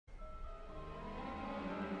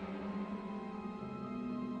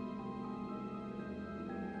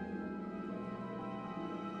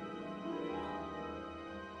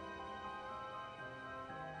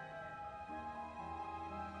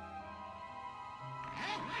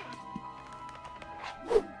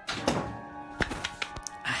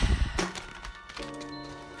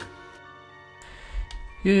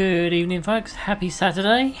Good evening, folks. Happy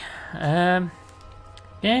Saturday.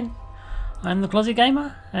 Again, I'm the Closet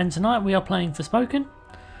Gamer, and tonight we are playing Forspoken.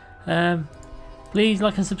 Please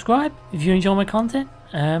like and subscribe if you enjoy my content,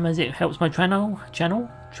 as it helps my channel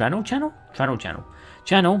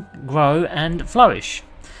grow and flourish.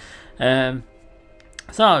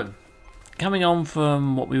 So, coming on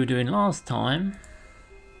from what we were doing last time,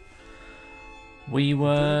 we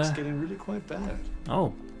were. It's getting really quite bad.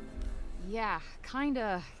 Oh. Yeah,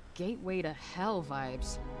 kinda gateway to hell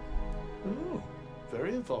vibes. Oh,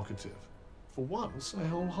 very evocative. For once, I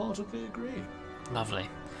wholeheartedly agree. Lovely.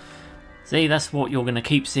 See, that's what you're going to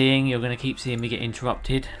keep seeing. You're going to keep seeing me get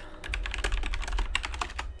interrupted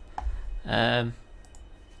by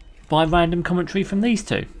random commentary from these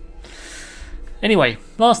two. Anyway,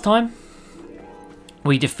 last time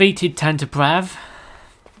we defeated Tantas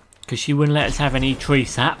because she wouldn't let us have any tree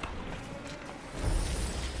sap.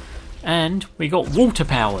 And we got water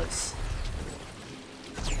powers.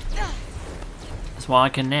 That's why I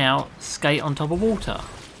can now skate on top of water.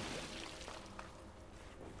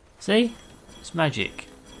 See? It's magic.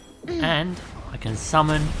 And I can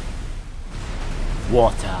summon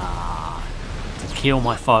water to kill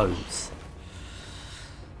my foes.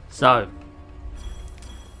 So,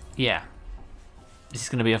 yeah. This is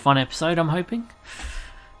going to be a fun episode, I'm hoping.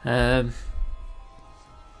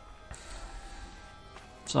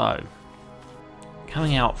 So,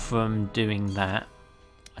 coming out from doing that,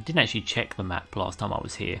 I didn't actually check the map last time I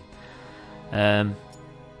was here.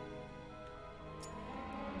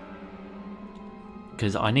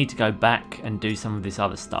 Because I need to go back and do some of this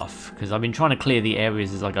other stuff. Because I've been trying to clear the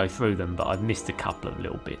areas as I go through them, but I've missed a couple of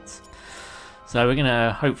little bits. So we're going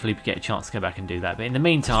to hopefully get a chance to go back and do that. But in the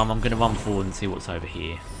meantime, I'm going to run forward and see what's over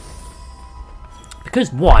here.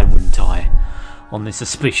 Because why wouldn't I? On this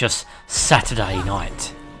auspicious Saturday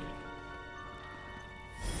night.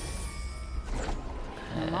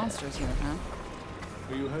 Monsters here, huh?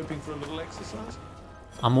 Were you hoping for a little exercise?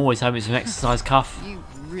 I'm always hoping it's an exercise cuff. You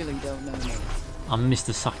really don't know me. I'm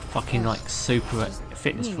Mr. Fucking like super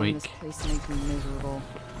fitness freak. This place makes me miserable.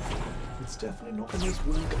 It's definitely not the most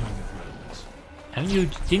welcoming of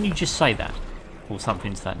rooms. Didn't you just say that? Or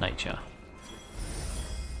something to that nature?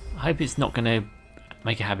 I hope it's not going to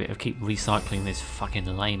make a habit of keep recycling this fucking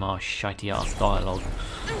lame ass, shitey ass dialogue.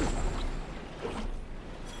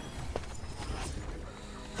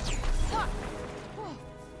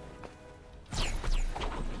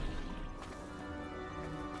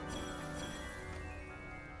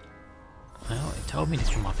 Well, it told me to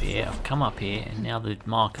come up here. I've come up here, and now the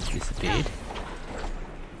marker's disappeared.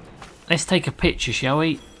 Let's take a picture, shall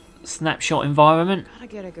we? Snapshot environment. Gotta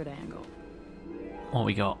get a good angle. What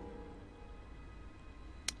we got?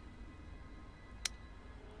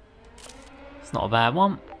 It's not a bad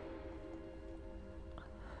one.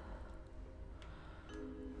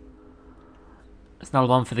 There's another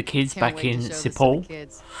one for the kids back in Sepul.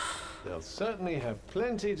 They'll certainly have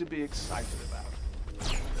plenty to be excited about.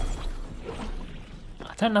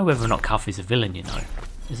 I don't know whether or not Cuff is a villain, you know.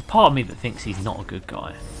 There's a part of me that thinks he's not a good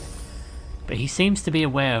guy. But he seems to be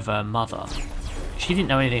aware of her mother. She didn't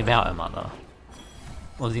know anything about her mother.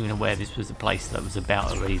 Wasn't even aware this was a place that was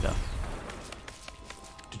about her either.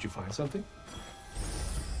 Did you find something?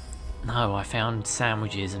 No, I found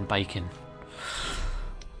sandwiches and bacon.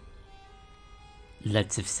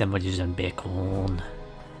 Lots of sandwiches and bacon.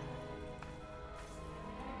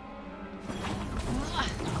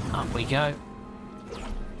 Up we go.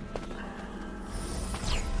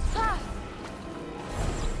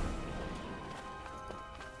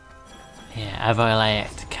 Yeah,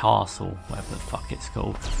 Avalaic Castle, whatever the fuck it's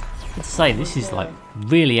called. Let's say this is like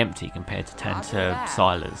really empty compared to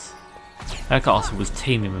Tantas. Her castle was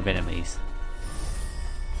teeming with enemies.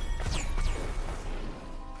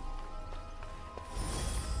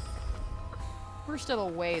 We're still a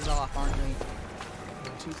ways off, aren't we?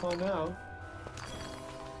 Not too far now.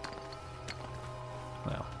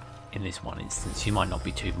 Well, in this one instance, you might not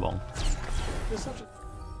be too wrong. There's such a...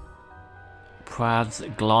 Prav's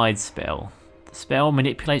glide spell. The spell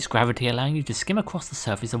manipulates gravity, allowing you to skim across the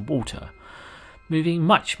surface of water, moving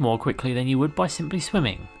much more quickly than you would by simply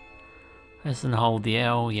swimming. Press and hold the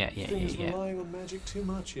L. Yeah. relying on magic too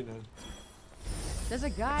much, you know. There's a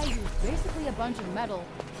guy who's basically a bunch of metal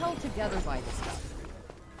held together by this stuff.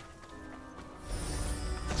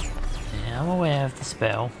 Yeah, I'm aware of the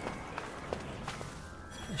spell.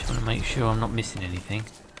 I just want to make sure I'm not missing anything.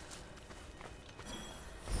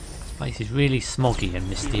 This place is really smoggy and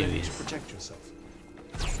mysterious. To protect yourself.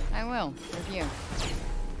 I will, with you.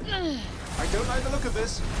 I don't like the look of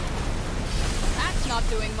this. That's not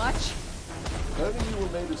doing much. If only you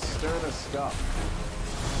were made of sterner stuff.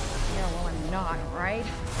 Yeah, well, I'm not, right?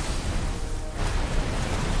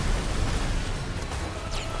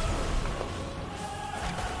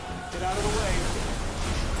 Get out of the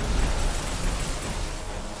way.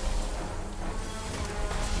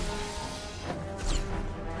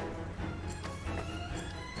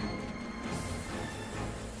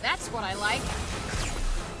 That's what I like.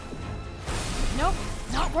 Nope,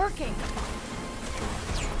 not working.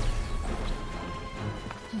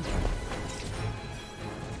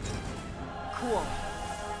 Cool.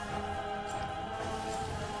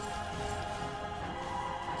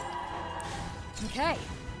 Okay.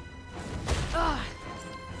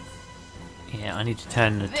 Yeah, I need to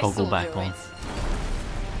turn the toggle back on. I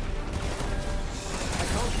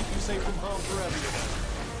can't keep you safe from harm forever.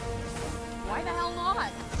 Why the hell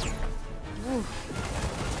not?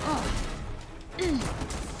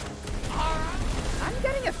 I'm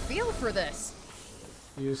getting a feel for this.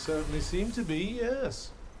 You certainly seem to be,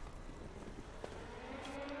 yes.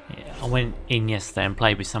 Yeah, I went in yesterday and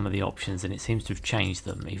played with some of the options and it seems to have changed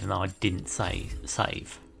them, even though I didn't save.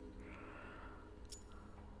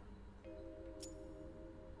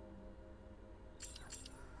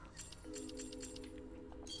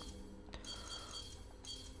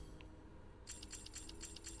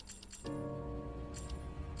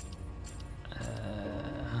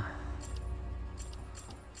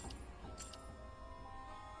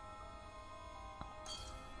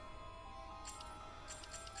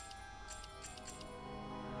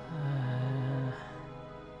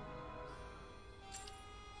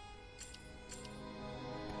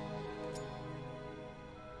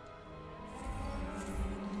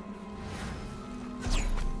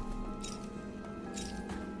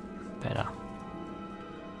 Better.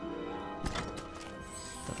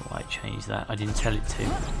 Don't know why it changed that. I didn't tell it to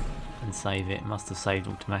and save it. It must have saved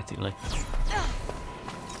automatically.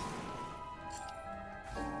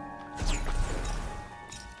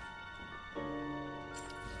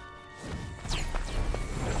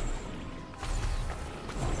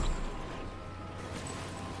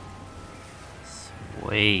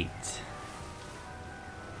 Sweet.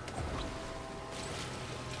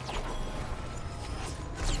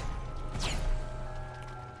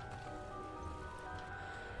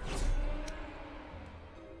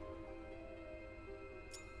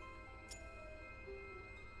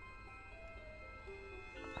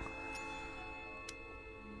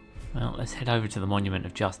 Well, let's head over to the Monument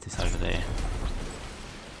of Justice over there.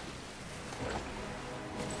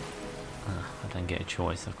 I don't get a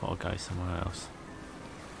choice, I've got to go somewhere else.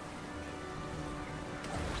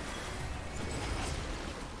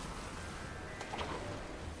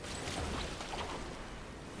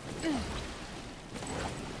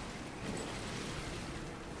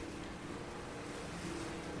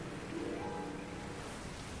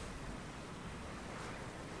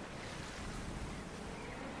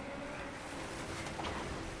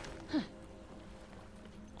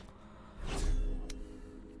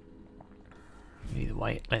 Either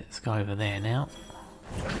way, let's go over there now.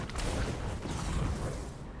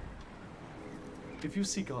 If you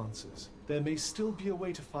seek answers, there may still be a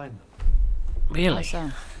way to find them. Really? So,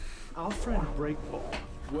 Our friend Breakball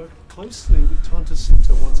worked closely with Tantas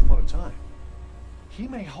once upon a time. He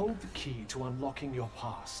may hold the key to unlocking your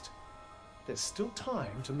past. There's still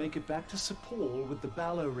time to make it back to Sepul with the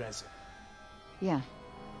Ballo resin. yeah.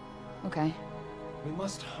 Okay. We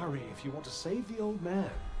must hurry if you want to save the old man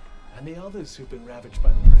and the others who've been ravaged by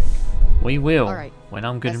the plague. We will, All right. when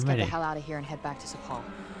I'm good Let's and get ready. the hell out of here and head back to Sepul.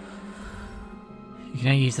 You can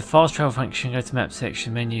now use the fast travel function, go to map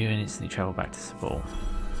section menu and instantly travel back to Sepul.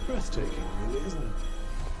 It's breathtaking, really, isn't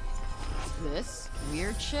it? This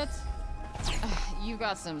weird shit? You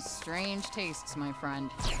got some strange tastes, my friend.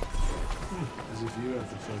 As if you have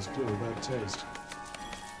the first clue about taste.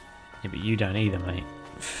 Yeah, but you don't either, mate.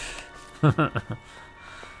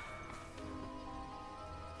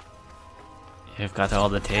 You've got all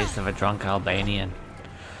the taste of a drunk Albanian.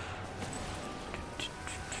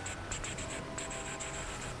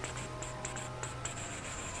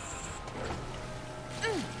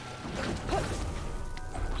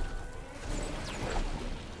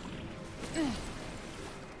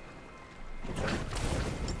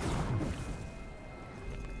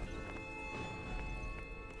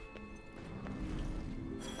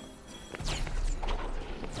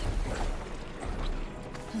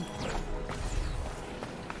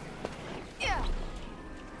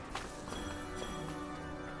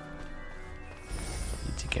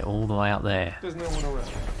 Get all the way out there. There's no one around.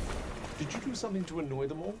 Did you do something to annoy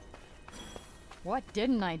them all? What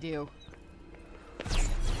didn't I do?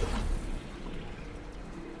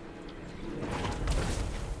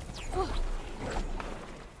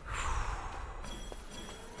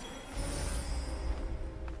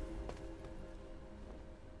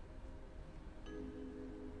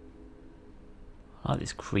 I like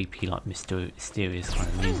this creepy, like mysterious kind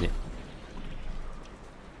of music.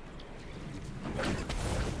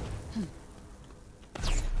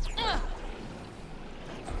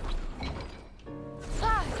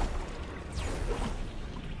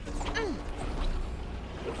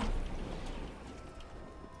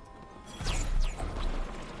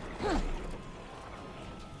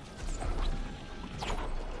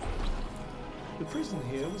 The prison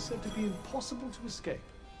here was said to be impossible to escape.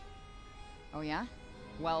 Oh yeah?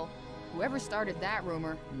 Well, whoever started that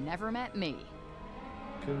rumor never met me.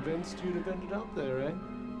 Convinced you'd have ended up there, eh?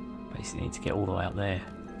 Basically need to get all the way up there.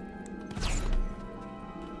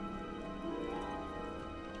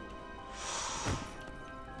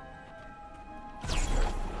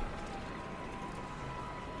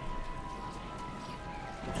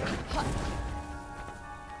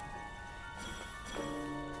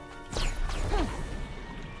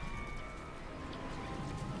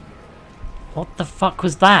 What the fuck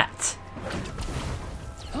was that?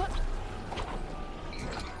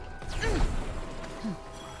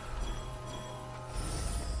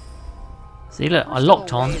 See, look, I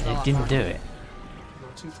locked on, it didn't do it.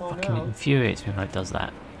 Not too far Fucking now. infuriates me when it does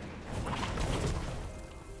that.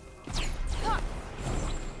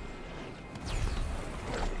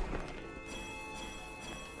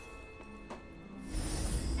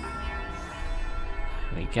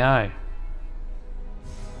 There we go.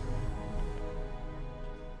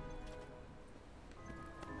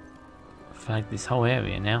 Flag this whole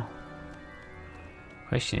area now.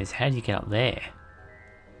 Question is, how do you get up there?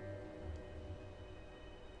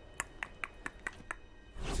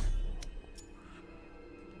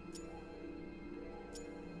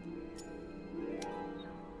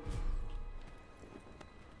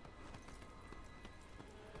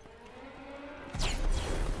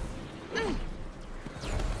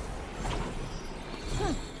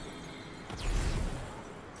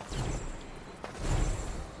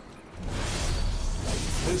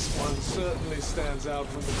 This one certainly stands out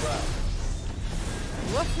from the crowd.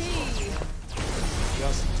 Whoopee!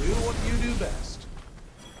 Just do what you do best.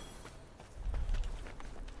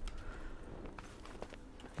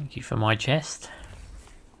 Thank you for my chest.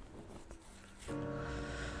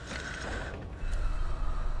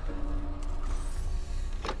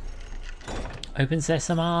 Open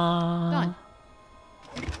sesame. Done.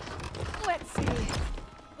 Let's see.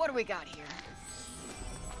 What do we got here?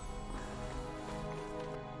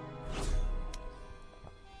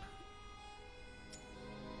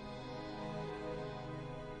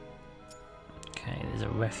 Okay, there's a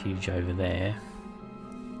refuge over there.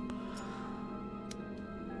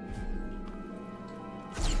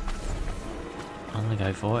 I'm gonna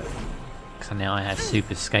go for it. So now I have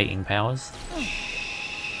super skating powers.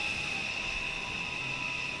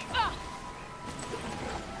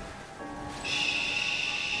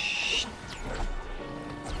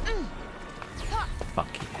 Fuck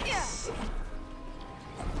yes.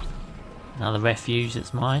 Another refuge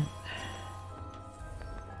that's mine.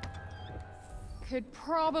 Could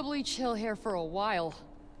probably chill here for a while.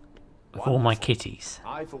 With all my kitties.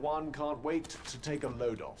 I, for one, can't wait to take a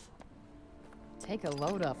load off. Take a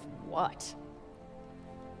load of what?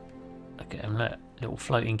 Look at them, look. Little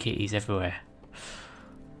floating kitties everywhere.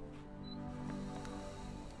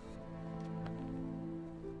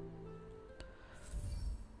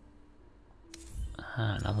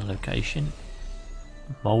 Another location.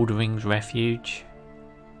 Mouldering's Refuge.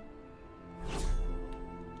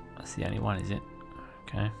 That's the only one, is it?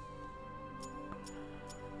 Okay.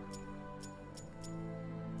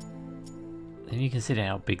 Then you consider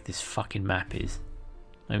how big this fucking map is.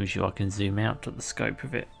 Maybe sure I can zoom out to the scope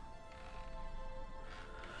of it.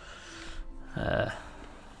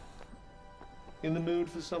 In the mood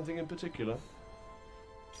for something in particular?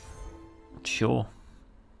 Sure.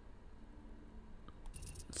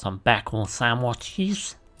 Some bacon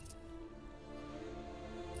sandwiches.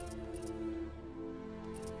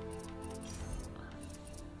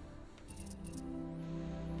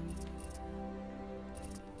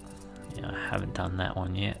 Yeah, I haven't done that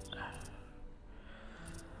one yet.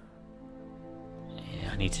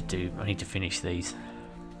 Yeah, I need to finish these.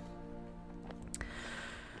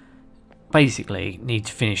 Basically, need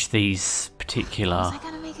to finish these particular. What was I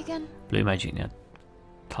gonna make again? Blue magic now.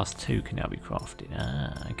 +2 can now be crafted.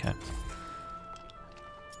 Ah, okay.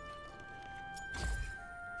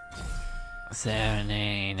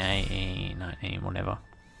 17, 18, 19, whatever.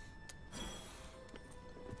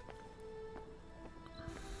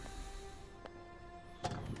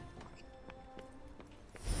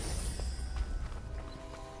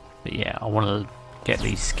 But yeah, I want to get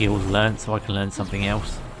these skills learnt so I can learn something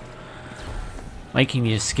else. Making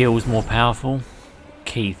your skills more powerful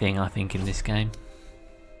key thing, I think, in this game.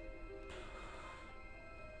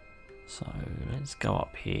 So let's go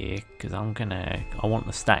up here because I want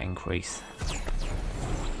the stat increase.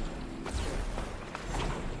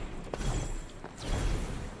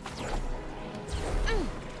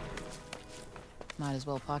 Might as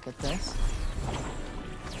well pocket this.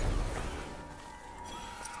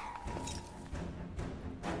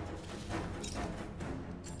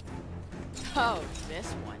 Oh,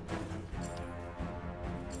 this one.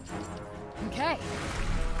 Okay.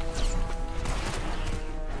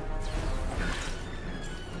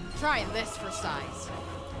 Try this for size.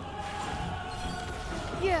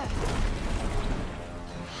 Yeah.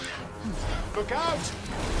 Look out!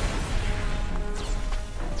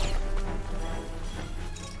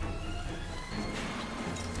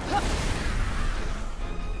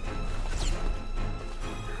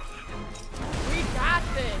 We got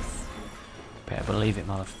this. Better believe it,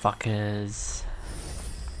 motherfuckers.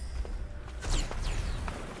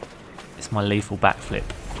 It's my lethal backflip.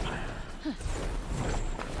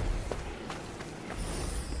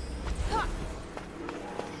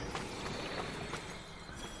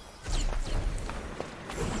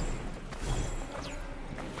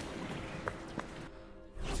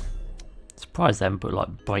 Surprised they haven't put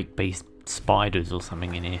like break beast spiders or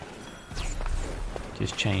something in here.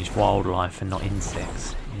 Just changed wildlife and not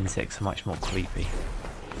insects. Insects are much more creepy.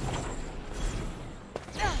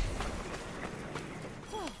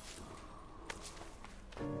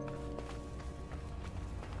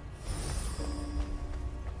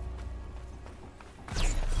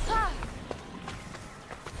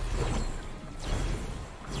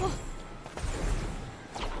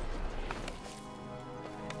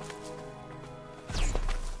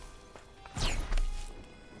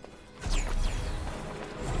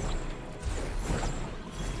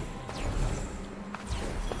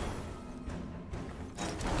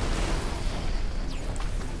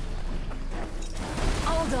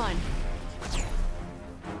 Done.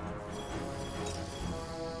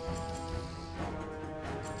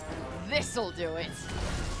 This'll do it.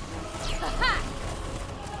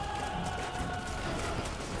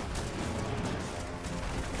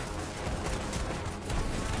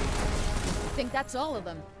 Think that's all of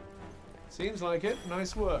them. Seems like it.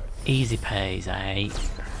 Nice work. Easy pays, eh?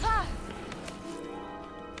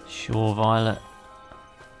 Sure, Violet.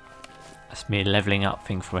 That's me levelling up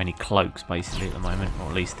thing for any cloaks basically at the moment, or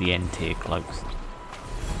at least the end tier cloaks.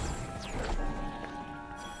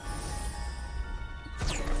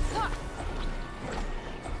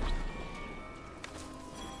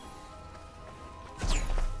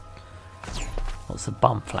 What's a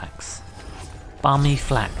bum flax? Bummy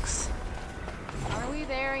flax. Are we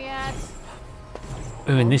there yet?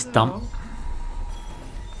 Ooh, in this dump.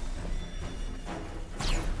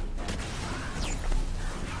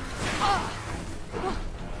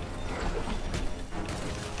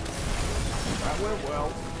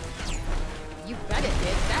 Well, You bet it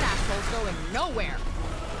did. That asshole's going nowhere.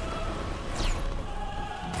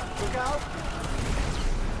 look out!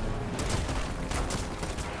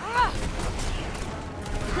 Ah!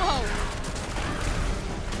 Whoa!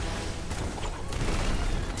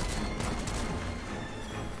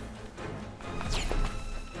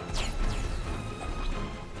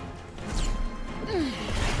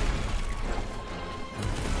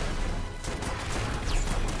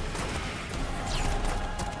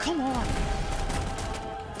 Come on.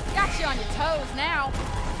 Got you on your toes now.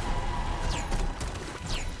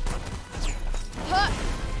 Huh.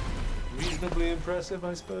 Reasonably impressive,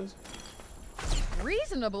 I suppose.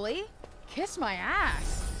 Reasonably? Kiss my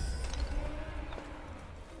ass.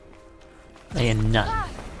 They are nut.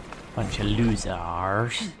 Bunch of losers.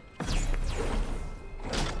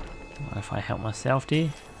 Mind if I help myself, dear?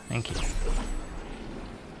 Thank you.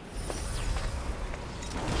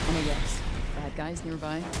 Let me guess. Bad guys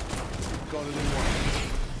nearby? Got it in one.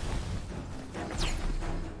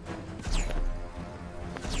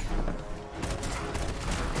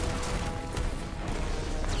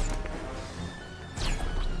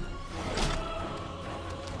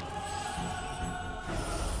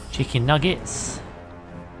 Chicken nuggets.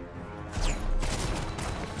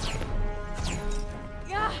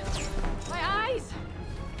 Yeah, my eyes.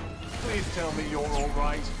 Please tell me you're all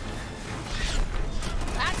right.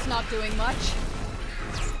 That's not doing much.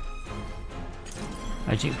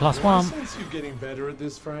 Magic plus I one. sense you getting better at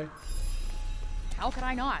this, Frey. How could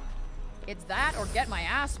I not? It's that or get my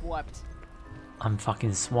ass whooped. I'm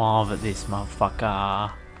fucking suave at this,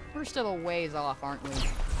 motherfucker. We're still a ways off, aren't we?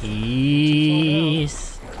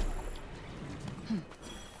 Yes.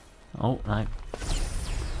 Oh, no.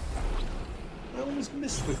 I almost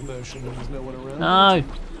missed the commotion when there's no one around. No!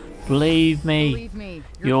 Believe me. Believe me,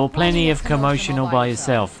 You're plenty of commotion all by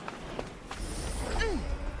yourself.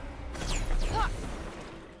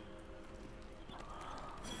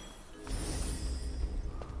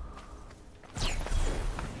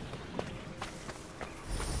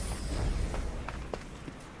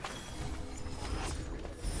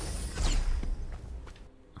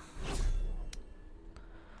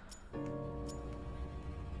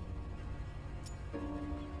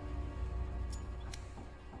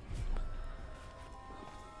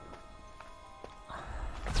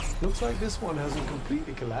 Looks like this one hasn't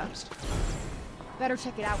completely collapsed. Better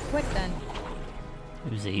check it out quick then.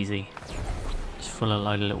 It was easy. Just full of a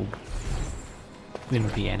load of little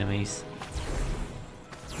wimpy enemies.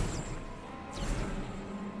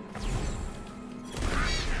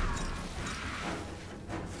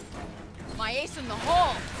 My ace in the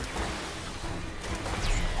hole.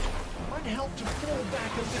 Might help to fall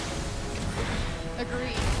back a bit.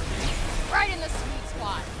 Agreed. Right in the sweet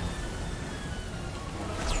spot.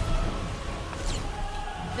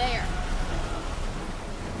 There.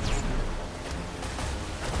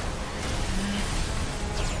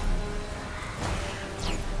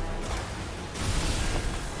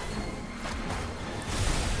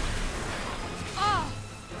 Oh,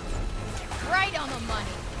 right on the money.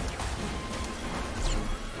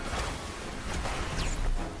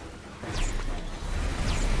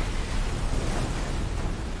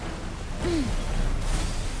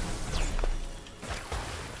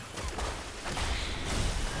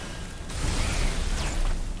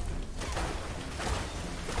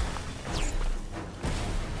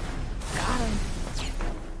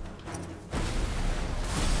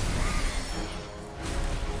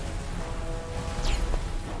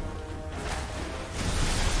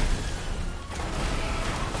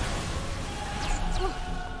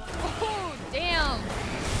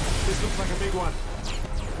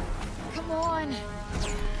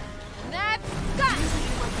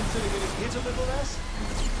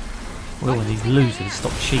 Will these losers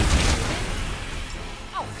stop cheating?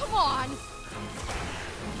 Oh, come on!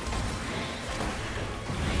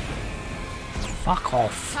 Fuck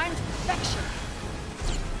off. Time to perfection.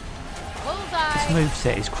 Bullseye. This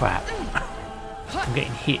moveset is crap. I'm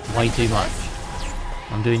getting hit way too much.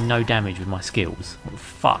 I'm doing no damage with my skills. What the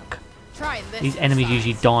fuck? Try this. These enemies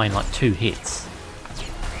usually die in like 2 hits.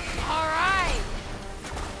 Alright!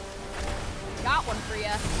 Got one for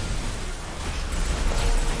ya.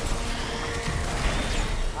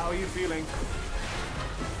 How are you feeling?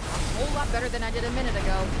 A whole lot better than I did a minute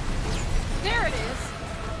ago. There it is!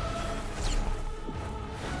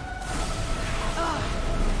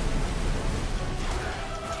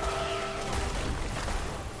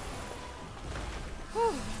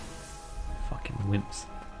 Fucking wimps.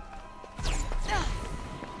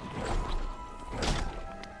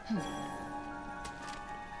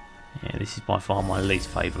 Yeah, this is by far my least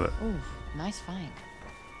favourite. Ooh, nice find.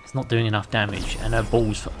 It's not doing enough damage, and her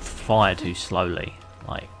balls fire too slowly.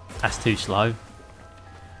 Like, that's too slow.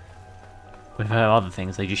 With her other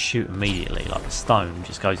things, they just shoot immediately. Like the stone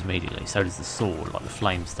just goes immediately. So does the sword, like the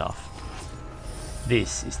flame stuff.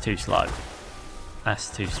 This is too slow. That's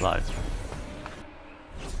too slow.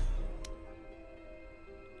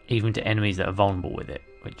 Even to enemies that are vulnerable with it,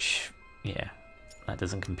 which, yeah, that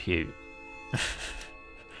doesn't compute.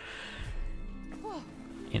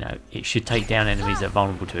 You know, it should take down enemies that are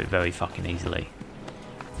vulnerable to it very fucking easily.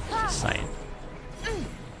 Just saying.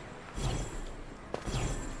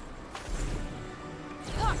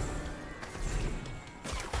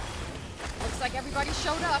 Looks like everybody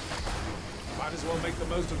showed up. Might as well make the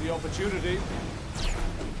most of the opportunity.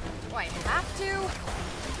 Do I have to?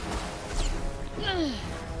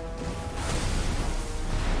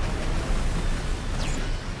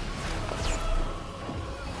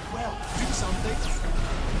 Well, do something.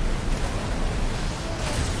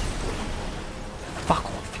 Fuck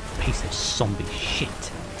off, you piece of zombie shit.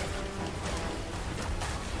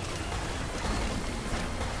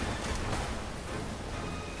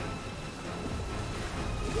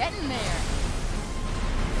 Getting there.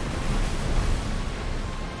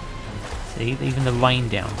 See, even the rain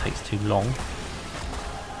down takes too long.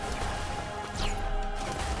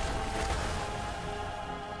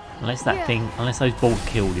 Unless that thing, unless those balls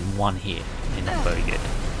killed in one hit, they're not very good.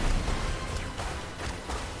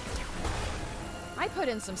 I put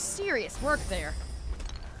in some serious work there.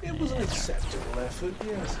 It was an acceptable effort,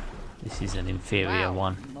 yes. This is an inferior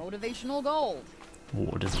one. Motivational gold.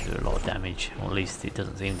 Water doesn't do a lot of damage, or at least it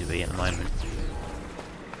doesn't seem to be at the moment.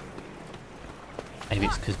 Maybe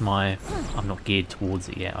it's because I'm not geared towards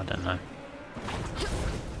it yet, I don't know.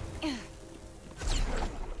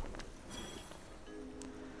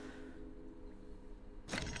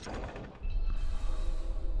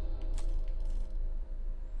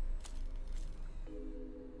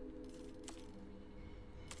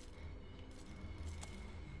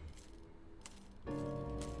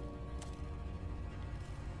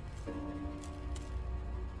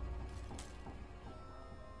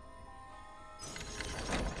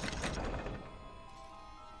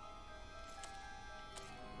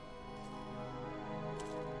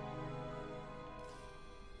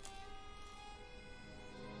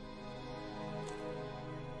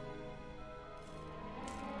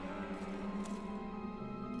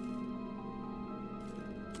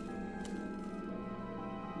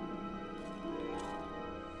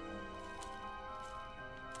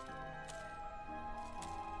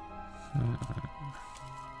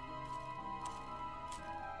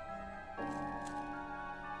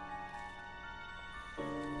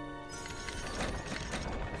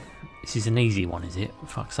 This is an easy one, is it? For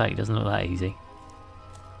fuck's sake, it doesn't look that easy.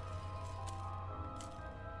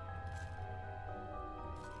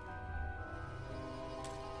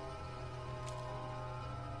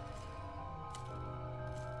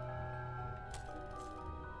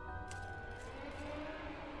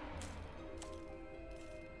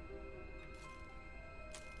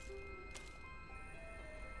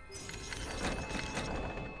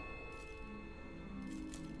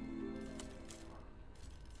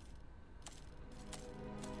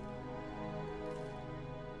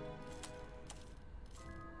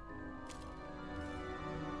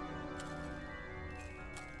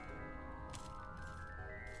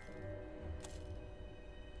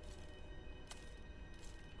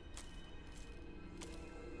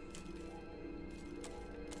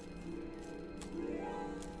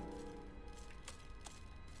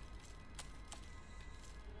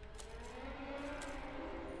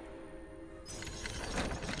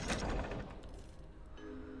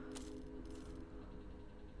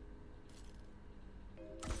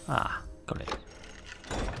 Ah, got it.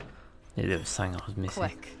 Yeah, there was something I was missing.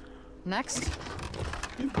 Click. Next.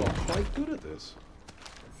 You've got quite good at this.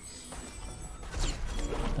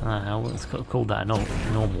 I don't know how it's called that a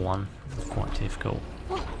normal one. It's quite difficult.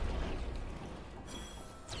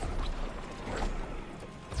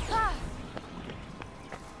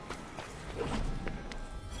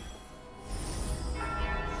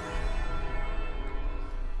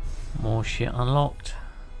 More shit unlocked.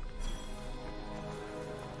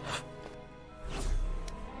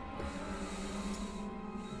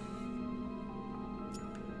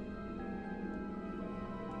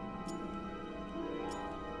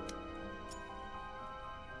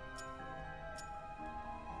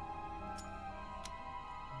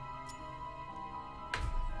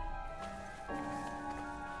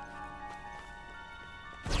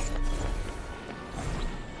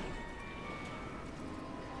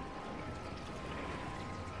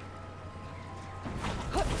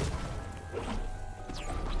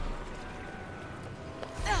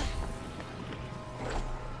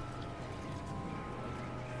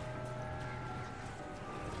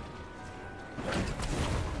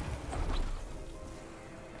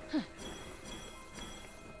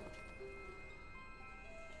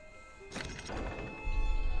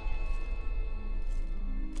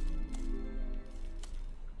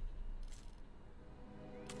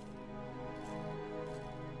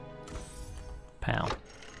 Pow.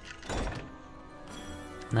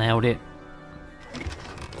 Nailed it.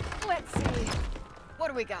 Let's see. What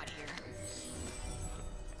do we got here?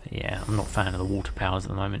 Yeah, I'm not a fan of the water powers at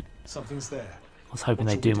the moment. Something's there. I was hoping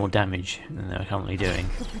they'd do more damage than they're currently doing.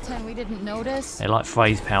 Could pretend we didn't notice. They're like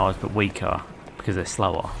Frey's powers but weaker because they're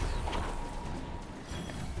slower.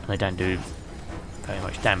 And they don't do very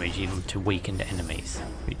much damage even to weakened enemies,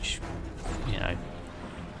 which, you know,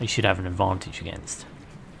 they should have an advantage against.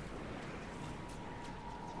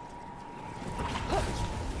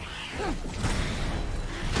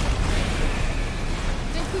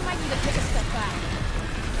 Think we might need to take a step back.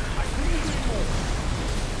 I couldn't agree more.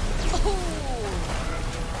 Oh!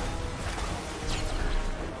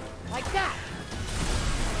 Like that.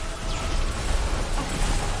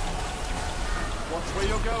 Watch where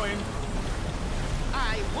you're going.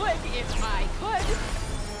 I would if I could.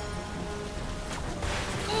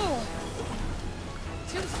 Ooh.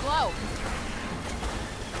 Too slow.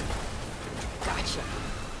 Gotcha.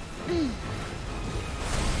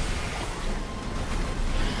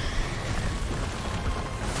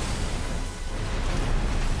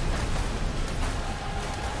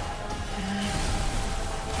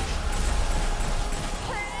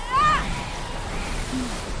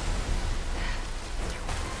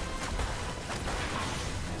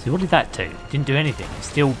 So what did that do? It didn't do anything. It's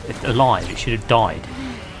still alive. It should have died.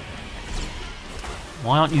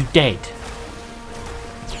 Why aren't you dead?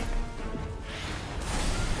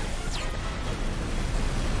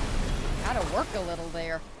 Gotta work a little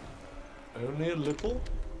there. Only a little?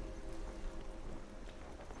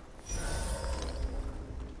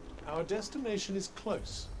 Our destination is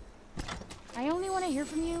close. I only want to hear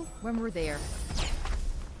from you when we're there.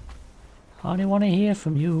 I only want to hear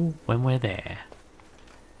from you when we're there.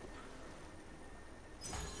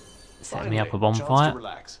 Set me up a Finally, chance bonfire. to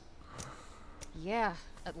relax. Yeah,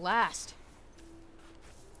 at last.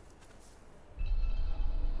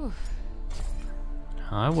 Whew.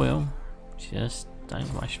 I will. Just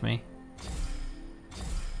don't rush me.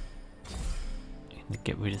 Gonna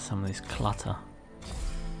get rid of some of this clutter.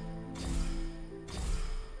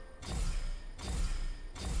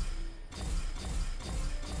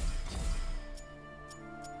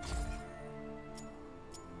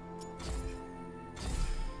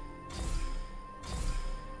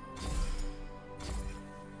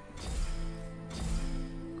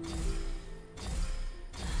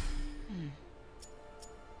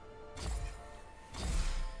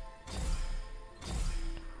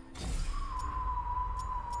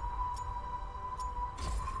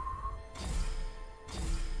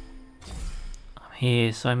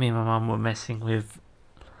 here, so me and my mum were messing with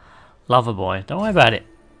Loverboy. Don't worry about it.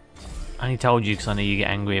 I only told you because I knew you get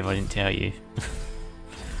angry if I didn't tell you.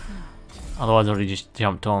 Otherwise I would have just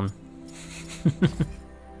jumped on.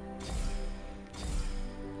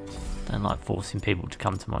 Don't like forcing people to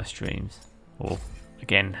come to my streams. Or,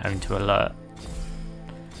 again, having to alert.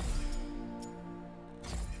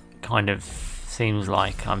 Kind of seems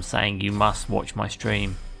like I'm saying you must watch my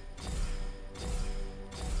stream.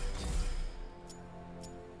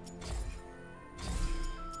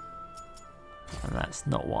 And that's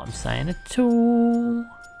not what I'm saying at all.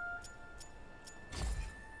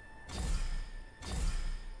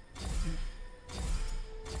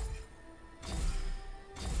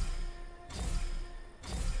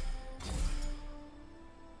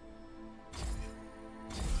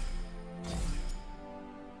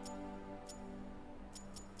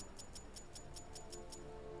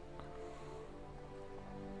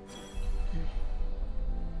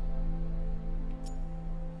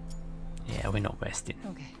 Yeah, we're not resting.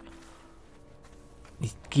 Okay.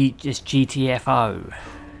 It's just GTFO.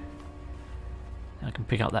 I can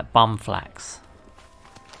pick up that bum flex.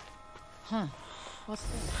 Huh. What's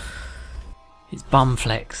this? It's bum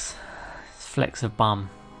flex. It's flex of bum.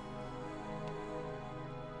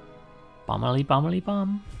 Bummily bummily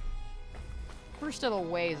bum. We're still a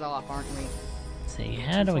ways off, aren't we? See,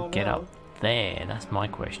 how do I get up there? That's my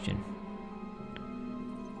question.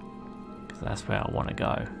 Because that's where I want to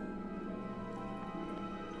go.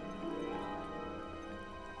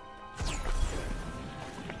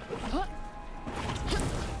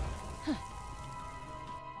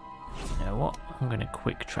 You know what? I'm going to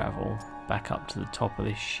quick travel back up to the top of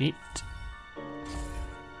this shit.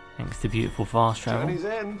 Thanks to beautiful fast travel. Journey's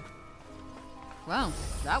end. Wow,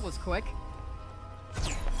 that was quick.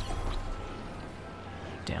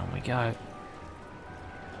 Down we go.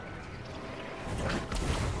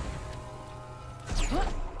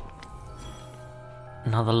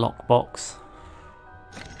 Another lockbox.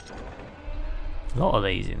 A lot of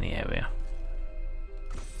these in the area.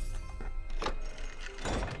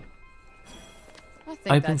 I think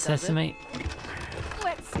Open that does sesame. it.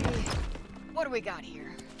 Let's see. What do we got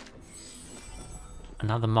here?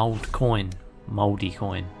 Another mold coin. Moldy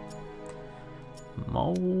coin.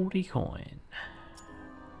 Moldy coin.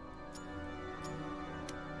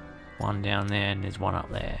 One down there and there's one up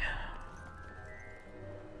there.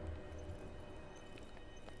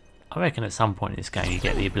 I reckon at some point in this game you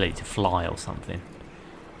get the ability to fly or something.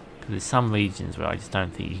 Because there's some regions where I just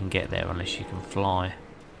don't think you can get there unless you can fly.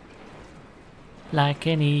 Like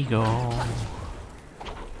an eagle.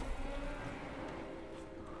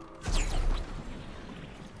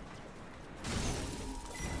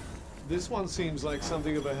 This one seems like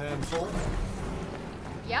something of a handful.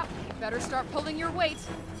 Yep, better start pulling your weight.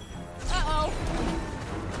 Uh-oh.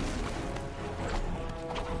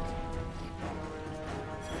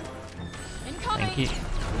 Incoming. Thank you.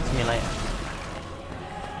 See you later.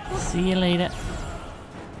 See you later.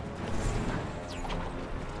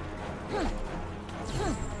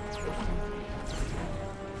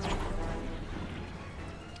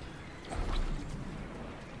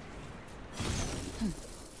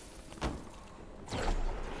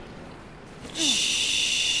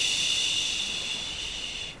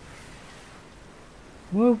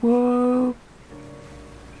 Whoa, whoa.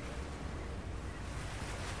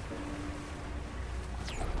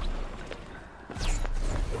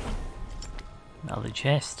 Another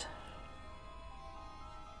chest.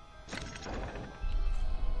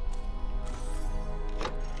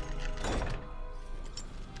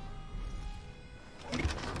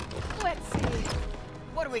 Let's see.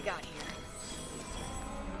 What do we got here?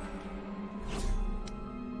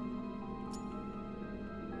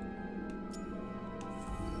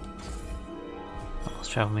 Let's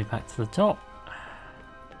travel me back to the top.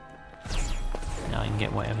 Now I can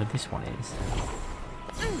get whatever this one is.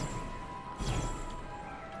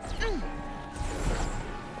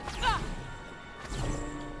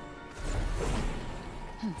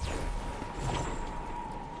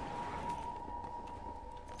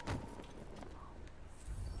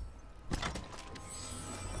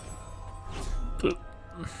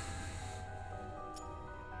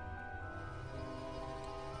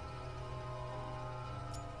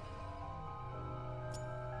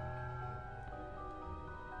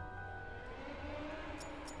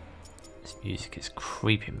 This music is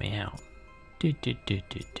creeping me out. It's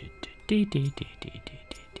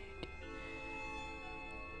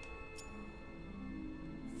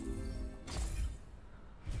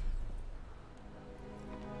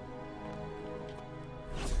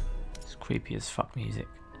creepy as fuck music.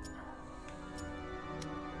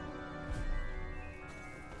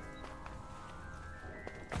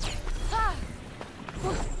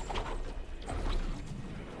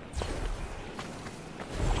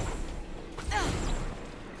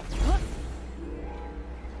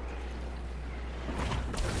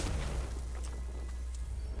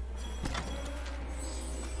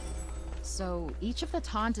 So each of the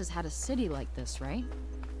Tantas had a city like this, right?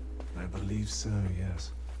 I believe so,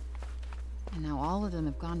 yes. And now all of them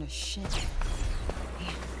have gone to shit.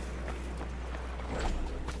 Man.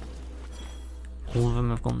 All of them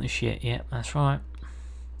have gone to shit, yep, that's right.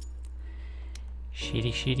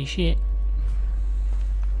 Shitty, shitty, shit.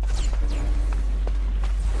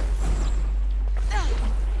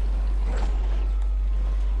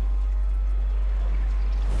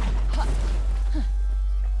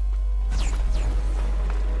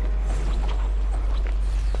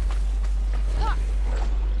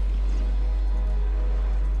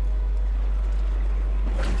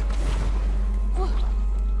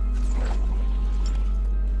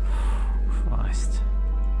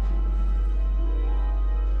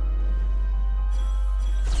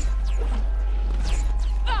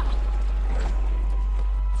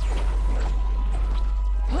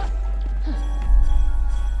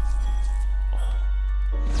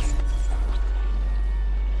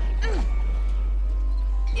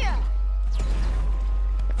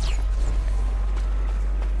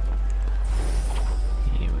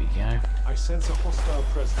 Sense a hostile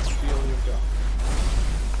presence. Be on your guard.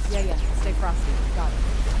 Yeah. Stay frosty. Got it.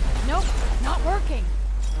 Nope, not working.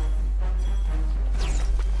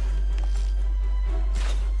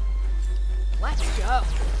 Let's go.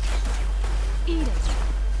 Eat it.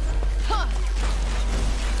 Huh.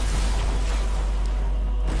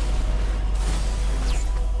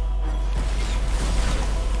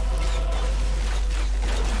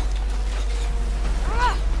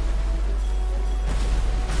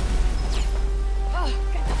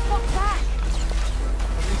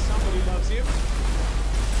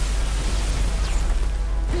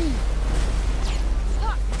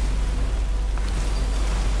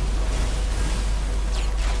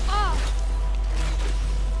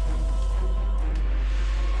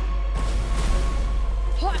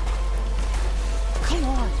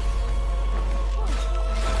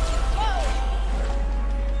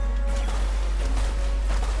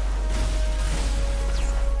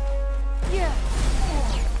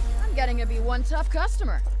 One tough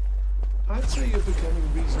customer. I'd say you're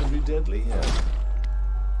becoming reasonably deadly, yeah.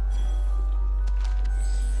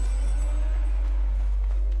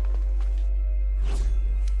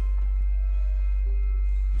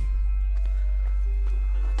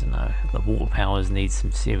 I don't know, the water powers need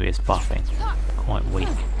some serious buffing. Quite weak.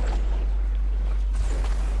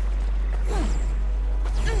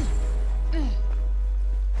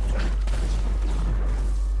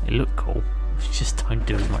 They look cool. Just don't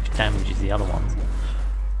do as much damage as the other ones.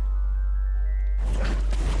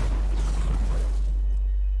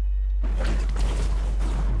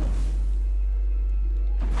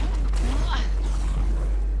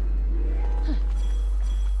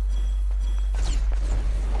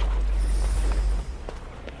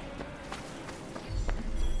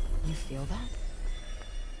 You feel that?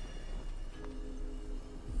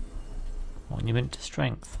 Monument to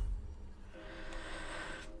strength.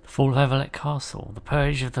 Fall of Avalek Castle. The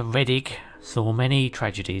purge of the Redig saw many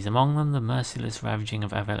tragedies, among them the merciless ravaging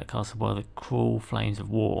of Avalek Castle by the cruel flames of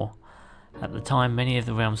war. At the time, many of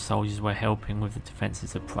the realm's soldiers were helping with the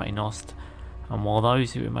defences of Praenost, and while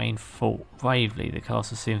those who remained fought bravely, the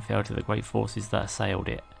castle soon fell to the great forces that assailed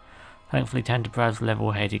it. Thankfully, Tantabrav's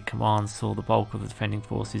level-headed command saw the bulk of the defending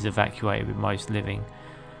forces evacuated, with most living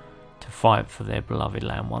to fight for their beloved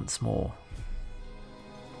land once more.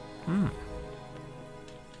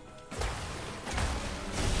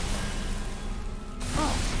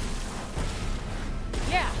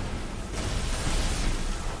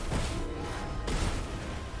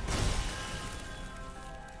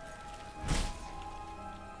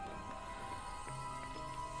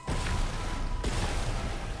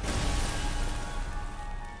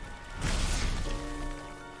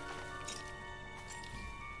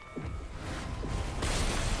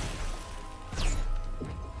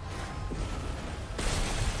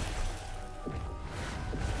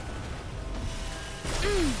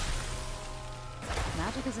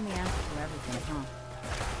 Magic is in the answer to everything, huh?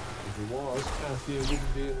 If it was, Athia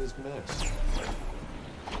wouldn't be in this mess.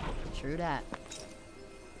 True that.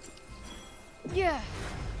 Yeah.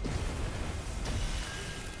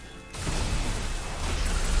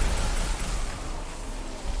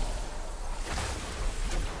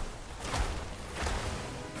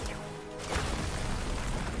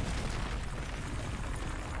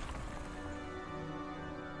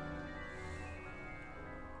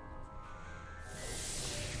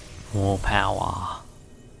 More power.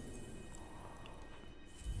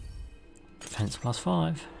 Defense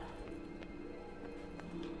 +5.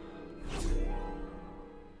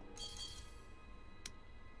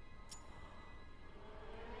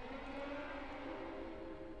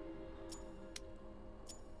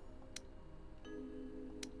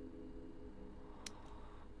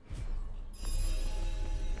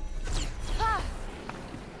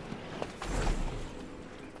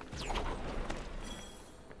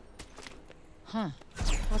 Huh.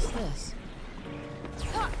 What's this?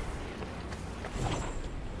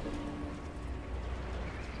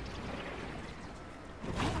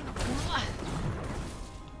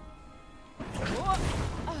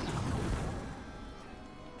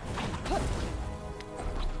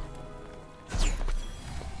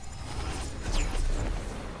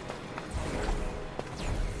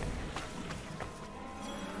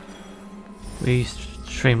 We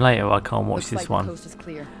stream later. I can't watch this Looks like the one. coast is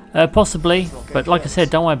clear. Possibly, but like I said,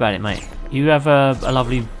 don't worry about it, mate. You have a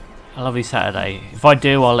lovely Saturday. If I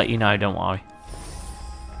do, I'll let you know. Don't worry.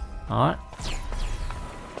 All right.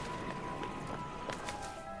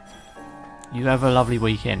 You have a lovely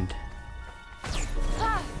weekend.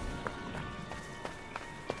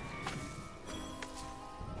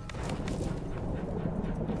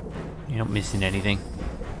 You're not missing anything.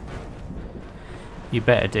 You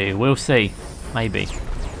better do. We'll see. Maybe.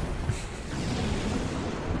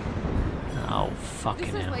 Oh, fucking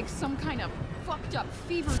This is hell. like some kind of fucked up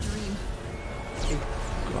fever dream.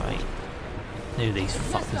 Great. Knew these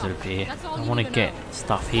fuckers would appear. That's all I you want to need to get know.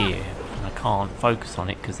 stuff here, and I can't focus on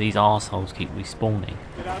it because these arseholes keep respawning.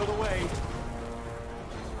 Get out of the way.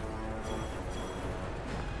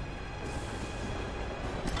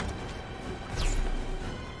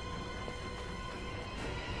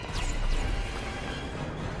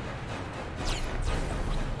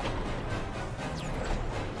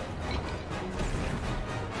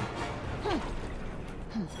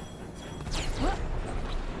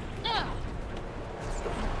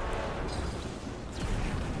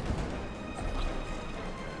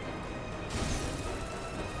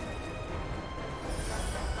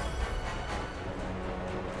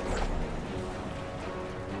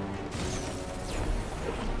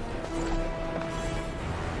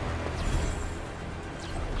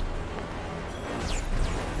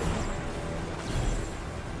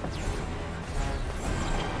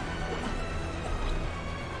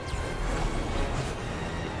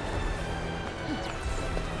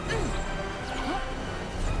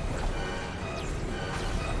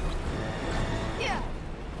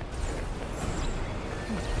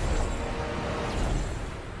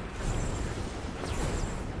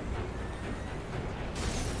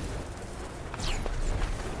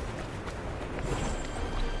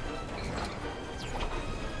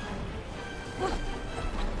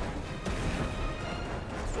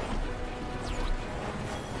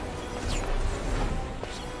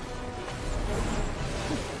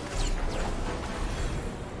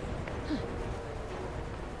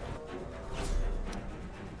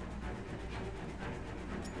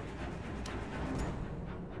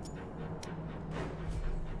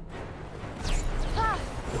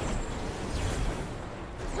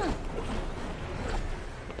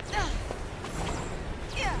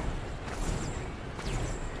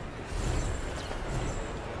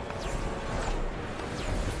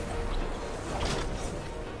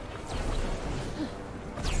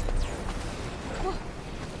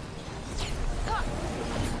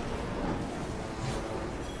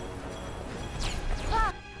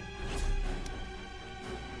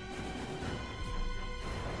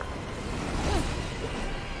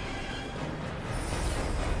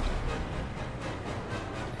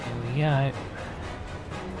 Yeah.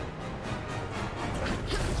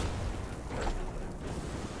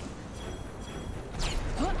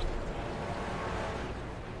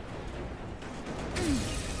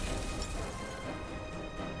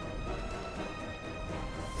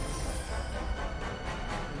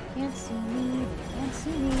 Can't see me, they can't see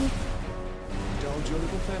me. Indulge your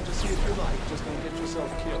little fantasy if you like, just don't get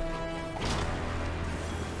yourself killed.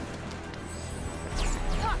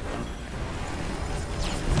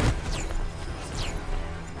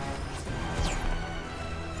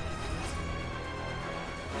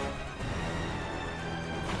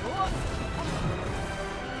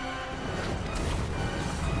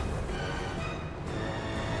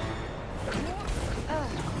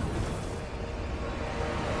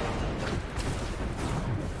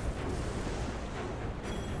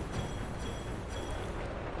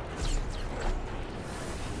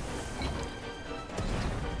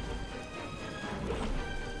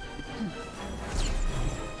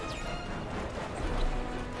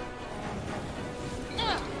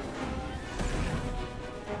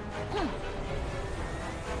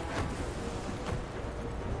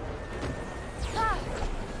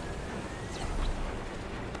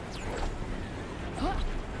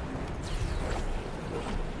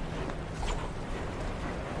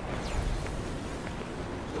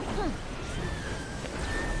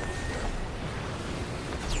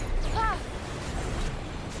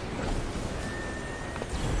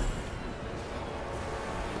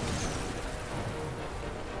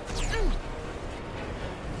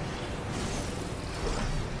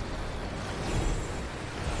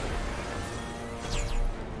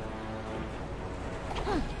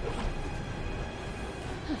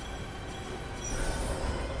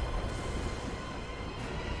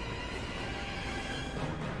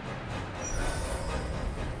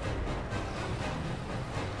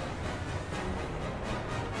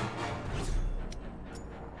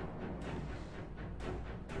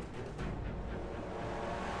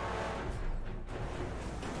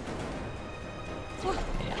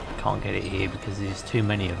 can't get it here because there's too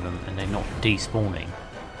many of them and they're not despawning.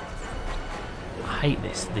 I hate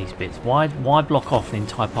these bits. Why block off the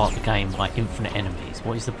entire part of the game by infinite enemies?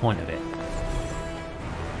 What is the point of it?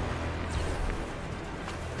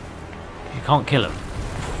 You can't kill them.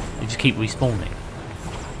 They just keep respawning.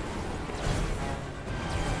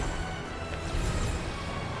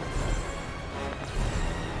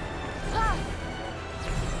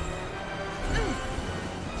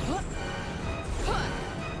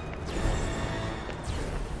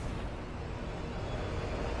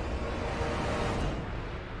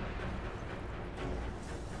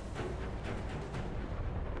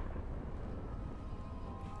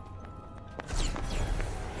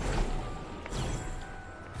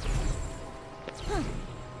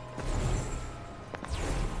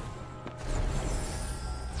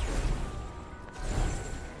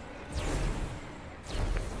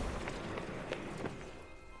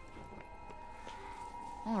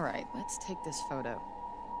 Alright, let's take this photo.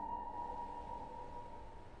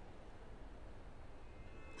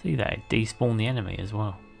 See that? It despawned the enemy as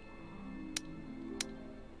well.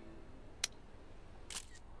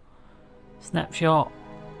 Snapshot.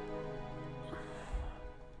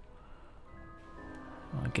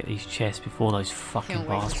 I'll get these chests before those fucking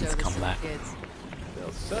bastards come back.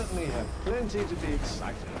 They'll certainly have plenty to be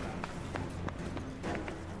excited about.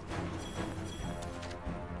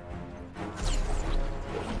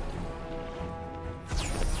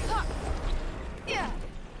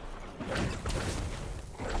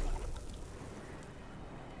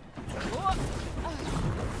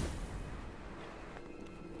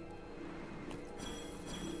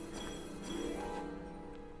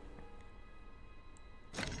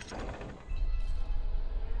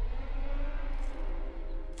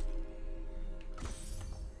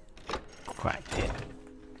 Cracked it.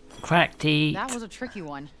 Cracked it. That was a tricky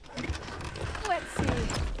one. Let's see.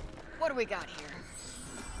 What do we got here?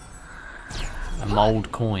 A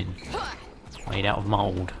mold coin. Made out of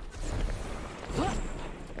mold.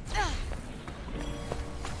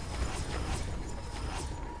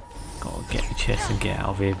 Gotta get the chest and get out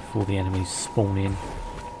of here before the enemies spawn in.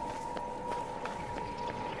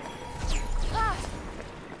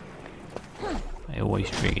 They always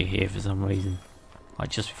trigger here for some reason. Like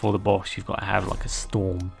just before the boss, you've got to have like a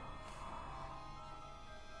storm.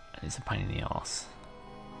 And it's a pain in the arse.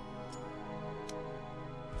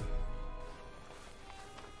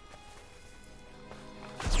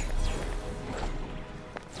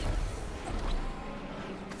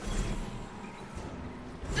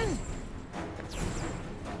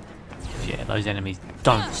 Yeah, those enemies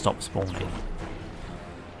don't stop spawning.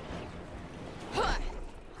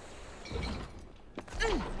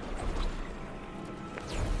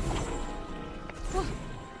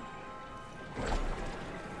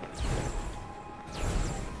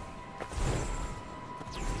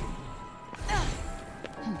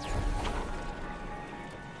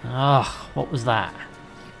 Ugh, what was that?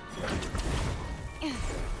 I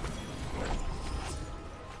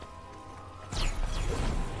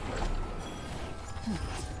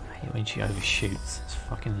hate when she overshoots, it's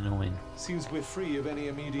fucking annoying. Seems we're free of any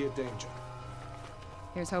immediate danger.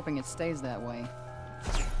 Here's hoping it stays that way.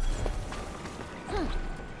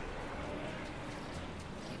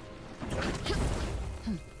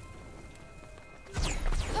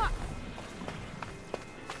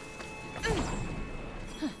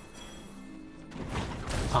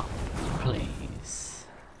 Oh, please.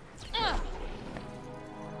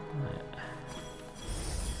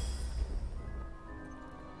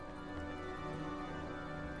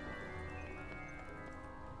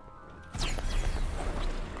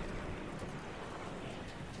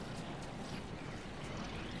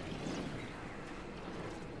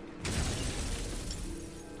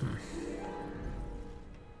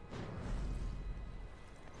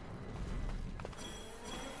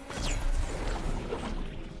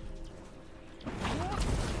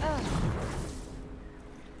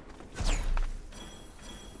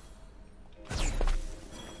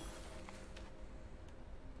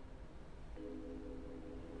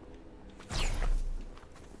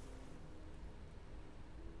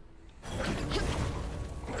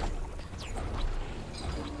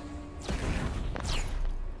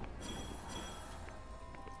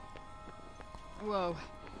 Whoa.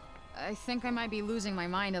 I think I might be losing my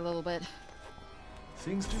mind a little bit.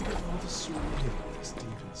 Things do get rather surreal this deep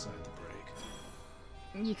inside the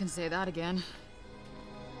break. You can say that again.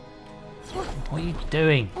 What are you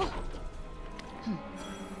doing?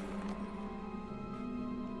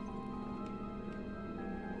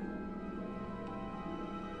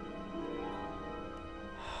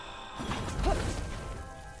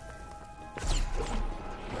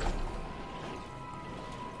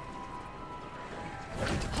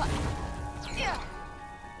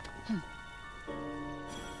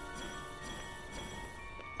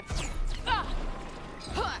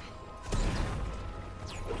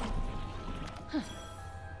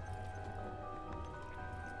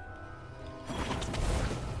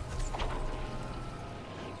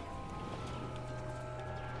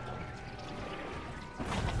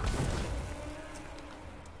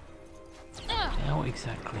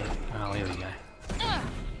 exactly? Oh, here we go.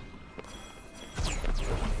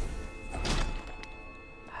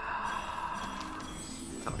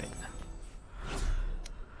 Got it.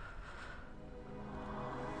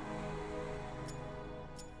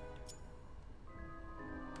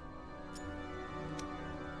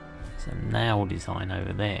 There's a nail design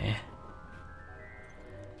over there.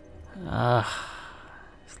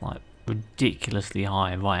 It's like ridiculously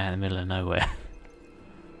high right out in the middle of nowhere.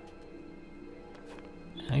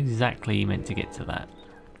 How exactly you meant to get to that?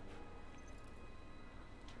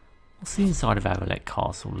 What's the inside of Avalette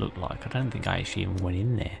Castle look like? I don't think I actually even went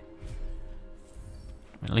in there.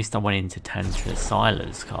 At least I went into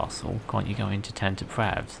Tantas Castle. Can't you go into Tantas?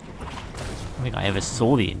 I don't think I ever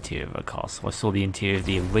saw the interior of a castle. I saw the interior of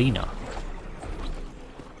the arena.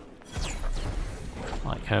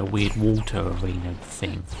 Like her weird water arena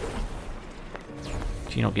thing.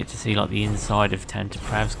 Do you not get to see like the inside of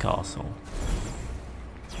Tantas Castle?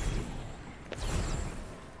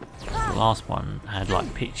 The last one had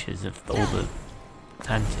like pictures of all the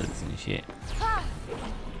Tantas and shit.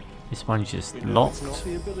 This one's just locked. It's not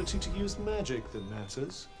the ability to use magic that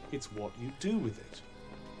matters. It's what you do with it.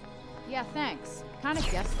 Yeah, thanks. Kind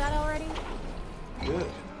of guessed that already.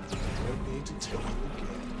 Good. Don't need to tell you again.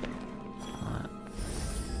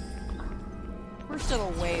 We're still a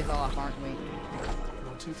ways off, aren't we?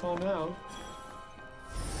 Not too far now.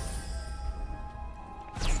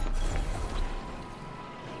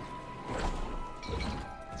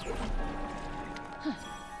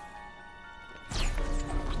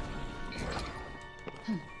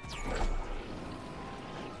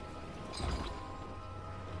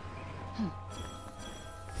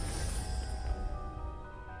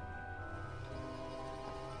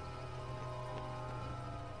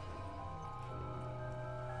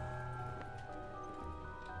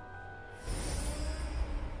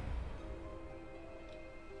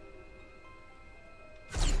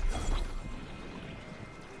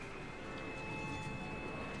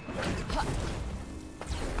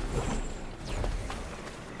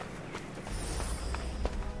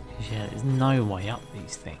 Yeah, there's no way up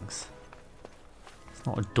these things. It's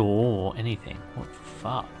not a door or anything. What the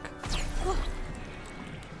fuck?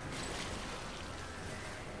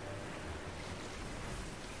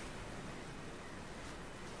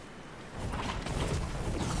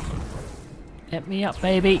 Let me up,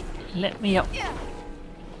 baby. Let me up.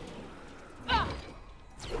 Come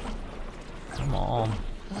on.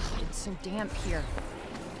 Ugh, it's so damp here.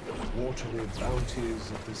 Watery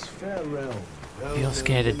bounties of this fair realm. If you're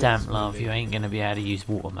scared of damp, love, you ain't gonna be able to use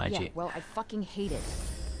water Yeah, magic. well, I fucking hate it.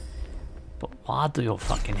 But why do you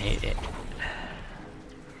fucking hate it?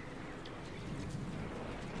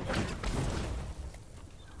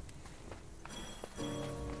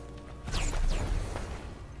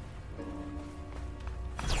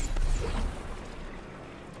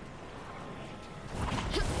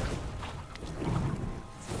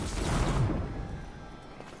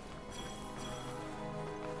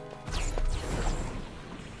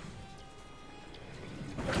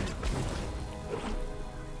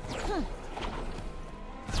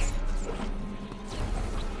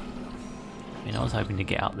 I was hoping to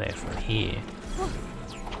get up there from here.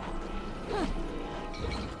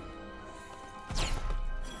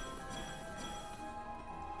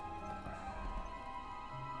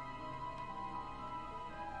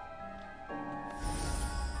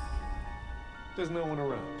 There's no one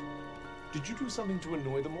around. Did you do something to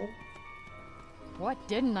annoy them all? What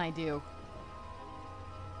didn't I do?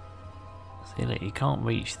 See, look, you can't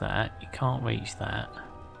reach that. You can't reach that.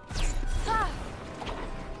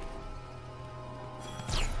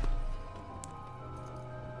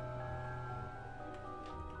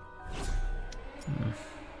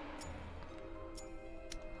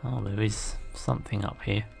 Oh, there is something up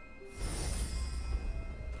here.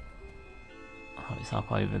 Oh, it's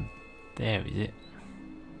up over there, is it?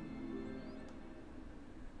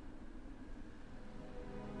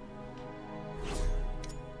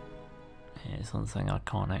 Yeah, it's something I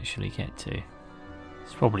can't actually get to.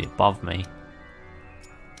 It's probably above me.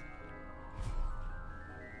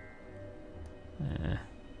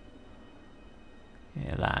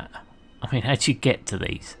 Yeah, that. I mean, how'd you get to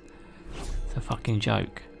these? It's a fucking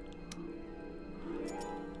joke.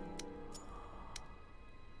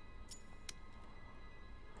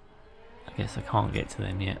 I guess I can't get to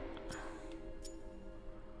them yet.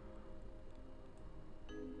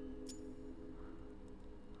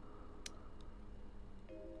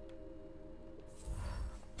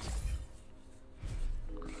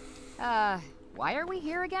 Why are we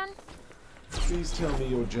here again? Please tell me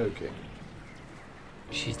you're joking.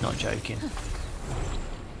 She's not joking.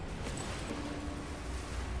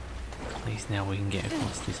 At least now we can get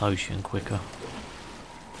across this ocean quicker.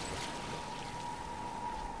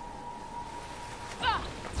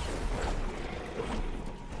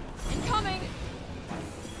 Incoming!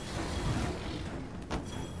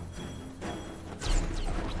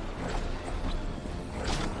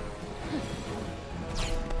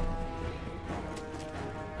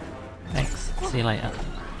 Thanks. See you later.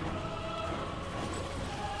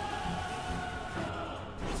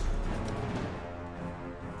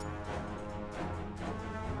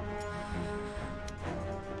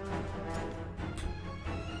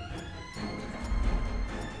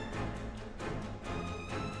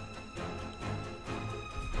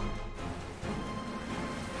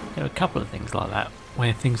 There are a couple of things like that,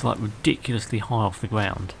 where things like ridiculously high off the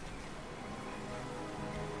ground.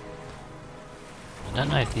 I don't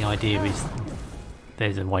know if the idea is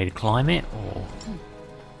there's a way to climb it, or...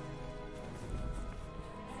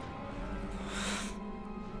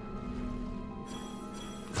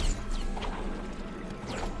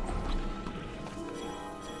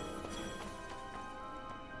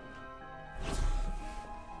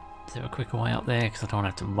 Is there a quicker way up there? Because I don't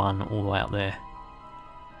have to run all the way up there.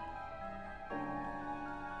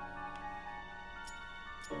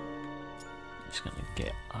 Just going to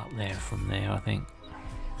get up there from there, I think.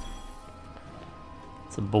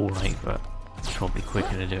 It's a ball ache, but it's probably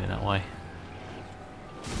quicker to do it that way.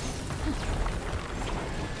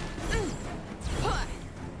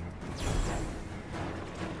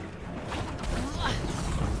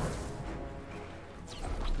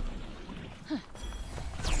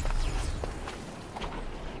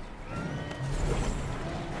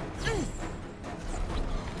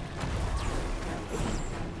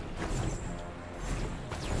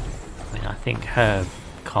 I think her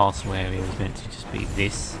castle area is meant to just be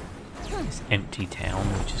this empty town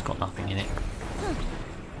which has got nothing in it.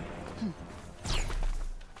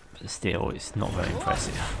 But still, it's not very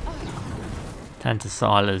impressive.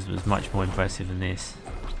 Tantas was much more impressive than this.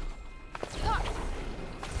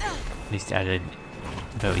 At least it had a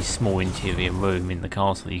very small interior room in the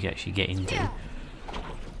castle you can actually get into.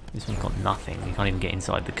 This one's got nothing, you can't even get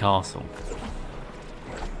inside the castle.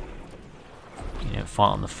 You know, fight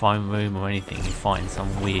on the throne room or anything, you fight in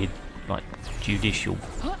some weird, like, judicial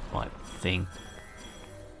like thing.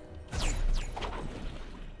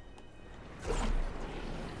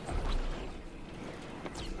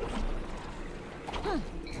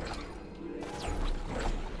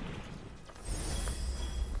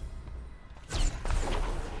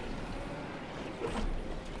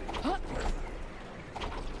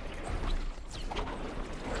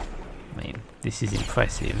 I mean, this is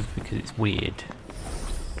impressive because it's weird.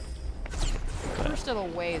 We're still a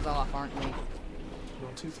ways off, aren't we?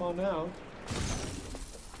 Not too far now.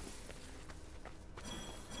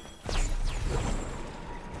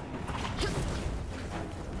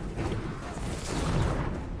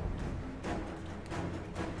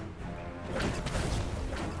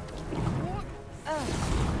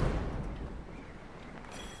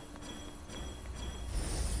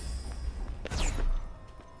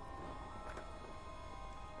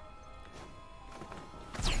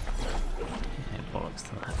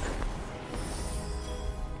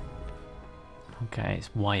 Okay,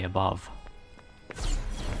 it's way above.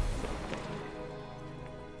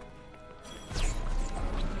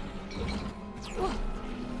 No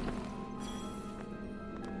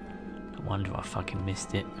wonder I fucking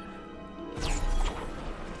missed it.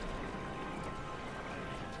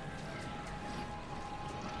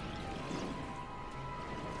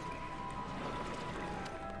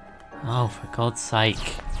 Oh, for God's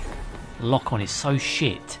sake. Lock on is so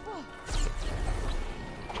shit.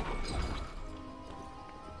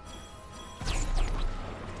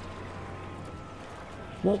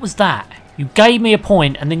 What was that? You gave me a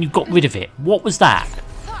point and then you got rid of it. What was that?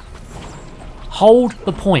 Hold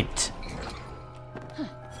the point.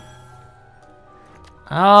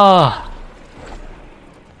 Ah.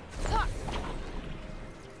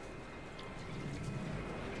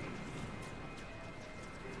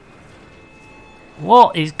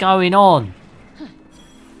 What is going on?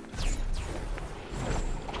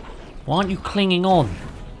 Why aren't you clinging on?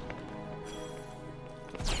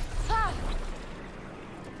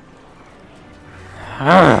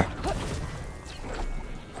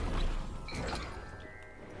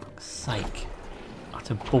 Fuck's sake.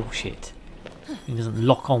 Utter bullshit. It doesn't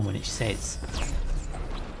lock on when it says.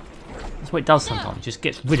 That's what it does sometimes, it just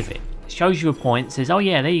gets rid of it. It shows you a point, says, oh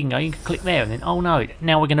yeah, there you can go, you can click there, and then, oh no,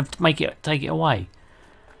 now we're going to make it, take it away.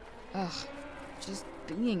 Ugh, just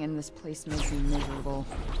being in this place makes me miserable.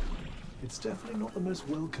 It's definitely not the most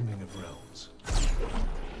welcoming of realms.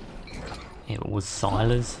 Yeah, but was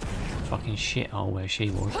Silas fucking shithole where she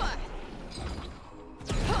was.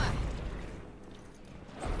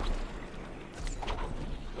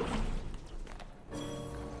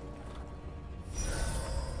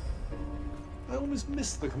 I almost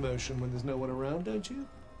miss the commotion when there's no one around, don't you?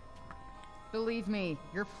 Believe me,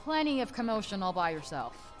 you're plenty of commotion all by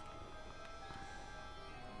yourself.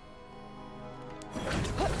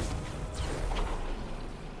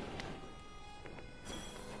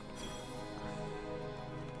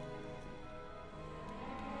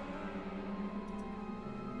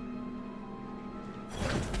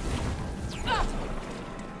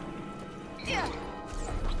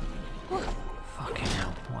 Fucking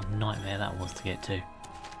hell, what a nightmare that was to get to.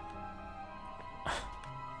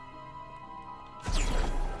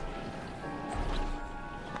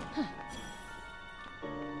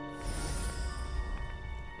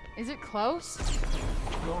 Is it close?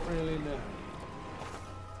 Not really, no.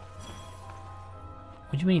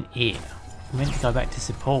 What do you mean it? We meant to go back to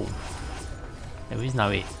Sepul. There is no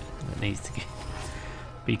it that needs to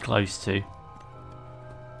be close to.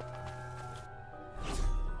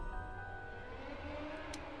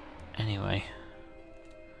 Anyway.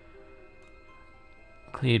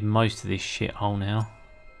 Cleared most of this shithole now.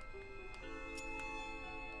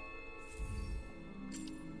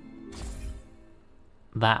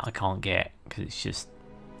 That I can't get because it's just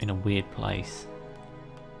in a weird place.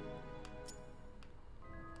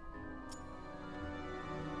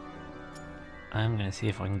 I'm going to see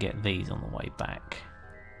if I can get these on the way back.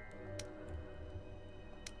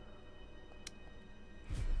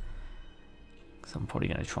 So I'm probably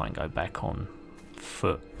going to try and go back on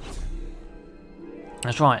foot.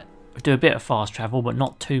 That's right, do a bit of fast travel but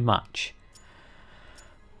not too much.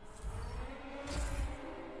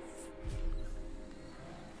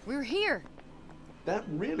 We're here. That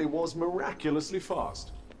really was miraculously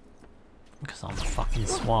fast. Because I'm fucking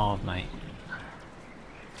suave, mate.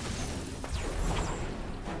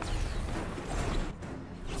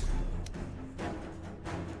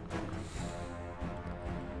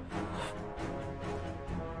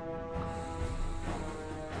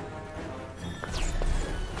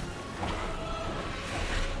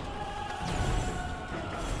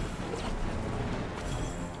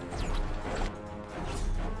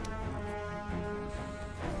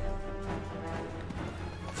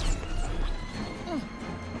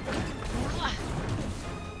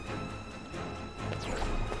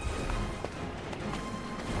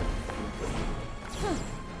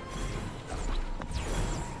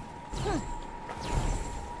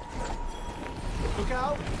 Look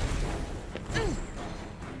out!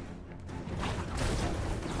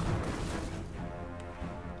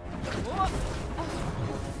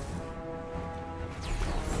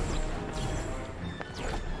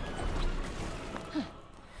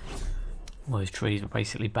 All those trees are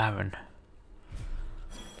basically barren.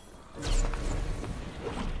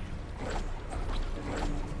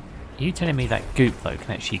 Are you telling me that goop though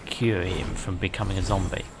can actually cure him from becoming a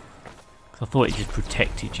zombie? Because I thought it just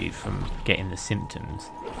protected you from getting the symptoms.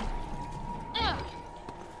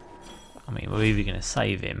 I mean, we're either going to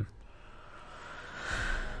save him.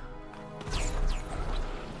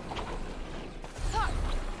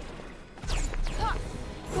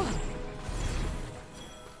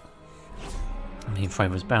 I mean, Frey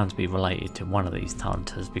was bound to be related to one of these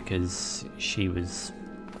Tantas because she was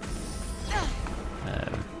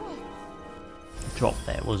dropped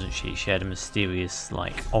there, wasn't she? She had a mysterious,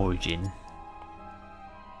 like, origin.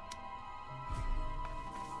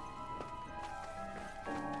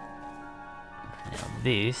 Now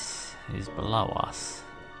this is below us.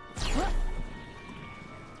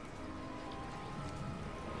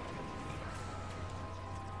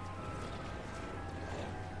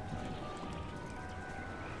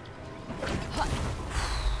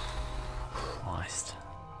 Christ.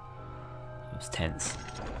 It was tense.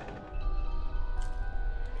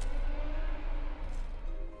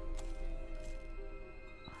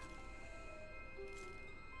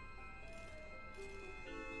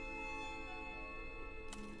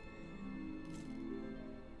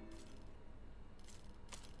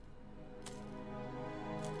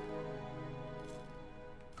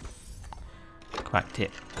 Cracked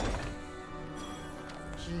it.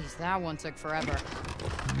 Jeez, that one took forever.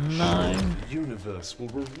 No. The universe will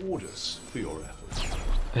reward us for your efforts.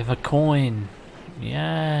 With a coin.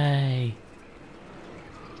 Yay.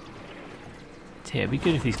 It'd be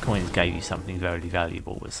good if these coins gave you something very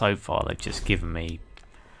valuable, but so far they've just given me,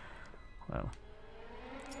 well,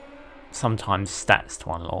 sometimes stats to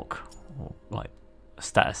unlock, or like a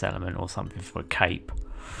status element or something for a cape,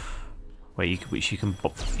 which you can,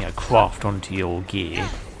 you know, craft onto your gear,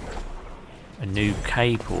 a new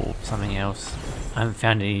cape or something else. I haven't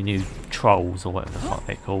found any new trolls or whatever the fuck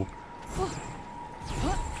they're called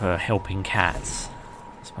for helping cats.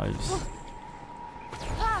 I suppose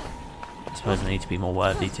I need to be more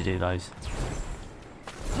worthy to do those.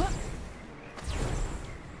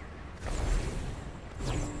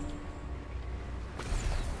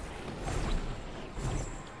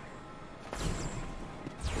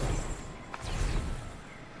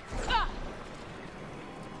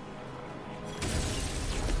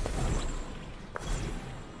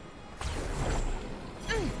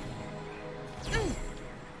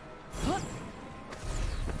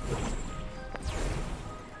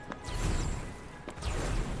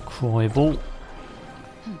 Ball.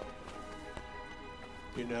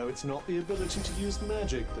 You know, it's not the ability to use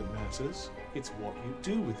magic that matters, it's what you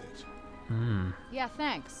do with it. Yeah,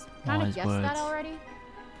 thanks. Kinda Wise guessed words. that already.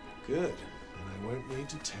 Good. And I won't need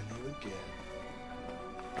to tell you again.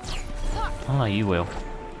 Oh, you will.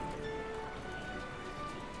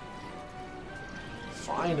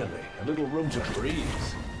 Finally, a little room to breathe.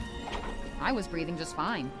 I was breathing just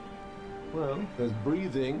fine. Well, there's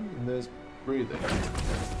breathing and there's breathing.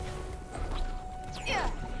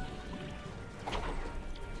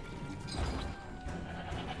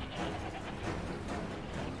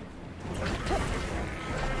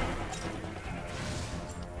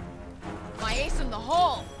 My ace in the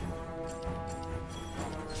hole!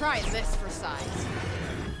 Try this for size.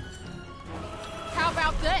 How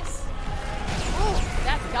about this? Ooh,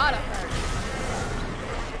 that's gotta hurt.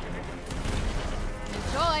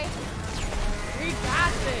 Enjoy. We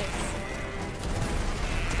got this.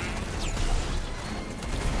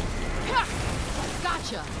 Ha!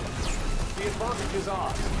 Gotcha. The advantage is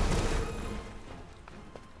ours.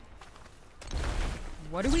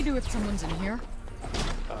 What do we do if someone's in here?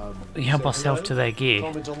 We help Say ourselves hello? to their gear.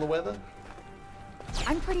 Comment on the weather?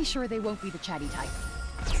 I'm pretty sure they won't be the chatty type.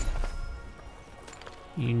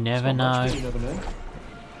 You never Not much, know. but you never know.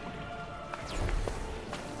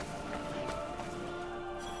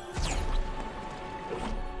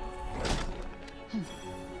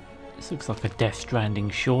 This looks like a Death Stranding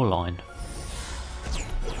shoreline.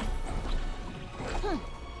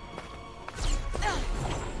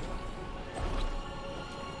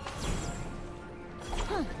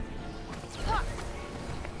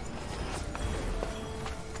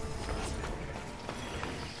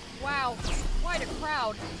 Wow, quite a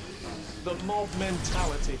crowd. The mob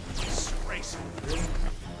mentality. Disgraceful, really.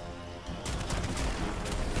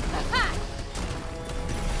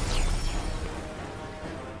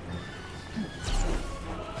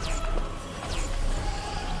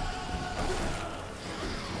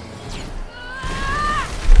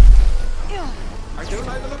 I don't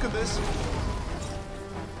like the look of this.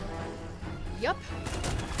 Yup.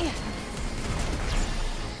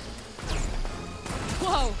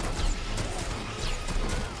 Whoa.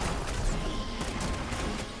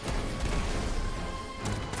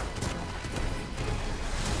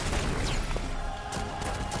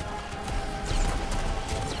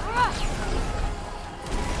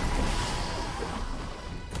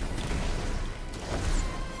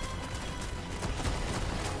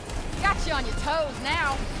 Got you on your toes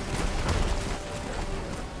now.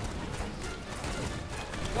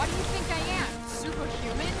 What do you think I am?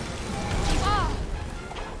 Superhuman? Ah.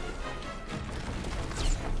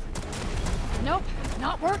 Nope,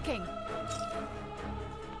 not working.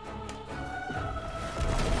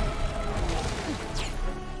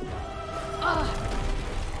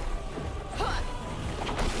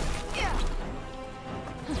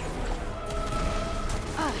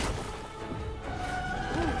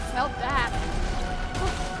 Felt that.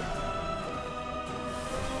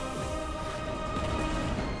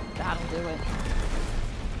 That'll do it.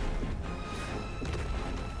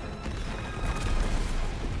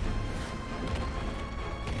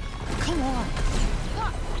 Come on.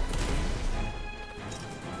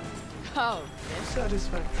 Oh,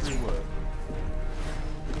 Satisfactory work.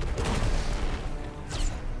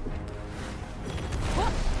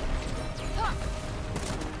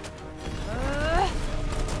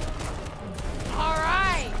 all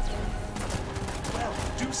right. Well,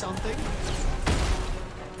 do something.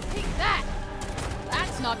 Take that.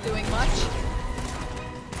 That's not doing much.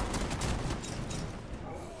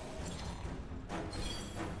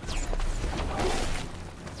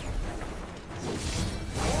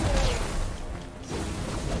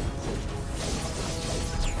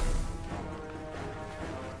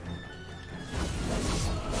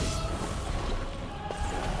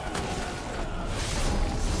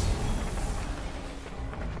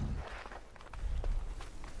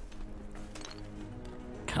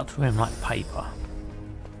 Cut through him like paper.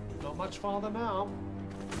 Not much farther now.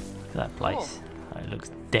 Look at that place. Oh, it looks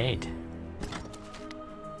dead.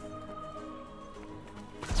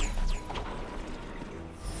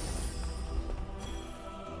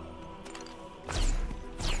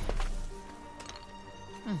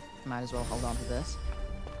 Might as well hold on to this.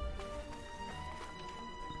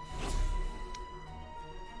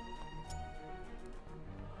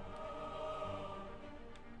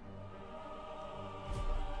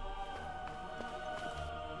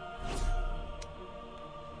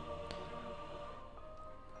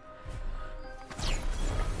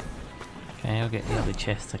 Okay, I'll get the other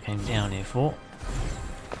chest I came down here for.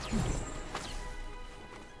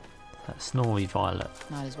 That Snowy Violet.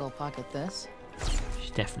 Might as well pocket this. You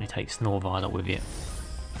should definitely take Snore Violet with you.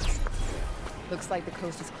 Looks like the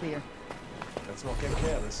coast is clear. Let's not get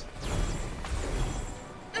careless.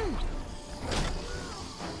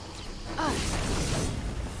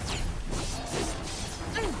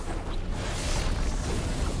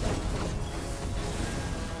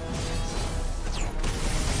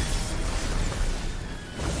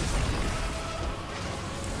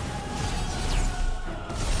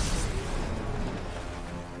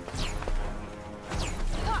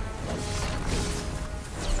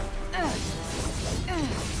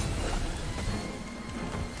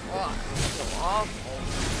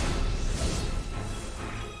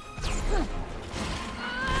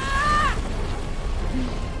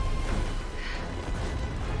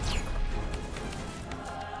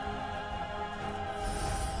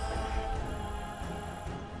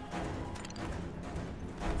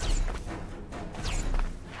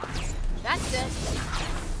 That's it.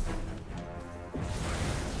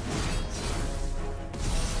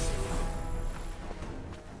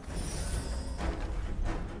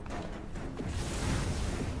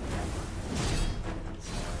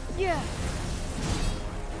 Yeah.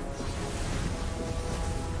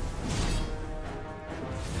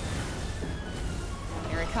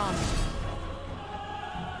 Here it comes.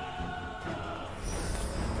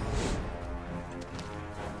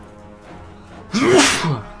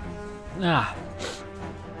 Ah.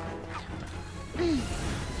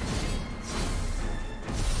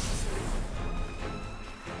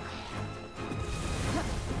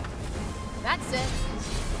 That's it.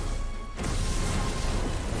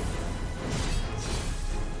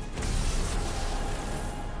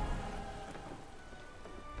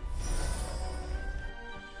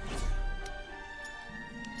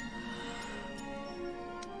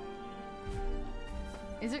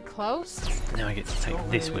 Is it close? Now I get to take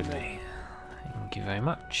this with me. Thank you very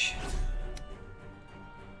much.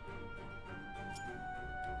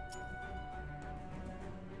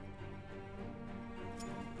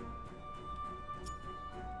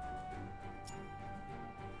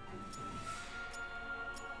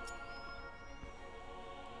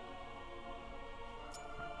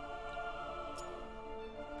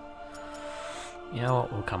 You know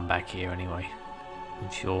what, we'll come back here anyway,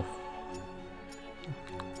 I'm sure.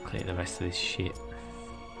 Clear the rest of this shit.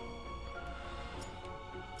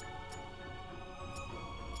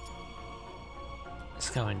 Let's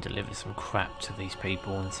go and deliver some crap to these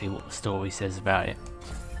people and see what the story says about it.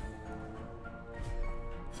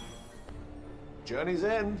 Journey's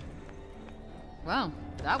end. Wow,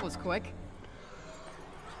 that was quick.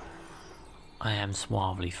 I am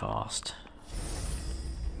suavely fast.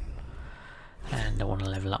 And I want to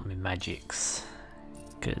level up my magics,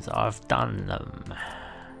 because I've done them.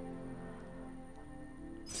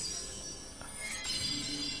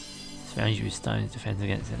 Surrounds you with stones, defends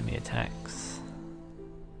against enemy attacks.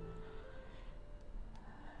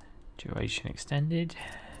 Duration extended.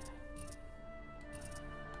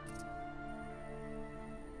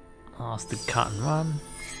 Ask to cut and run.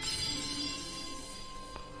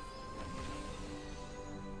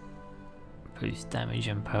 Boost damage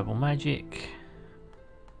and purple magic.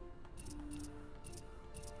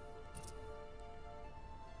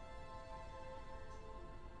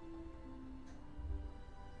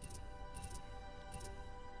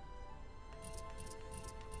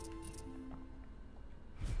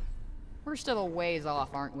 We're still a ways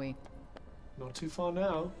off, aren't we? Not too far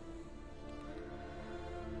now.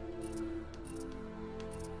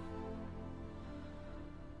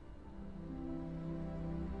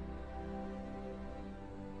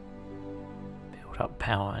 Build up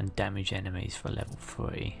power and damage enemies for level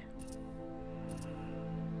 3.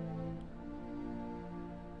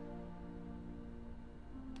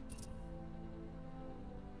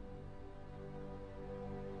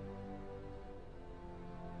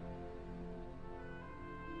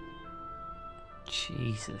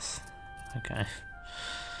 Jesus. Okay.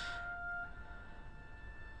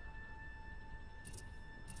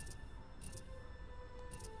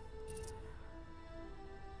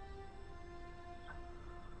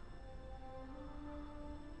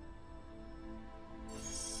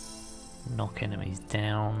 knock enemies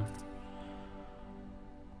down.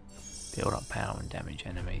 Build up power and damage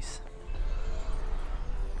enemies.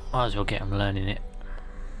 Might as well get them learning it.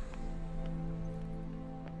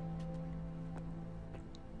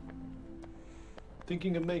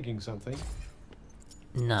 Thinking of making something?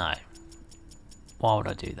 No. Why would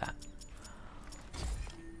I do that?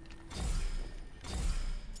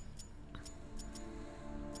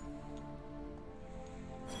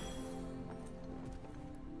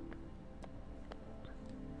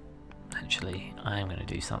 Actually, I am going to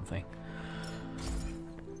do something.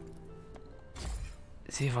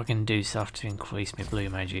 See if I can do stuff to increase my blue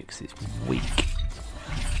magic, because it's weak.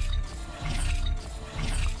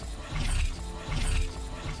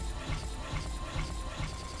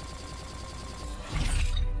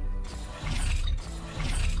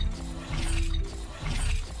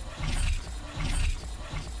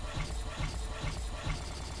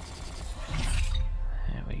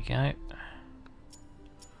 There we go.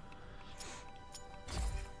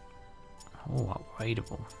 Oh,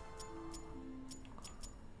 upgradable.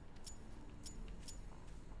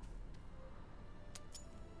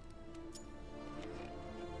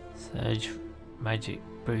 Surge magic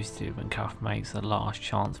boosted when Cuff makes a last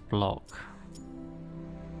chance block.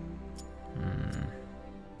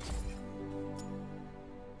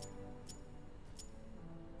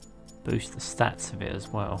 Boost the stats of it as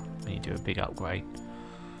well when you do a big upgrade.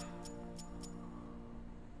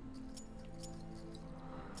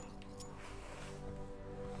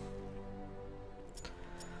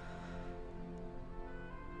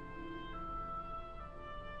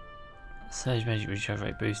 Surge magic recharge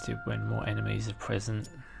rate boosted when more enemies are present.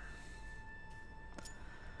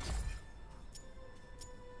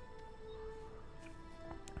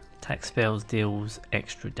 Attack spells deals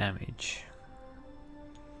extra damage.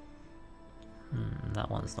 That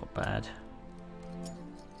one's not bad.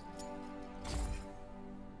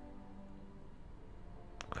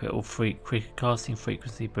 Critical casting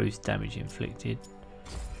frequency boosts damage inflicted.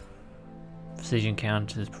 Precision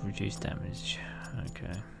counters produce damage.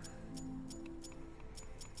 Okay.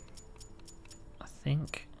 I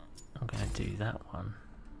think I'm going to do that one.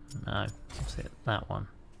 No, what's it? That one.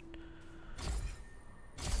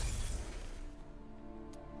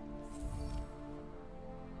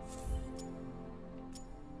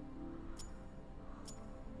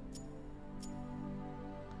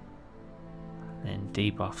 Then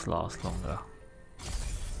debuffs last longer.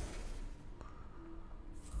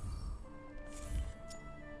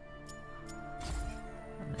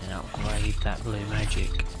 And then upgrade that blue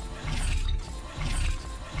magic.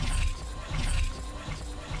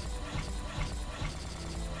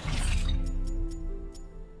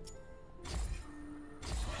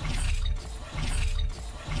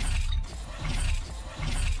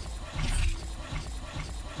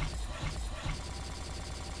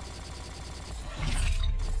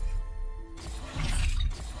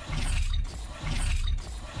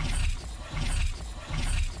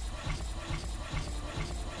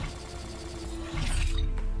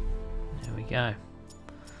 Go.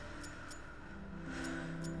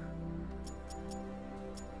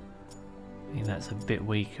 I think that's a bit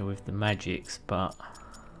weaker with the magics, but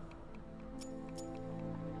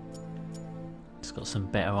it's got some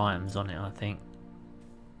better items on it, I think.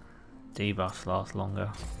 Debuffs last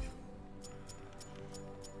longer.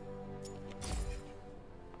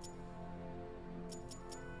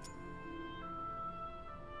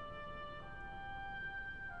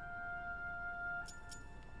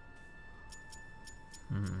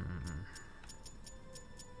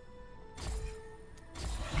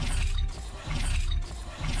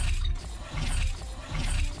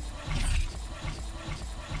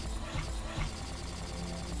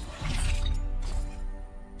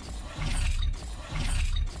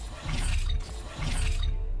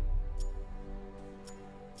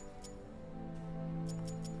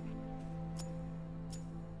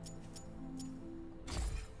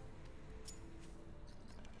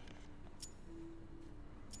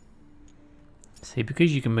 See,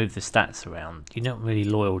 because you can move the stats around, you're not really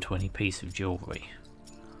loyal to any piece of jewellery.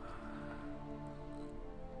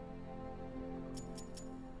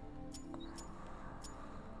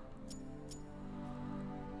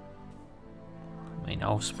 I mean,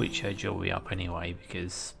 I'll switch her jewellery up anyway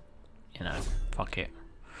because, you know, fuck it.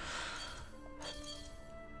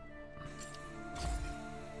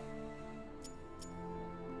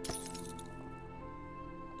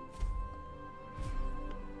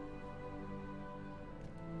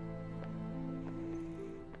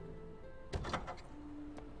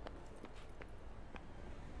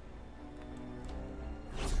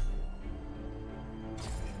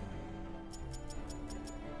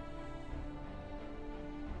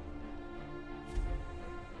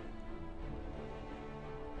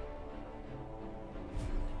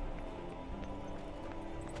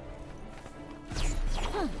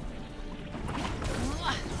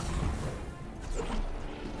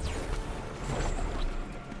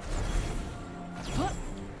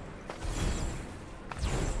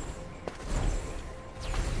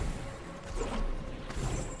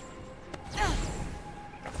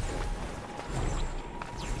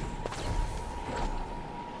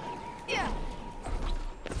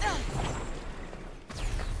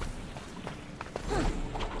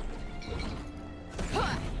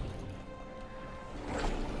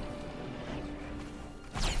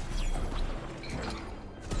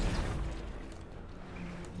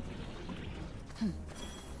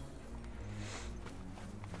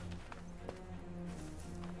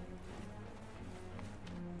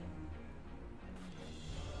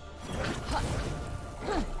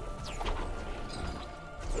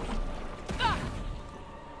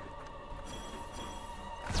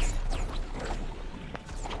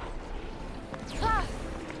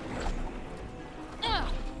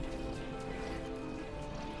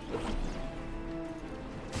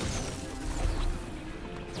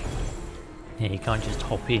 Yeah, you can't just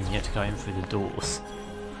hop in, you have to go in through the doors.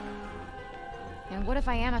 And what if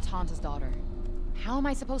I am a Tantas daughter? How am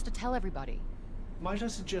I supposed to tell everybody? Might I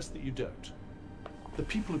suggest that you don't? The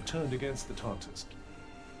people have turned against the Tantas.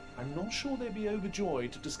 I'm not sure they'd be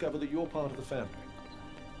overjoyed to discover that you're part of the family.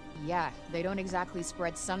 Yeah, they don't exactly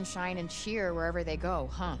spread sunshine and cheer wherever they go,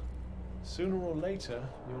 huh? Sooner or later,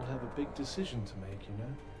 you'll have a big decision to make, you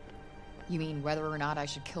know? You mean whether or not I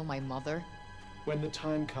should kill my mother? When the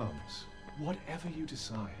time comes, whatever you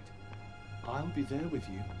decide, I'll be there with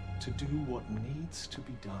you to do what needs to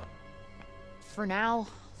be done. For now,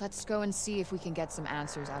 let's go and see if we can get some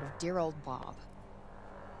answers out of dear old Bob.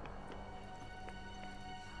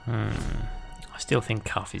 I still think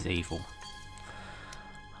Cuff is evil.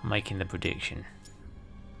 I'm making the prediction.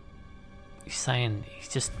 He's saying he's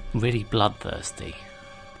just really bloodthirsty.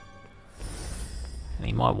 And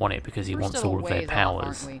he might want it because he wants all of their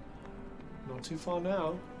powers. Not too far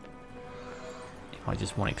now. He might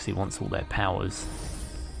just want it because he wants all their powers.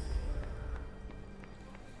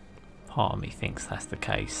 Part of me thinks that's the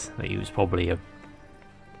case, that he was probably a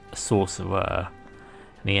sorcerer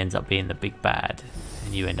and he ends up being the big bad,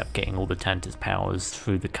 and you end up getting all the Tantas powers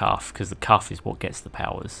through the Cuff, because the Cuff is what gets the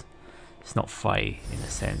powers. It's not Frey in a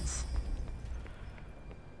sense.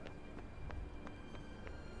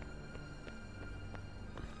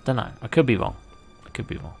 Don't know, I could be wrong. I could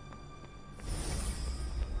be wrong.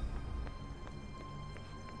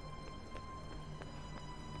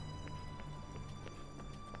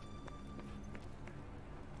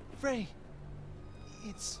 Frey,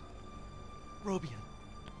 it's Robian.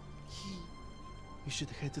 You should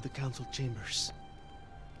head to the council chambers.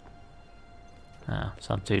 Ah,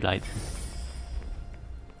 so I'm too late then.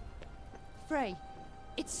 Frey,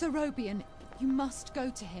 it's Sir Robian. You must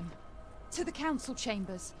go to him. To the council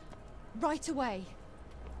chambers. Right away.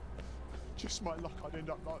 Just my luck I'd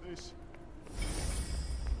end up like this.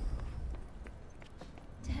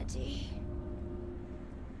 Daddy.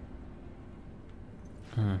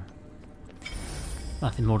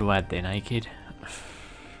 Nothing more to add then, eh, kid?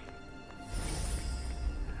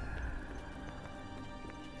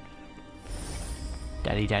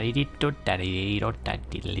 Daddy daddy dee do daddy dee do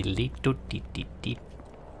daddy dee do dee dee dee.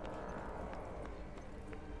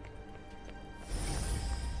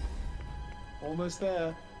 Almost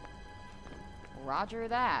there. Roger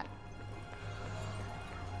that.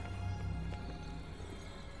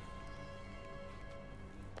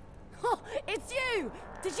 Oh, it's you!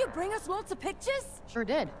 Did you bring us lots of pictures? Sure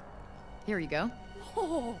did. Here you go.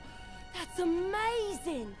 Oh, that's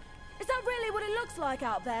amazing! Is that really what it looks like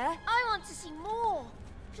out there? I want to see more.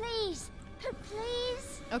 Please.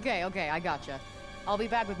 Please? Okay, I gotcha. I'll be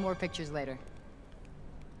back with more pictures later.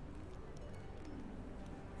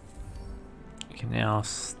 You can now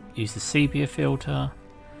use the sepia filter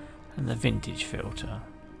and the vintage filter.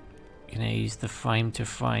 You can now use the frame to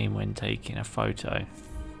frame when taking a photo.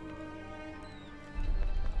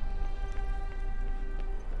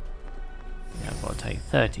 Now I've got to take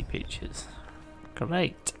 30 pictures.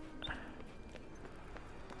 Great.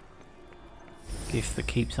 Gift that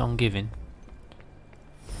keeps on giving.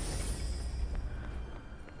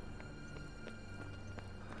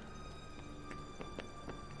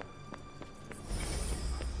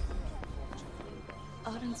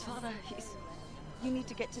 Arden's father, you need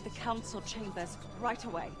to get to the council chambers right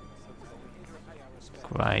away.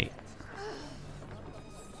 Great.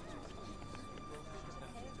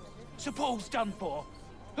 So Paul's done for.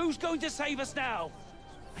 Who's going to save us now?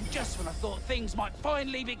 And just when I thought things might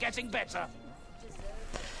finally be getting better.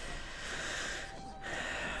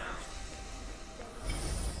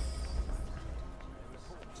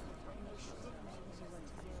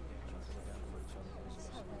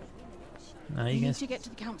 No, You you need guys. to get to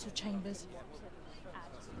the council chambers.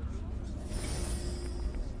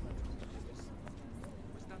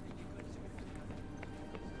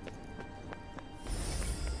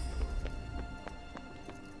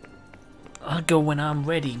 I'll go when I'm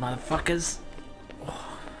ready, motherfuckers.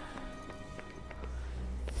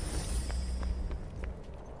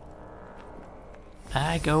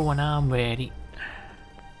 I go when I'm ready.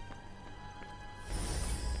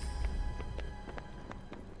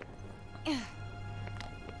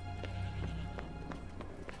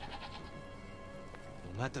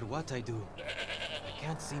 matter what I do, I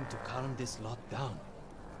can't seem to calm this lot down.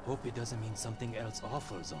 Hope it doesn't mean something else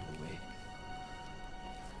awful's on the way.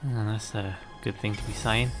 That's a good thing to be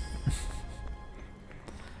saying.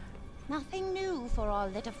 Nothing new for our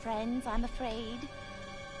little friends, I'm afraid.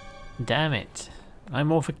 Damn it. No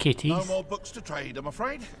more for kitties. No more books to trade, I'm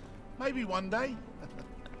afraid. Maybe one day.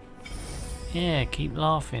 Yeah, keep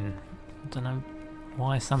laughing. I don't know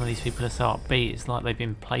why some of these people are so upbeat. It's like they've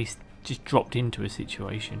been placed, just dropped into a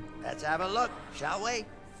situation. Let's have a look, shall we?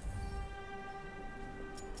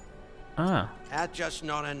 Ah. That's just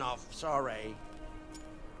not enough, sorry.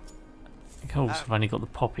 Of course, I've only got the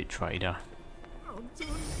Poppet Trader.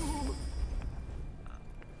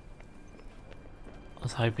 I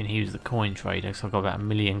was hoping he was the coin trader because I've got about 1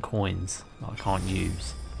 million coins that I can't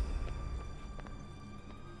use.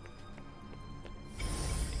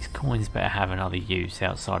 These coins better have another use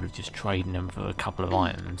outside of just trading them for a couple of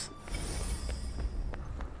items.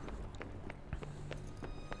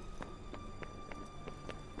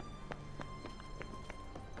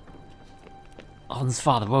 Arden's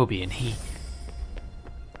father Roby, and he...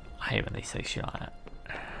 I hate when they say shit like that.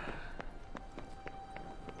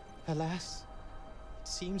 Alas, it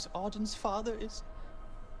seems Arden's father is...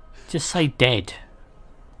 Just say dead.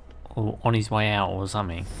 Or on his way out or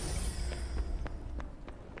something.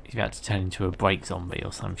 He's about to turn into a break zombie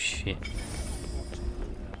or some shit.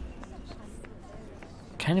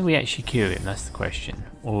 Can we actually cure him? That's the question.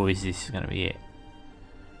 Or is this going to be it?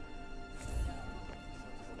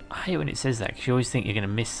 I hate when it says that because you always think you're going to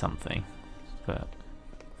miss something. But...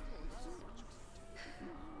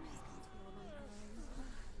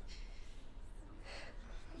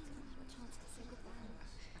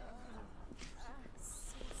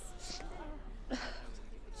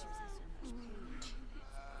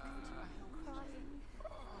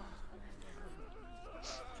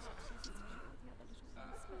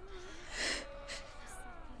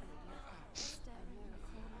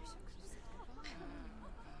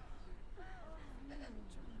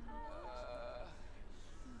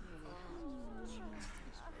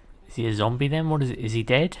 Is he a zombie then? What is it? Is he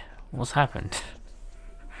dead? What's happened?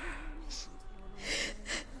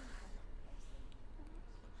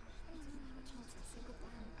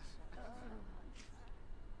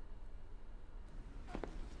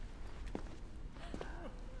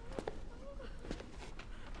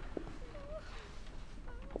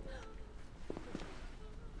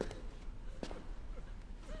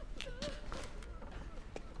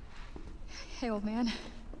 Hey, old man.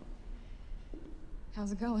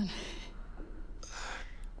 How's it going?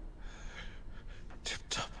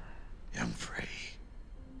 Tip-top, young Frey.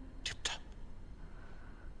 Tip-top.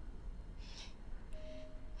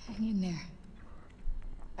 Hang in there.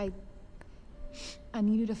 I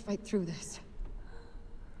need you to fight through this.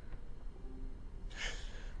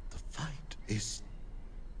 The fight is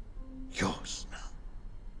yours now.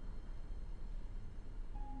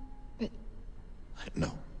 But... I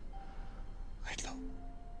know. I know.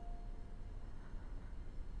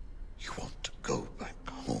 You want to go back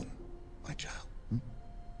home, my child? Hmm?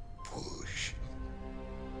 Push.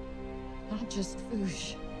 Not just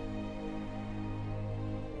Foosh.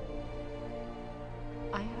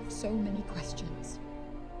 I have so many questions.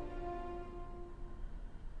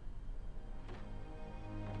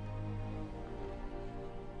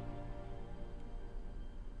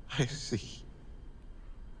 I see.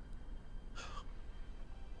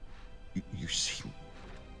 You seem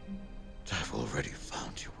to have already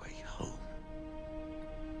found your way home.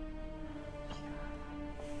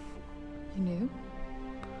 You knew?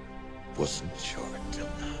 Wasn't sure until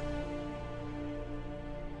now.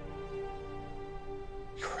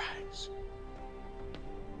 Your eyes.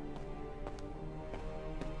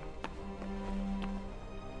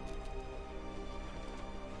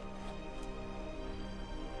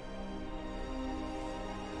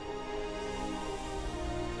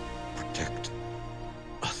 Protect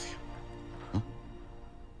Athia. Huh?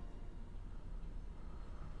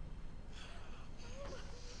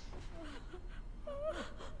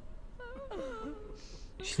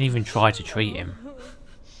 She didn't even try to treat him.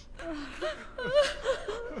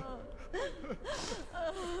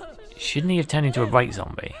 Shouldn't he have turned into a break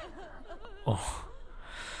zombie? Oh.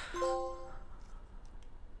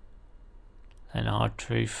 An hard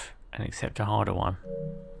truth and accept a harder one.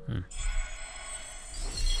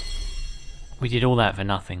 We did all that for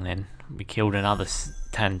nothing then. We killed another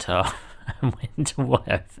Tanta and went away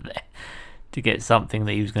over there to get something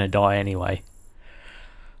that he was going to die anyway.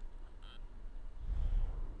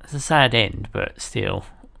 It's a sad end, but still.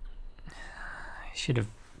 Should have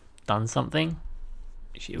done something.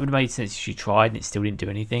 It would have made sense if she tried and it still didn't do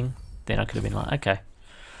anything. Then I could have been like, okay,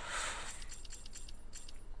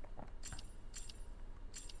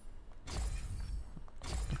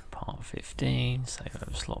 15, save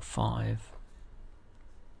over slot 5.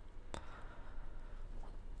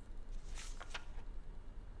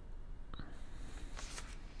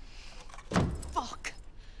 Fuck!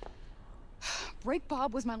 Break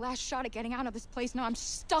Bob was my last shot at getting out of this place. Now I'm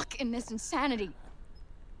stuck in this insanity.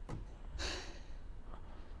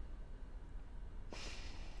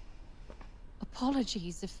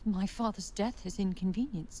 Apologies if my father's death has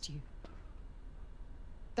inconvenienced you.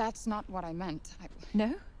 That's not what I meant.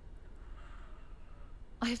 No?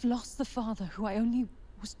 I have lost the father who I only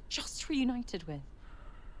was just reunited with.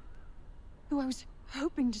 Who I was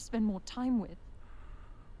hoping to spend more time with.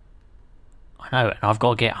 I know, and I've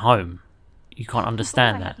got to get home. You can't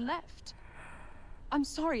understand that. I had left. I'm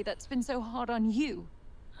sorry that's been so hard on you.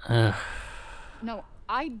 Ugh. No,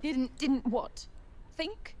 I didn't. Didn't what?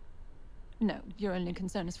 Think? No, your only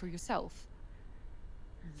concern is for yourself.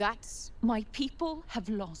 That's... My people have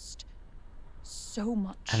lost so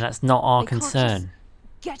much. And that's not our They can't concern. just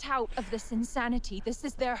get out of this insanity. This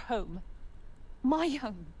is their home. My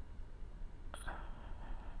home.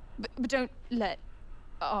 But don't let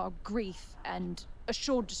our grief and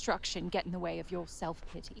assured destruction get in the way of your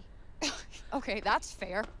self-pity. Okay, that's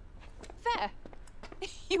fair. Fair?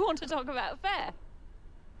 You want to talk about fair?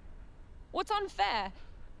 What's unfair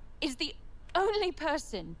is the only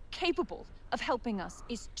person capable of helping us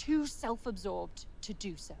is too self-absorbed to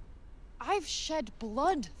do so. I've shed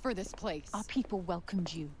blood for this place. Our people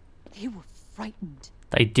welcomed you. They were frightened.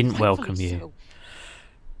 They didn't Rightfully welcome you. so.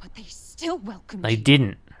 But they still welcomed They you.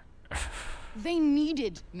 didn't. They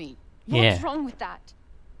needed me. Yeah. What's wrong with that?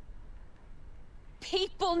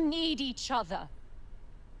 People need each other.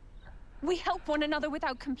 We help one another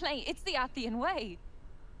without complaint. It's the Athian way.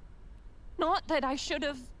 Not that I should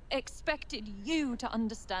have expected you to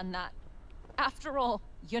understand that. After all,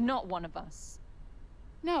 you're not one of us.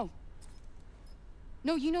 No.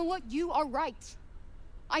 No, you know what? You are right.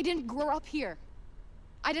 I didn't grow up here.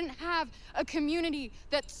 I didn't have a community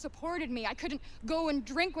that supported me. I couldn't go and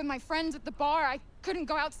drink with my friends at the bar. I couldn't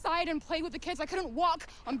go outside and play with the kids. I couldn't walk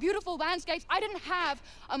on beautiful landscapes. I didn't have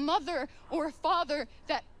a mother or a father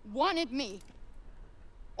that wanted me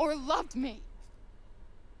or loved me.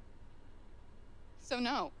 So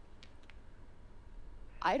no.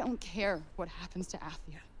 I don't care what happens to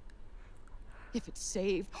Athia. If it's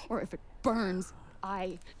saved or if it burns,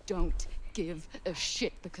 I don't give a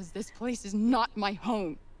shit because this place is not my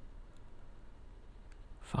home.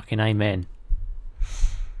 Fucking amen.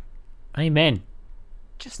 Amen.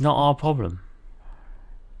 Just not our problem.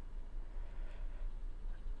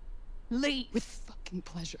 Leave with fucking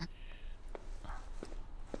pleasure.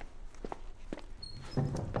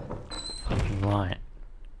 Fucking right.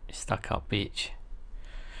 You stuck up bitch.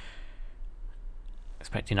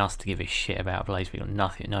 Expecting us to give a shit about a place we got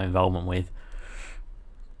nothing, no involvement with.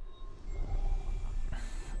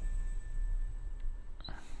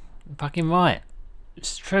 Fucking right.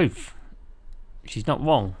 It's the truth. She's not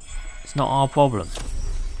wrong. It's not our problem.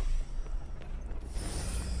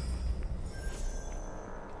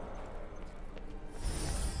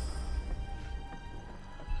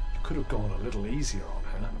 You could have gone a little easier on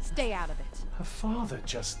her. Stay out of it. Her father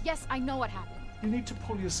just... Yes, I know what happened. You need to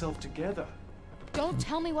pull yourself together. Don't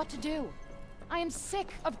tell me what to do. I am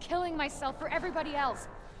sick of killing myself for everybody else.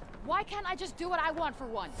 Why can't I just do what I want for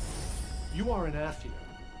once? You are an Athia.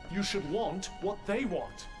 You should want what they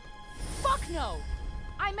want. Fuck no!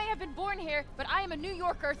 I may have been born here, but I am a New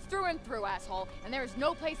Yorker through and through, asshole, and there is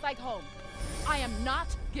no place like home. I am not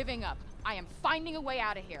giving up. I am finding a way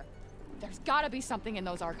out of here. There's gotta be something in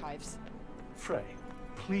those archives. Frey,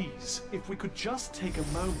 please, if we could just take a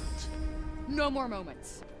moment. No more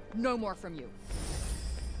moments. No more from you.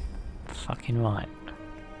 Fucking right.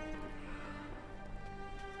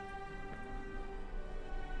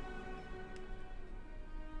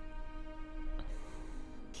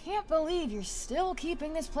 Can't believe you're still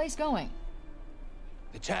keeping this place going.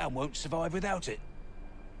 The town won't survive without it.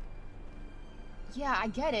 Yeah, I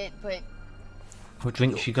get it, but... What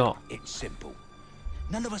drinks you got? It's simple.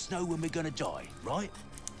 None of us know when we're gonna die, right?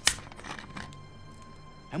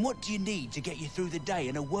 And what do you need to get you through the day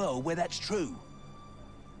in a world where that's true?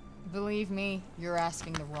 Believe me, you're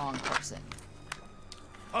asking the wrong person.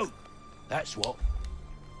 Hope. That's what.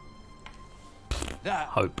 That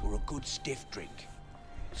Hope. or a good stiff drink.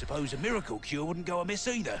 Suppose a miracle cure wouldn't go amiss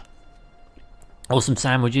either. Or some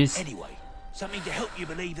sandwiches. Anyway, something to help you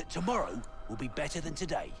believe that tomorrow will be better than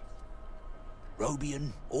today.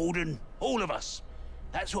 Robian, Alden, all of us.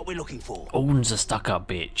 That's what we're looking for. Alden's a stuck-up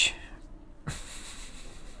bitch.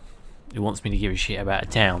 Who wants me to give a shit about a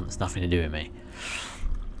town that's nothing to do with me.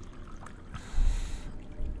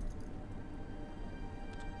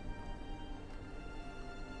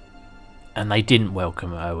 And they didn't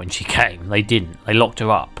welcome her when she came. They didn't. They locked her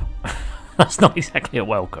up. That's not exactly a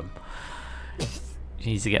welcome. She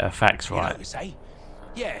needs to get her facts right. You know,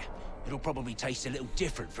 yeah, it'll probably taste a little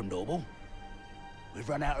different from normal. We've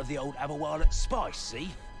run out of the old Aberwarlet spice, see?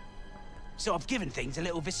 So I've given things a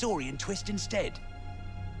little Visorian twist instead.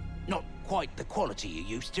 Not quite the quality you're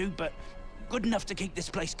used to, but good enough to keep this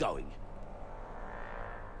place going.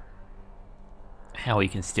 How he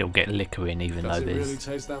can still get liquor in even though Does it there's... really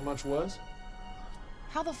taste that much worse?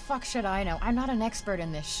 How the fuck should I know? I'm not an expert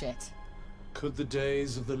in this shit. Could the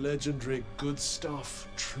days of the legendary good stuff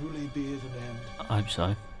truly be at an end? I hope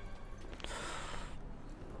so.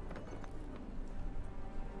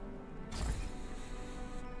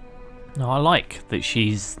 No, I like that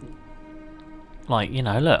she's like, you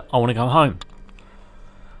know, look, I want to go home.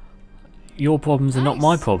 Your problems are not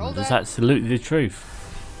my problems. That's absolutely the truth.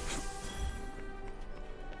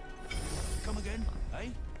 Come again, eh?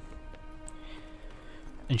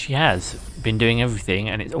 And she has been doing everything,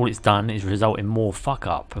 and all it's done is result in more fuck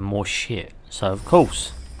up and more shit. So of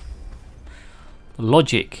course, the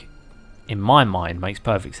logic in my mind makes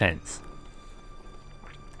perfect sense.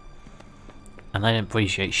 And they don't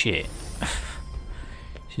appreciate shit.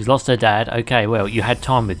 She's lost her dad. Okay, well, you had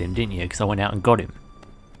time with him, didn't you? Because I went out and got him.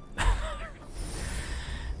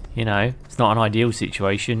 You know, it's not an ideal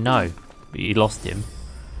situation, no. But you lost him.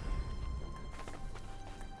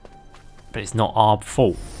 But it's not our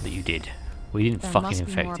fault that you did. We didn't fucking infect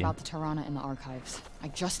him. There must be more about the Tirana in the archives. I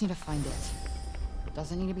just need to find it.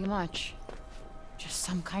 Doesn't need to be much. Just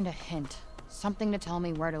some kind of hint. Something to tell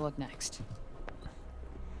me where to look next.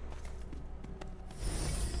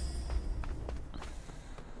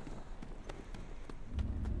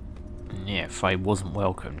 Yeah, Frey wasn't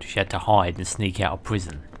welcomed. She had to hide and sneak out of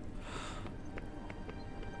prison.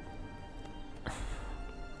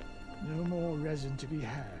 No more resin to be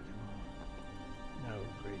had. No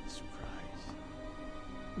great surprise.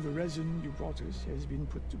 The resin you brought us has been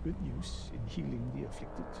put to good use in healing the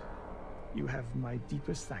afflicted. You have my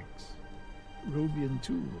deepest thanks. Robian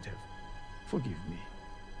too would have. Forgive me.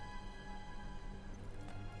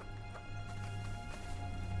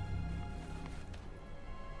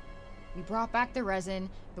 We brought back the resin,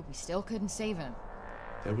 but we still couldn't save him.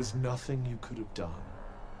 There was nothing you could have done.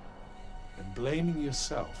 And blaming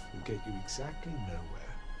yourself will get you exactly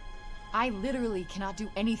nowhere. I literally cannot do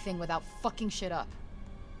anything without fucking shit up.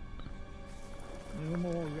 No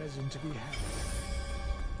more resin to be had.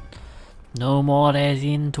 No more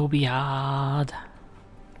resin to be had.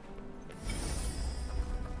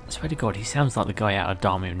 I swear to God, he sounds like the guy out of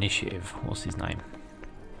Dharma Initiative. What's his name?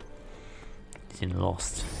 He's in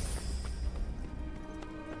Lost.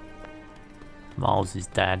 Miles'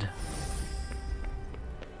 dad.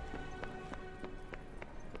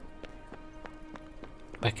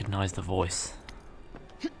 Recognise the voice.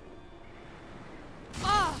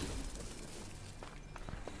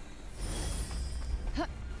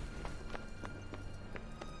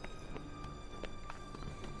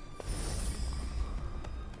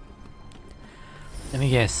 Let me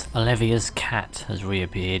guess, Olivia's cat has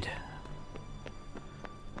reappeared.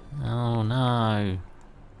 Oh no.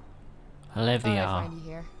 Olivia. I find you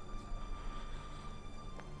here.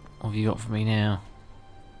 What have you got for me now?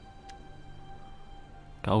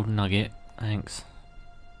 Golden nugget, thanks.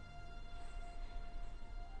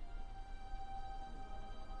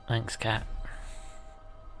 Thanks, cat.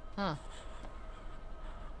 Huh.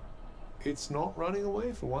 It's not running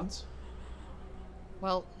away for once.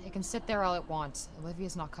 Well, it can sit there all it wants.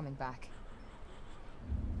 Olivia's not coming back.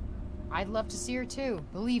 I'd love to see her too,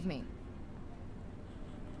 believe me.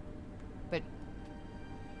 But...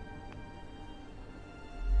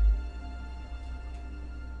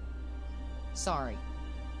 sorry.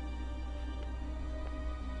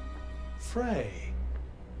 Frey.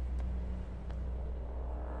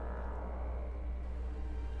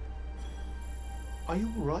 Are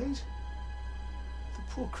you alright? The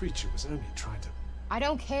poor creature was only trying to... I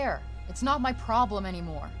don't care. It's not my problem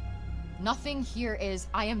anymore. Nothing here is.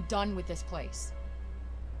 I am done with this place.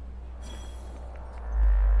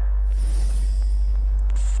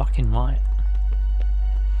 Fucking right.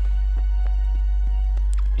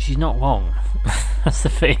 She's not wrong. That's the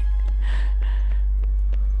thing.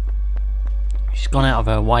 She's gone out of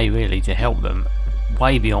her way really to help them,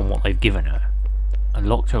 way beyond what they've given her. And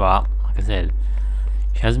locked her up, like I said.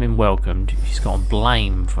 She hasn't been welcomed. She's gotten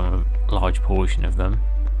blame from a large portion of them.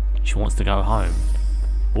 She wants to go home.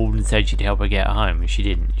 Alden said she'd help her get home, and she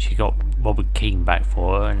didn't. She got Robert Keane back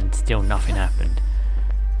for her, and still nothing happened.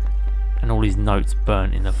 And all his notes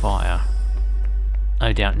burnt in the fire.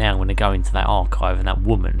 No doubt now when they go into that archive and that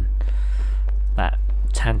woman, that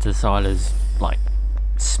Tantas, like,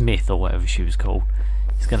 Smith or whatever she was called,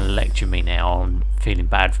 is going to lecture me now on feeling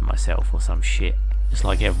bad for myself or some shit, just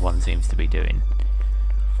like everyone seems to be doing.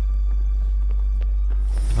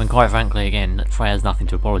 And quite frankly, again, Frey has nothing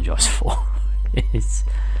to apologise for. It's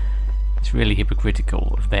really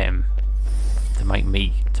hypocritical of them to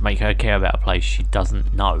make her care about a place she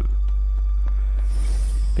doesn't know,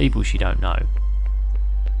 people she don't know.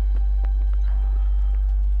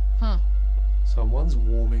 Huh. Someone's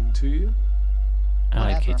warming to you? Hello,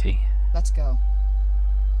 Whatever. Kitty. Let's go.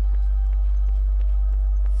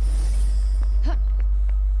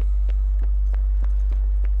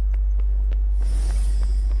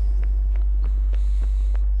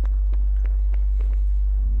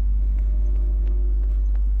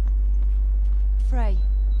 Frey,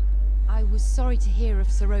 I was sorry to hear of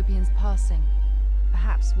Serobian's passing.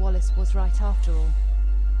 Perhaps Wallace was right after all.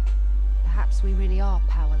 Perhaps we really are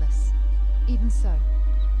powerless. Even so,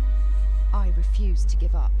 I refuse to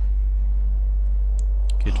give up.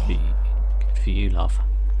 Good for you, love.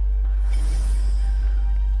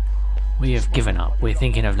 We have given up. We're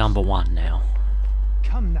thinking of number one now.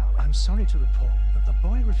 Come now, I'm sorry to report that the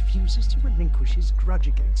boy refuses to relinquish his grudge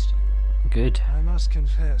against you. Good. I must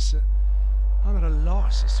confess that I'm at a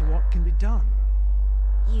loss as to what can be done.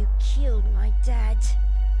 You killed my dad.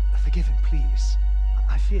 Forgive him, please.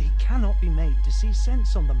 I fear he cannot be made to see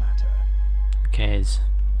sense on the matter. Who cares?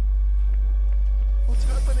 What's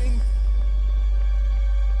happening?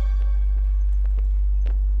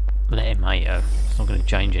 Let him hate her. It's not going to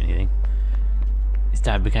change anything. His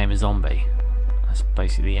dad became a zombie. That's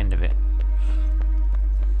basically the end of it.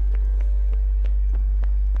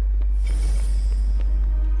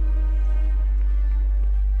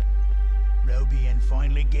 Robian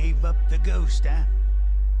finally gave up the ghost, eh?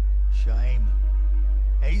 Shame.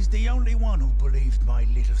 He's the only one who believed my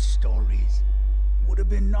little stories. Would have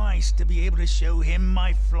been nice to be able to show him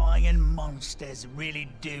my flying monsters really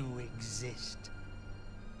do exist.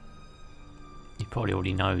 He probably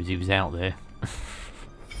already knows he was out there.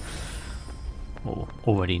 Or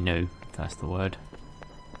already knew, if that's the word.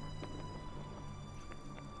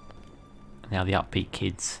 Now the upbeat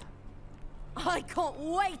kids. I can't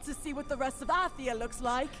wait to see what the rest of Athia looks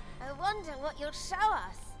like. I wonder what you'll show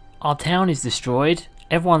us. Our town is destroyed,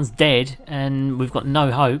 everyone's dead, and we've got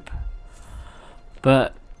no hope.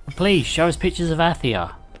 But please, show us pictures of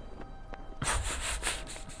Athia.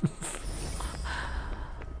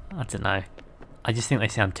 I don't know. I just think they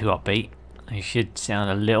sound too upbeat. They should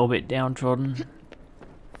sound a little bit downtrodden.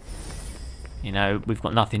 You know, we've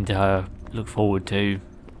got nothing to look forward to.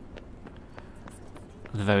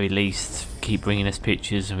 At the very least, keep bringing us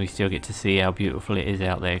pictures and we still get to see how beautiful it is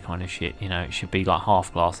out there, kind of shit. You know, it should be like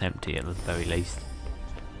half glass empty at the very least.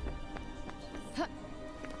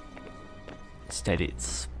 Instead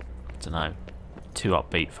it's, I don't know, too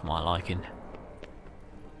upbeat for my liking.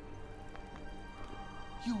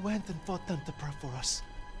 You went and fought Tantapra for us.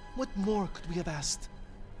 What more could we have asked?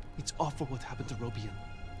 It's awful what happened to Robian.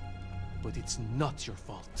 But it's not your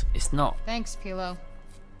fault. It's not. Thanks, Pilo.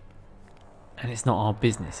 And it's not our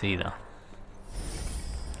business either.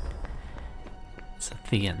 It's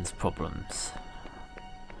Athian's problems.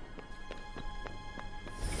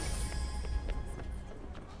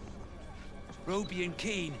 Robian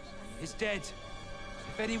Keen is dead.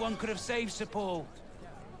 If anyone could have saved Sir Paul,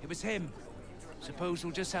 it was him. Suppose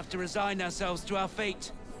we'll just have to resign ourselves to our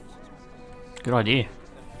fate. Good idea.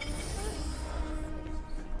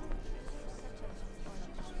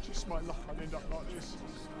 Just my luck I'll end up like this.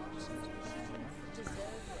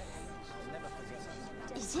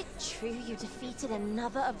 Is it true you defeated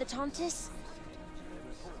another of the Tantas?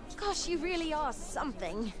 Gosh, you really are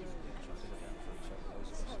something.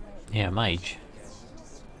 Yeah, mage.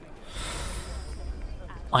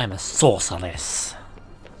 I am a sorceress.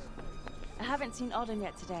 I haven't seen Auden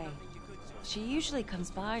yet today. She usually comes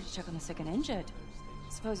by to check on the sick and injured.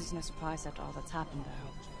 Suppose it's no surprise after all that's happened,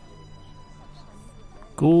 though.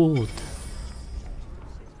 Good.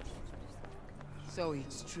 So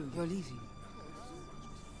it's true, you're leaving.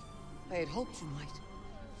 I had hoped you might.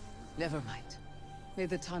 Never mind. May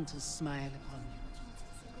the Tantas smile upon you.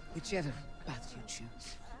 Whichever path you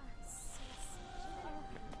choose.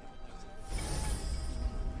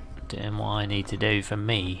 Damn what I need to do for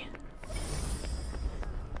me.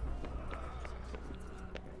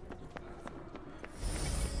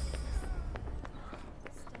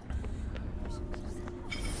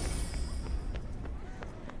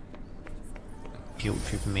 Guilt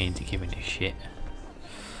tripping me into giving a shit.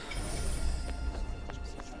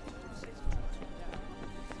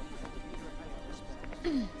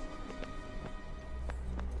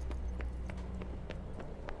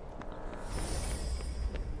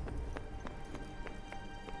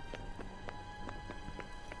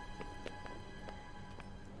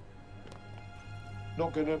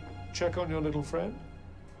 Not gonna check on your little friend?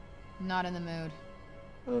 Not in the mood.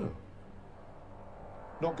 Oh.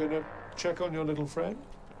 Not gonna check on your little friend?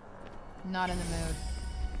 Not in the mood.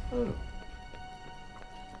 Oh.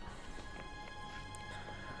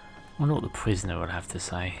 I wonder what the prisoner would have to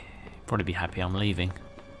say. He'd probably be happy I'm leaving.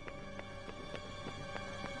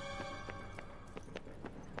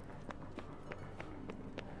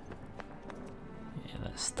 Yeah,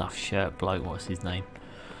 that stuffed shirt bloke, what's his name?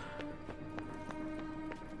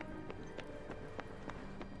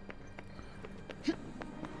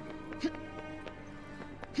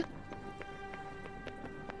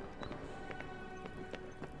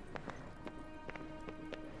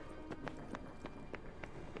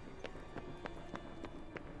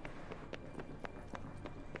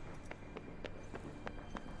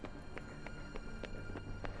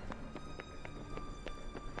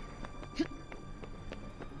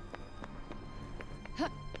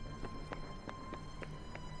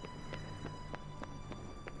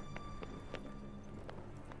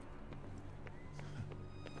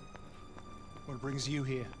 What brings you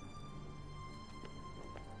here?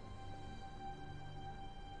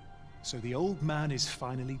 So the old man is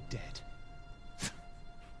finally dead.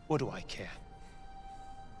 What do I care?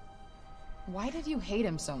 Why did you hate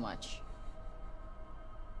him so much?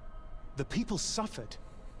 The people suffered,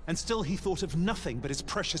 and still he thought of nothing but his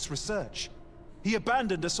precious research. He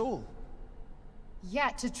abandoned us all. Yeah,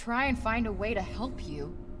 to try and find a way to help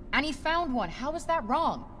you. And he found one. How is that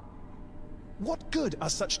wrong? What good are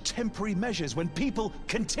such temporary measures when people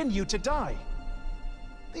continue to die?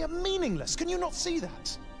 They are meaningless. Can you not see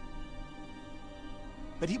that?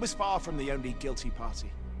 But he was far from the only guilty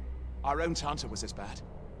party. Our own Tanta was as bad.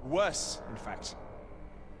 Worse, in fact.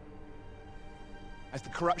 As the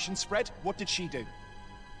corruption spread, what did she do?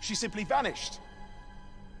 She simply vanished.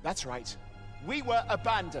 That's right. We were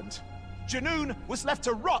abandoned. Junoon was left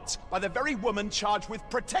to rot by the very woman charged with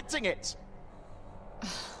protecting it.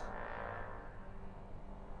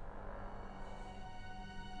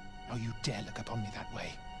 Oh, you dare look upon me that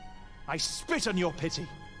way. I spit on your pity.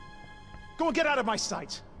 Go and get out of my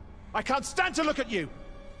sight. I can't stand to look at you.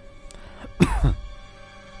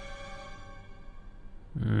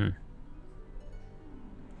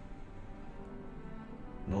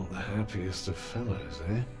 Not the happiest of fellows,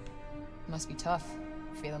 eh? Must be tough,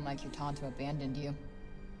 feeling like your Tanta abandoned you.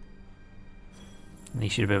 He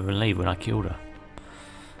should have been relieved when I killed her.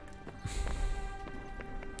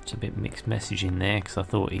 It's a bit mixed message in there, because I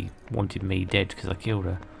thought he wanted me dead because I killed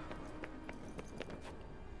her.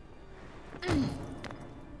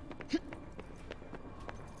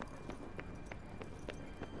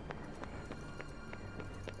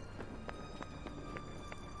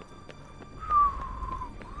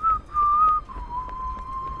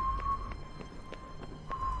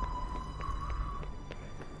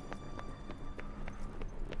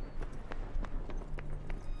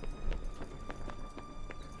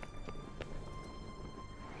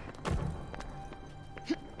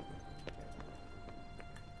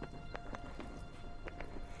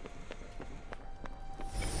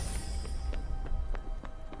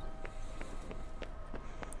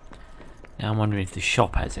 Now I'm wondering if the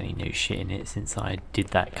shop has any new shit in it since I did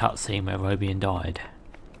that cutscene where Robian died.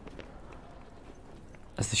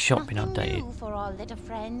 Has the shop been updated? New for our little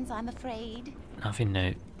friends, I'm afraid. Nothing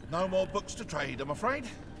new. No more books to trade, I'm afraid.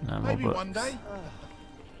 No more Maybe books. one day.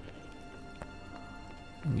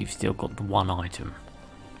 You've still got the one item.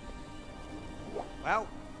 Well,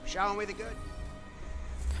 showing me the good.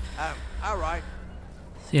 Alright.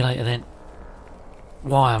 See you later then.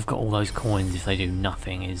 Why I've got all those coins if they do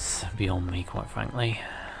nothing is beyond me, quite frankly.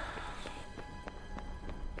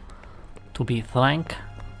 To be frank.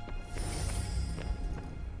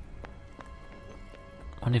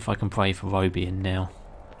 I wonder if I can pray for Robian now.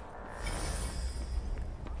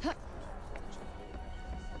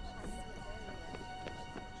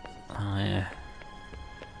 Oh yeah.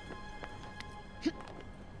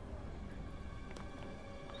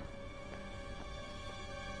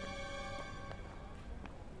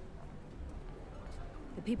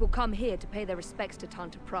 The people come here to pay their respects to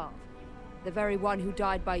Tanta Prav, the very one who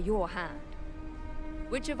died by your hand.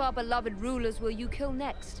 Which of our beloved rulers will you kill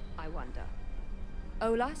next, I wonder?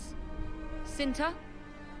 Olas? Cinta?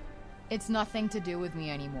 It's nothing to do with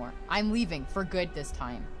me anymore. I'm leaving for good this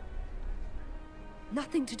time.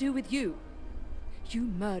 Nothing to do with you. You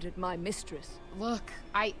murdered my mistress. Look,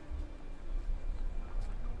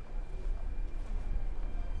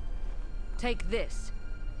 Take this.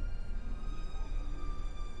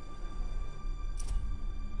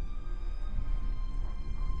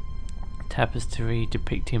 Tapestry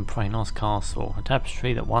depicting Preynos Castle. A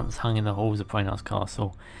tapestry that once hung in the halls of Preynos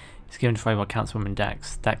Castle is given to Frey by Councilwoman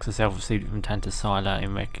Dax. Dax herself received it from Tantas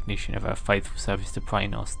in recognition of her faithful service to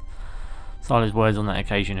Preynos. Sila's words on that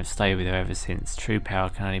occasion have stayed with her ever since. True power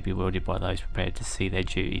can only be wielded by those prepared to see their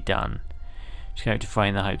duty done. She gave it to Frey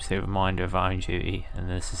in the hopes of a reminder of her own duty and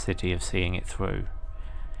the necessity of seeing it through.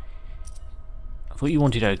 I thought you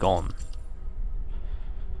wanted her gone.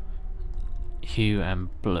 Hue and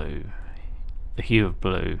blue. The hue of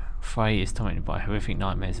blue. Frey is tormented by horrific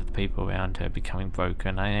nightmares of the people around her becoming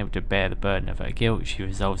broken. Unable to bear the burden of her guilt, she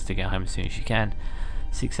resolves to get home as soon as she can.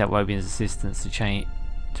 Seeks out Robian's assistance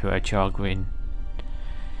to her chagrin.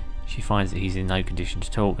 She finds that he's in no condition to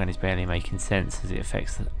talk and is barely making sense as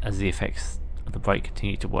the effects of the break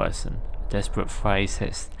continue to worsen. A desperate Frey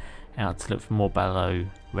sets out to look for more ballow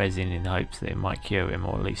resin in the hopes that it might cure him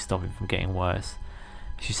or at least stop him from getting worse.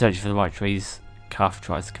 As she searches for the right trees, Cuff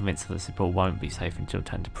tries to convince her that Sybil won't be safe until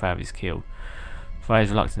Tantas is killed. Frey is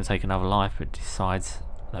reluctant to take another life but decides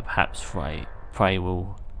that perhaps Frey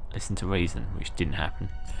will listen to reason, which didn't happen.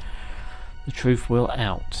 The truth will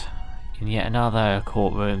out. In yet another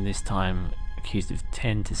courtroom, this time accused of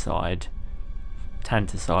Tantaside,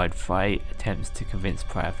 Frey attempts to convince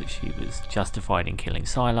Prav that she was justified in killing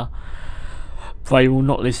Sila. Frey will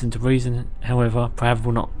not listen to reason, however. Prav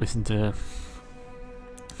will not listen to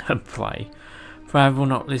Prav will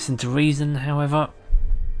not listen to reason, however,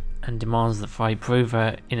 and demands that Frey prove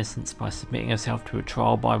her innocence by submitting herself to a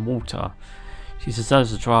trial by water. She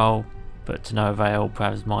deserves the trial, but to no avail.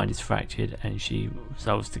 Prav's mind is fractured and she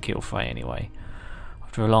resolves to kill Frey anyway.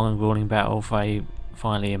 After a long and grueling battle, Frey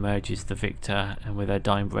finally emerges the victor, and with her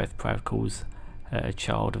dying breath, Prav calls her a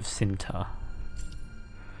child of Sinta.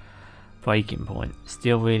 Breaking point.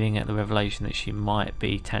 Still reeling at the revelation that she might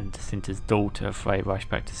be Sinta's daughter, Frey rushes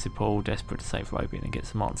back to Sipol, desperate to save Robian and get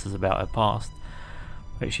some answers about her past.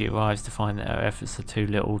 But she arrives to find that her efforts are too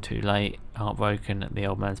little, too late. Heartbroken at the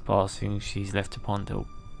old man's passing, she's left to ponder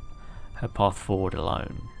her path forward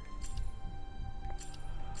alone.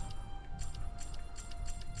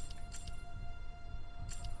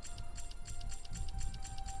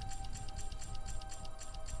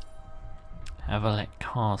 Avalet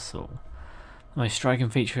Castle. The most striking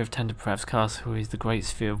feature of Tantas Castle is the great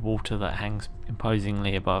sphere of water that hangs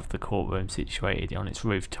imposingly above the courtroom situated on its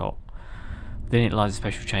rooftop. Within it lies a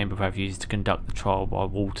special chamber Prav used to conduct the trial by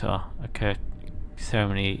water, a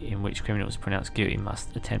ceremony in which criminals pronounced guilty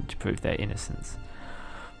must attempt to prove their innocence.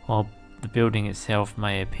 While the building itself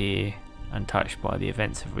may appear untouched by the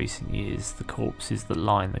events of recent years, the corpses that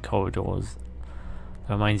line the corridors,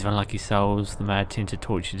 the remains of unlucky souls, the mad tinter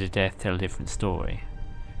tortured to death tell a different story.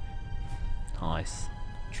 Nice.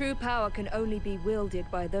 True power can only be wielded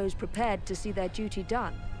by those prepared to see their duty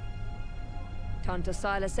done.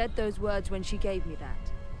 Tantas said those words when she gave me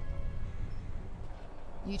that.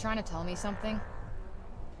 You trying to tell me something?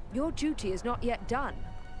 Your duty is not yet done,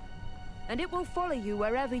 and it will follow you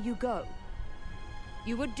wherever you go.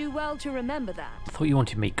 You would do well to remember that. I thought you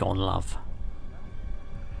wanted me gone, love.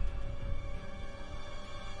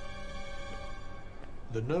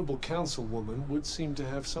 The noble councilwoman would seem to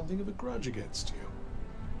have something of a grudge against you,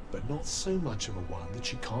 but not so much of a one that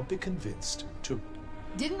she can't be convinced to...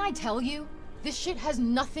 Didn't I tell you? This shit has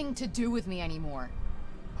nothing to do with me anymore.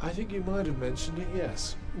 I think you might have mentioned it,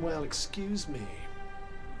 yes. Well, excuse me.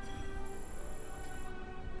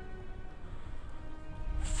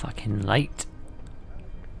 Fucking late.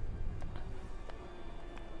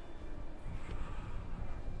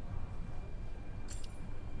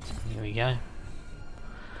 Here we go.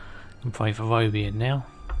 Can pray for Robian now.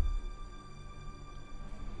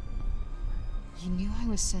 You knew I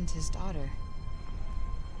was Sinta's daughter.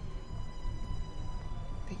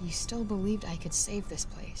 But you still believed I could save this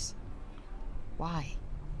place. Why?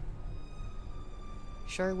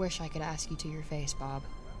 Sure wish I could ask you to your face, Bob.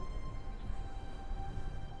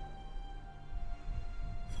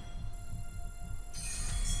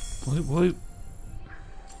 Whoop whoop.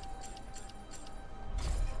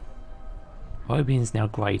 Robian's now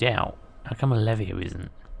greyed out. How come Olivia isn't?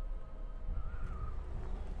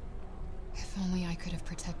 If only I could have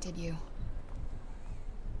protected you.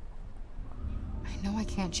 I know I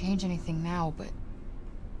can't change anything now, but...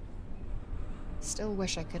 still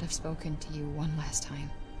wish I could have spoken to you one last time.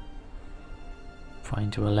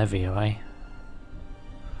 Praying to Olivia, eh?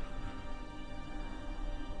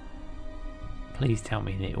 Please tell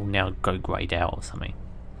me that it will now go greyed out or something.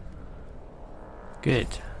 Good,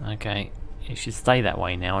 okay. It should stay that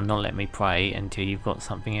way now and not let me pray until you've got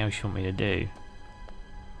something else you want me to do.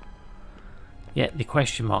 Yet the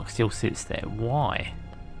question mark still sits there. Why?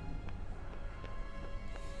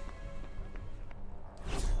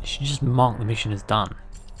 should just mark the mission as done.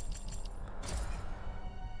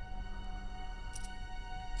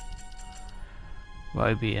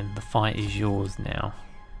 Robian, the fight is yours now.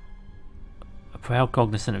 A proud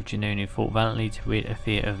cognizant of Junoon who fought valiantly to rid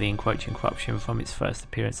Athia of the encroaching corruption from its first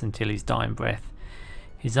appearance until his dying breath.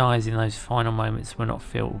 His eyes in those final moments were not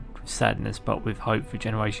filled with sadness but with hope for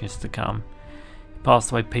generations to come. He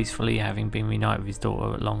passed away peacefully, having been reunited with his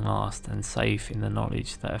daughter at long last, and safe in the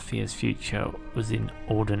knowledge that Athia's future was in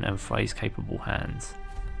Auden and Frey's capable hands.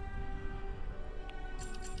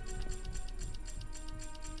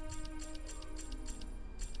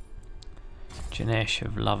 Janesh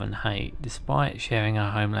of Love and Hate. Despite sharing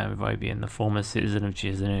her homeland with Robian, the former citizen of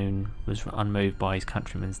Junoon was unmoved by his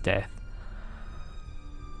countryman's death.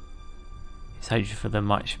 His hatred for the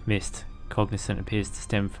much missed cognizant appears to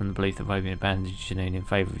stem from the belief that Robian abandoned Junoon in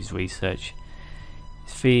favour of his research.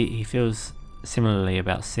 He feels similarly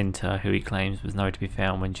about Cinta, who he claims was nowhere to be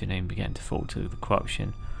found when Junoon began to fall to the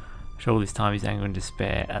corruption. But all this time his anger and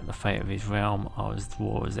despair at the fate of his realm are as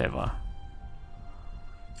raw as ever.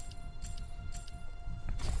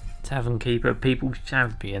 Tavern Keeper, People's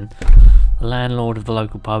Champion, the landlord of the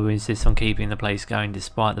local pub who insists on keeping the place going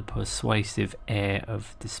despite the persuasive air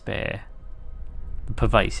of despair.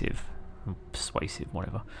 Persuasive,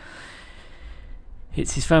 whatever.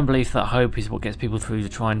 It's his firm belief that hope is what gets people through the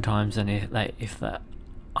trying times, and if that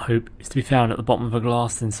hope is to be found at the bottom of a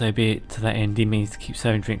glass, then so be it. To that end, he means to keep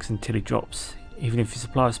serving drinks until he drops, even if his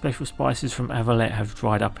supply of special spices from Avalet have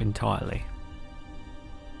dried up entirely.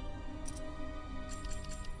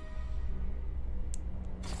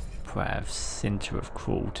 Prav, Cinta of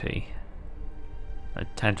Cruelty. A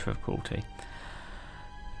Tanta of Cruelty.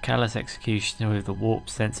 Callous executioner with a warped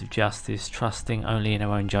sense of justice, trusting only in her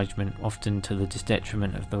own judgment, often to the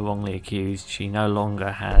detriment of the wrongly accused. She no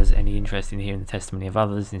longer has any interest in hearing the testimony of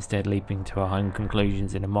others, instead leaping to her own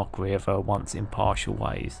conclusions in a mockery of her once impartial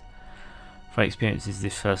ways. Frey experiences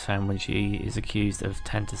this firsthand when she is accused of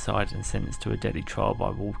tanticide and sentenced to a deadly trial by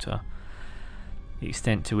water. The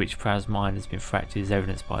extent to which Prav's mind has been fractured is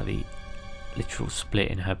evidenced by the literal split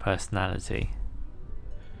in her personality.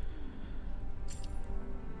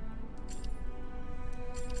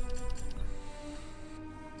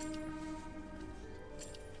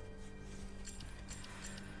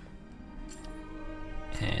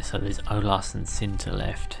 Yeah, so there's Olas and Cinta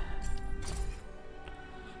left.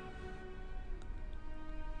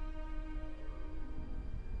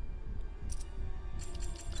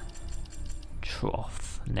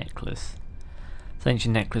 Troth necklace. This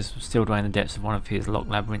ancient necklace was still in the depths of one of his locked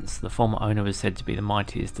labyrinths. The former owner was said to be the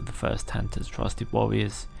mightiest of the first Tantas' trusted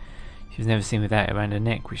warriors. She was never seen without it around her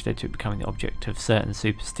neck, which led to it becoming the object of certain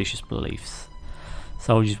superstitious beliefs.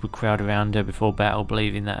 Soldiers would crowd around her before battle,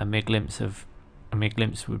 believing that a mere glimpse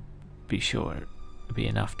would be sure to be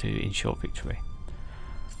enough to ensure victory.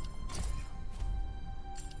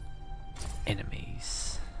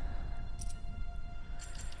 Enemies.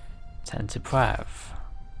 Tanta Prav.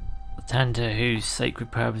 The Tanta whose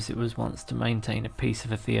sacred purpose it was once to maintain a peace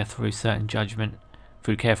of Athia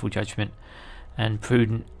through careful judgment and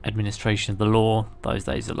prudent administration of the law. Those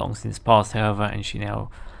days are long since past, however, and she now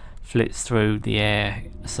flits through the air,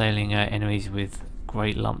 assailing her enemies with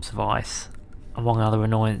great lumps of ice. Among other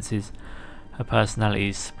annoyances, her personality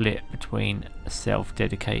is split between a self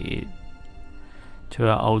dedicated to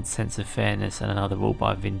her old sense of fairness and another ruled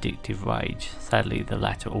by vindictive rage. Sadly, the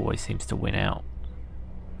latter always seems to win out.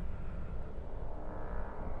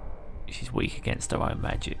 She's weak against her own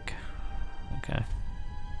magic. Okay.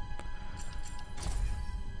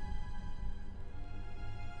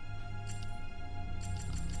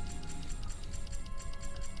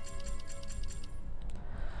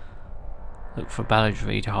 Look for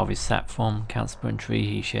Balladry to harvest sap from. Count Spur and Tree,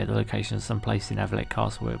 he shared the location of some place in Avalet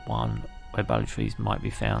Castle where Balladries might be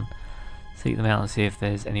found. Seek them out and see if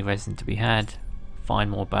there's any resin to be had.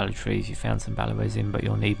 Find more Balladries. You found some Ballad resin, but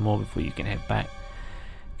you'll need more before you can head back.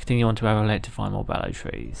 Continue on to Avalet to find more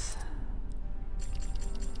Balladries.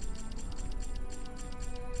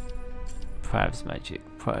 Prav's magic.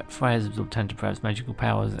 Frey has absorbed 10 to Prav's magical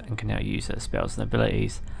powers and can now use her spells and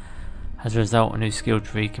abilities. As a result, a new skill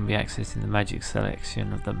tree can be accessed in the magic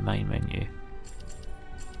selection of the main menu.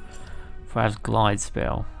 Prav's glide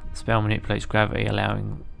spell. The spell manipulates gravity,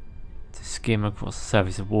 allowing to skim across the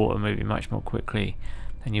surface of water, moving much more quickly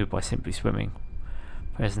than you would by simply swimming.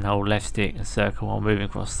 Press and hold left stick and circle while moving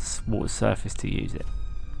across the water's surface to use it.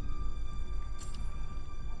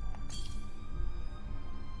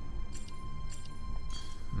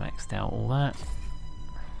 Maxed out all that.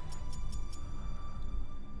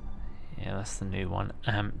 Yeah, that's the new one.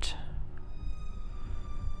 Amped.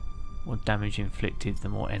 More damage inflicted, the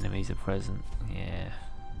more enemies are present. Yeah.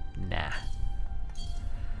 Nah.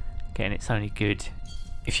 Again, it's only good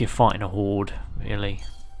if you're fighting a horde, really.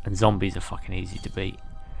 And zombies are fucking easy to beat.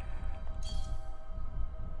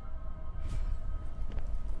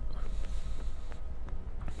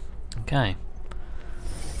 Okay.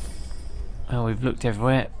 Well, we've looked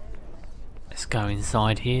everywhere. Let's go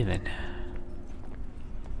inside here then.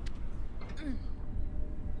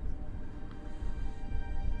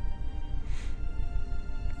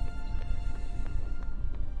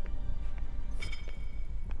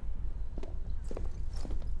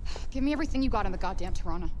 Give me everything you got in the goddamn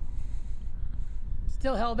Tirana.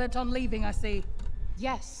 Still hell-bent on leaving, I see.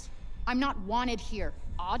 Yes. I'm not wanted here.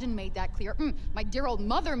 Auden made that clear. My dear old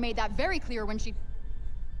mother made that very clear when she...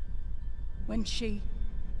 When she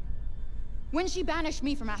banished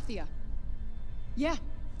me from Athia. Yeah.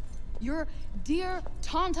 Your dear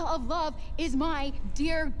Tanta of love is my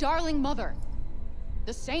dear darling mother.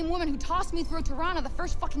 The same woman who tossed me through Tirana the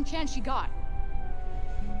first fucking chance she got.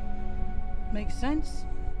 Makes sense.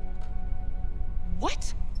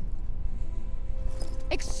 What?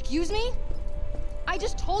 Excuse me? I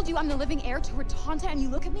just told you I'm the living heir to her Tanta and you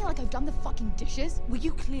look at me like I've done the fucking dishes? Well,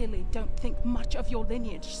 you clearly don't think much of your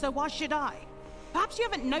lineage, so why should I? Perhaps you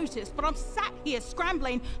haven't noticed, but I'm sat here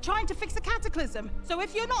scrambling, trying to fix a cataclysm. So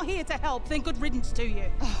if you're not here to help, then good riddance to you.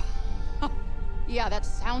 Yeah, that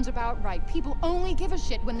sounds about right. People only give a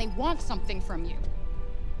shit when they want something from you.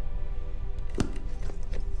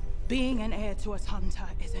 Being an heir to a Tanta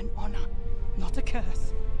is an honor, not a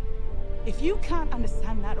curse. If you can't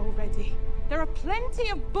understand that already, there are plenty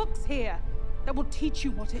of books here that will teach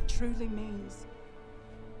you what it truly means.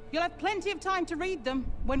 You'll have plenty of time to read them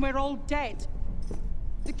when we're all dead.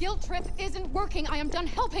 The guilt trip isn't working. I am done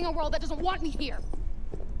helping a world that doesn't want me here.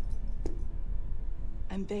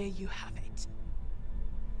 And there you have it.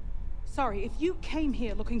 Sorry, if you came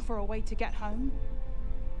here looking for a way to get home,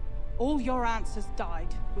 all your answers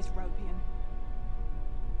died with Ropian.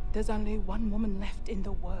 There's only one woman left in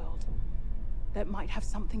the world that might have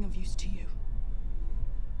something of use to you.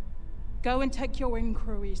 Go and take your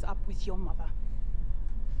inquiries up with your mother.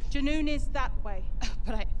 Junoon is that way,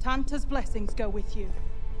 but Tanta's blessings go with you.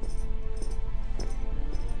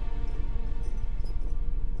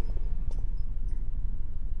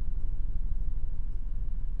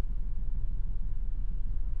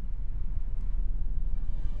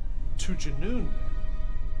 To Junoon?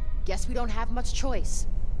 Guess we don't have much choice.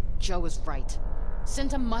 Joe was right.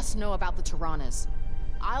 Cinta must know about the Tiranas.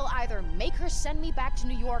 I'll either make her send me back to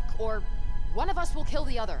New York, or one of us will kill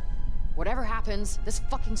the other. Whatever happens, this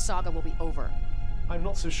fucking saga will be over. I'm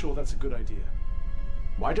not so sure that's a good idea.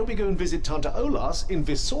 Why don't we go and visit Tanta Olas in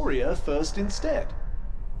Visoria first instead?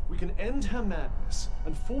 We can end her madness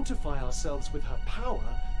and fortify ourselves with her power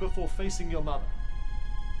before facing your mother.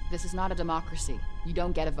 This is not a democracy. You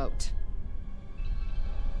don't get a vote.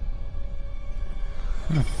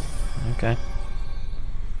 Okay.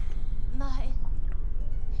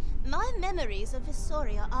 My memories of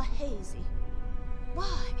Visoria are hazy.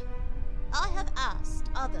 Why? I have asked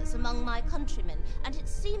others among my countrymen, and it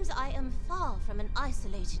seems I am far from an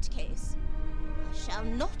isolated case. I shall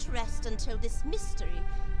not rest until this mystery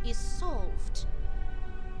is solved.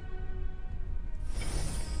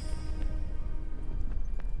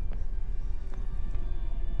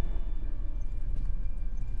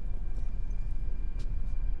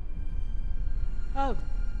 Oh,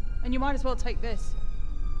 and you might as well take this.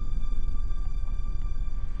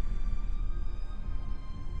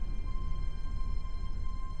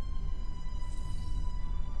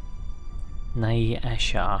 Nay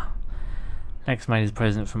Ashar. Next made as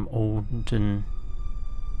present from Auden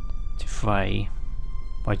to Frey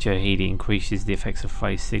by Johidi increases the effects of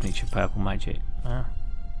Frey's signature purple magic.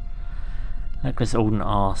 Necklace Auden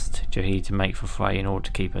asked Johidi to make for Frey in order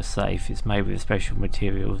to keep her safe. It's made with special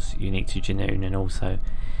materials unique to Junoon, and also,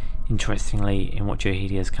 interestingly, in what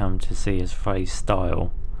Johidi has come to see as Frey's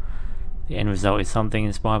style. The end result is something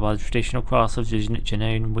inspired by the traditional crafts of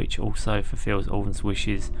Junoon, which also fulfills Auden's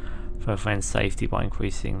wishes for her friend's safety by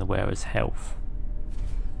increasing the wearer's health.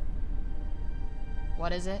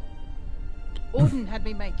 What is it? Auden had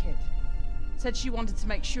me make it. Said she wanted to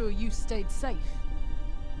make sure you stayed safe.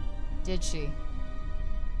 Did she?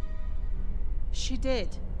 She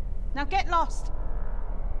did. Now get lost!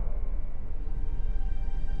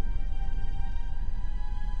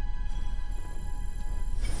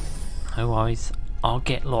 No worries, I'll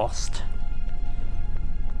get lost.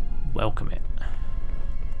 Welcome it.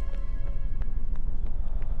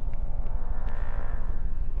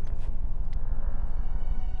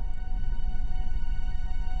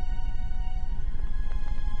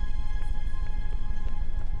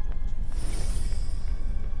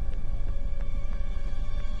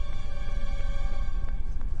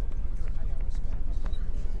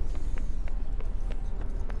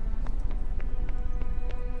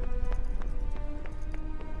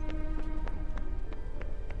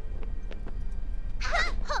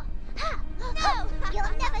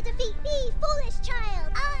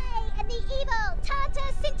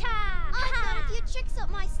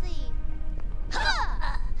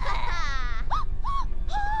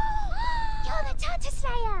 You're the Tantas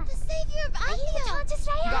Slayer! The savior of Athia! Are you the Tantas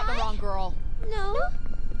Slayer? You got the wrong girl. No.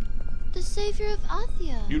 The savior of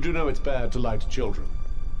Athia. You do know it's bad to lie to children.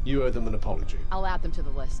 You owe them an apology. I'll add them to the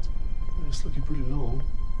list. It's looking pretty long.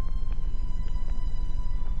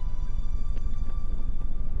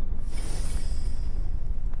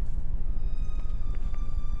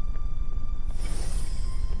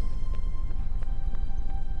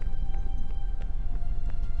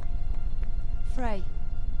 Frey,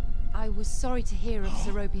 I was sorry to hear of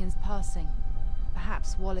Zerobian's passing.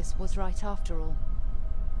 Perhaps Wallace was right after all.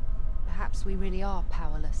 Perhaps we really are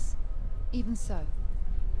powerless. Even so,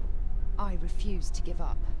 I refuse to give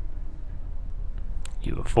up.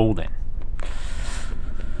 You a fool then.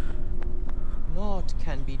 Naught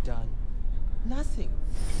can be done. Nothing.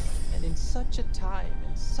 And in such a time,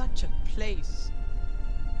 in such a place,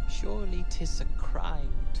 surely 'tis a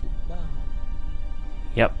crime to love.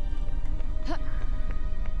 Yep.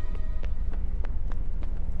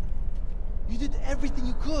 You did everything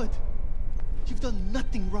you could. You've done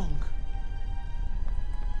nothing wrong.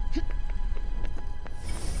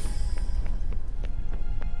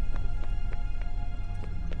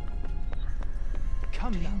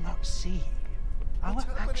 Come now, not see. Our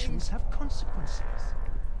actions have consequences.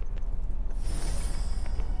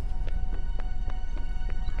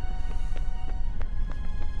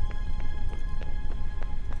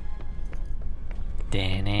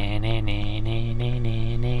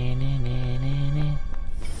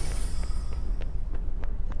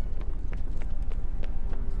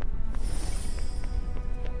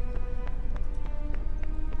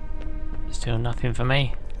 Still nothing for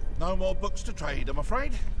me. No more books to trade, I'm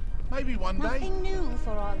afraid. Maybe one day. Nothing new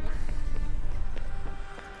for all.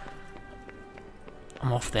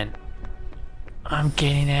 I'm off then. I'm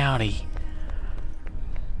getting outie.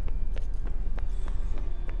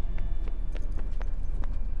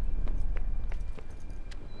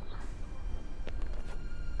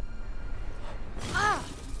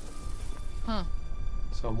 Huh.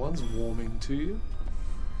 Someone's warming to you?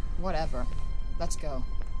 Whatever. Let's go.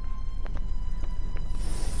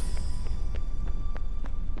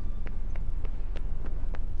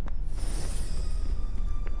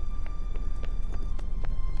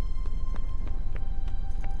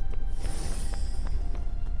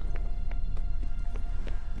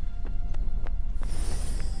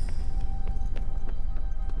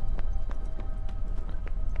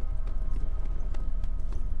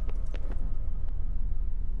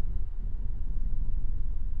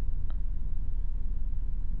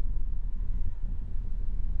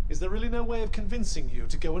 Is there really no way of convincing you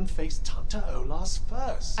to go and face Tanta Olas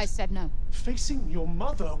first? I said no. Facing your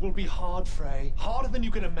mother will be hard, Frey. Harder than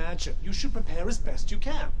you can imagine. You should prepare as best you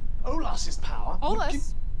can. Olas's power...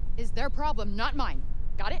 Olas is their problem, not mine.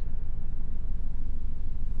 Got it?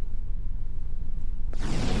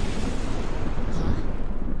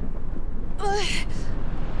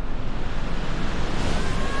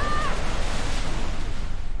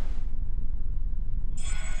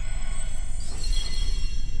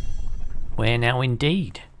 Where now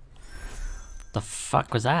indeed? The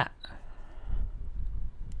fuck was that?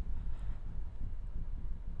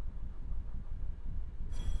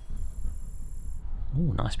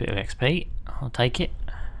 Ooh, nice bit of XP. I'll take it.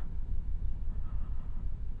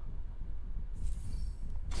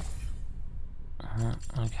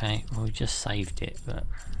 Okay, well, we just saved it, but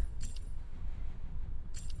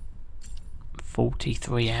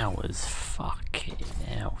 43 hours. Fuck it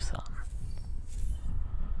hell, son.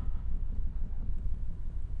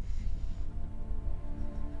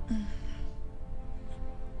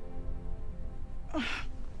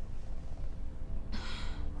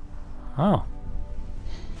 Oh.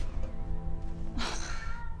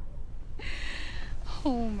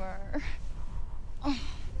 Homer. Oh.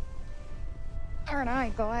 Aren't I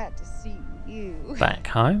glad to see you? Back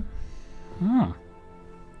home? Hmm.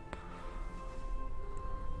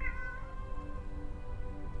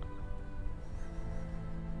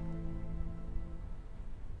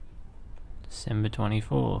 December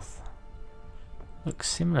 24th. Looks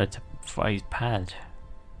similar to Frey's pad.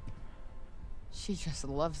 She just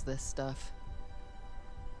loves this stuff.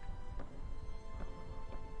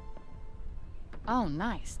 Oh,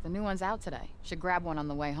 nice. The new one's out today. Should grab one on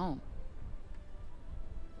the way home.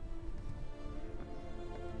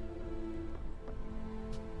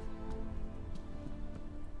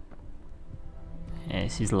 Yeah,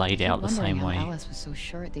 this is laid out the same way. Alice was so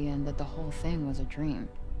sure at the end that the whole thing was a dream.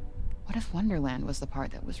 What if Wonderland was the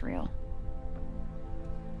part that was real?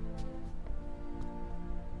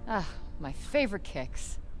 Ah, my favorite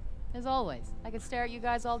kicks. As always, I could stare at you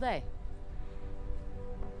guys all day.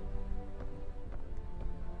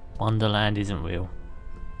 Wonderland isn't real.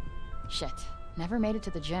 Shit, never made it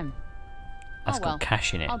to the gym. That's Oh well, got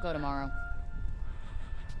cash in it. I'll go tomorrow.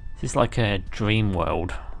 This is like a Dream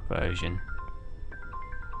World version.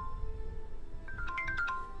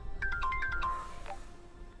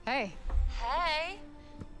 Hey. Hey!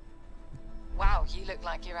 Wow, you look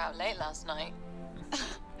like you were out late last night.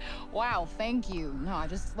 Wow, thank you. No, I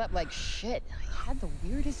just slept like shit. I had the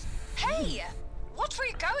weirdest... Hey! Watch where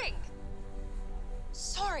you're going!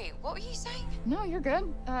 Sorry, what were you saying? No, you're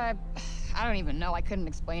good. I don't even know. I couldn't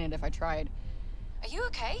explain it if I tried. Are you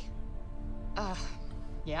okay?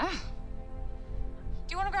 Yeah?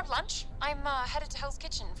 Do you want to grab lunch? I'm headed to Hell's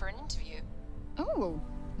Kitchen for an interview. Oh,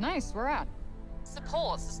 nice. Where at?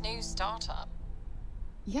 Supports this new startup.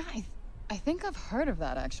 Yeah, I think I've heard of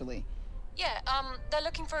that, actually. Yeah, they're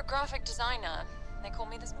looking for a graphic designer. They called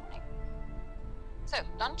me this morning. So,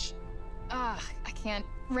 lunch? I can't.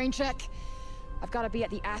 Rain check. I've got to be at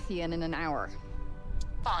the Athia in an hour.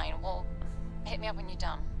 Fine, well, hit me up when you're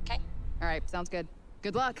done, okay? Alright, sounds good.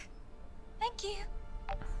 Good luck. Thank you.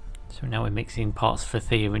 So now we're mixing parts of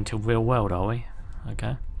Athia into real world, are we?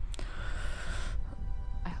 Okay.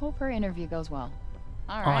 I hope her interview goes well.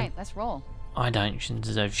 Alright, let's roll. I don't. She doesn't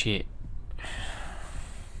deserve shit.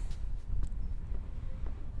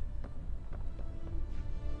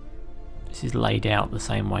 This is laid out the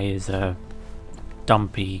same way as a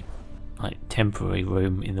dumpy, like, temporary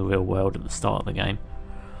room in the real world at the start of the game.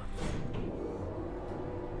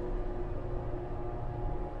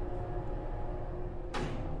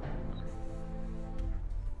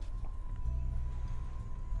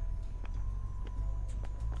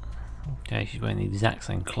 Okay, she's wearing the exact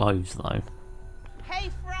same clothes though. Hey,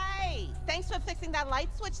 Frey! Thanks for fixing that light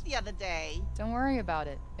switch the other day. Don't worry about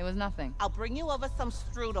it. It was nothing. I'll bring you over some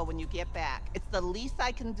strudel when you get back. It's the least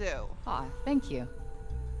I can do. Aw, thank you.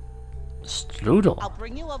 Strudel? I'll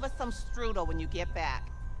bring you over some strudel when you get back.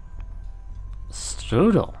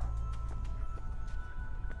 Strudel?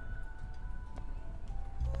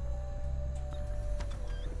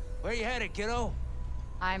 Where you headed, kiddo?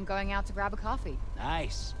 I'm going out to grab a coffee.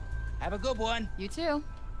 Nice. Have a good one. You too.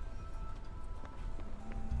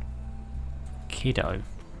 Kiddo.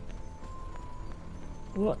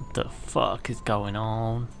 What the fuck is going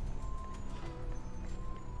on?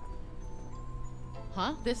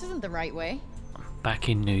 Huh? This isn't the right way. Back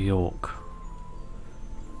in New York.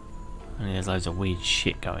 And there's loads of weird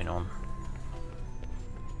shit going on.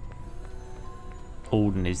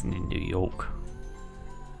 Alden isn't in New York.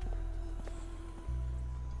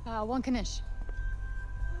 One Kanish.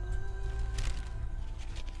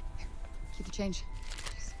 Keep the change.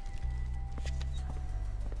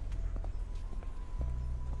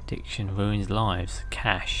 Addiction ruins lives.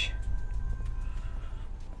 Cash.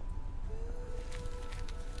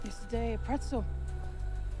 Yesterday a pretzel.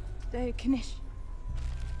 Today a Kanish.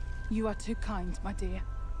 You are too kind, my dear.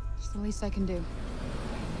 It's the least I can do.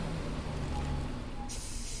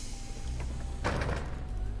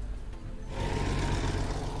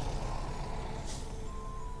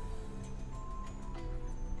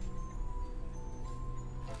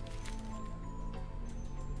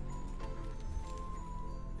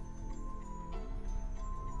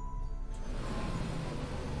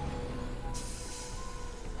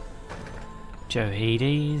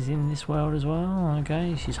 Johidi is in this world as well.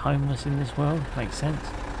 Okay, she's homeless in this world. Makes sense.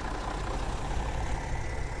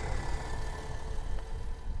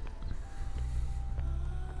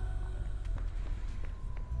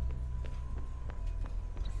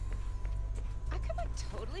 I could like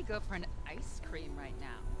totally go for an ice cream right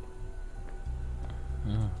now.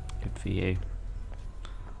 Good for you.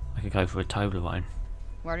 I could go for a Toblerone.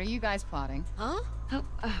 What are you guys plotting? Huh?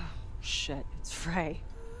 Oh, shit, it's Frey.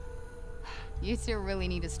 You two really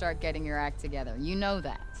need to start getting your act together. You know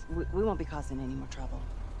that. We won't be causing any more trouble.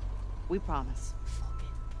 We promise.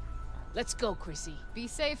 Let's go, Chrissy. Be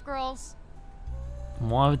safe, girls.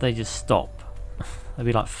 Why would they just stop? They'd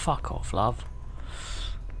be like, fuck off, love.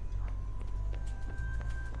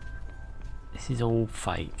 This is all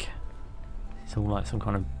fake. It's all like some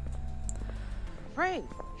kind of Frey,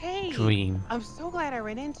 hey! dream. I'm so glad I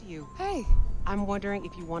ran into you. Hey! I'm wondering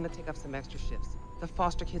if you want to take up some extra shifts. The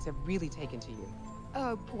foster kids have really taken to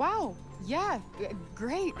you. Wow. Yeah,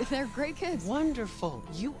 great. They're great kids. Wonderful.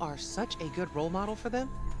 You are such a good role model for them.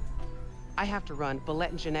 I have to run.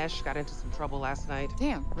 Balette and Janesh got into some trouble last night.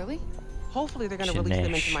 Damn, really? Hopefully they're going to release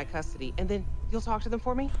them into my custody, and then you'll talk to them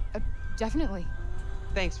for me? Definitely.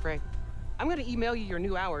 Thanks, Frey. I'm going to email you your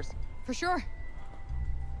new hours. For sure.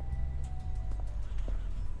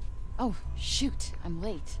 Oh, shoot. I'm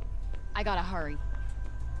late. I gotta hurry.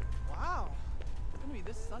 Wow. It's gonna be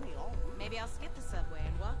this sunny all week. Maybe I'll skip the subway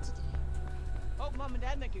and walk today. Hope Mom and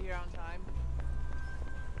Dad make it here on time.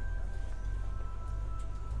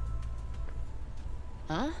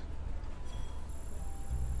 Huh?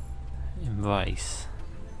 Embrace.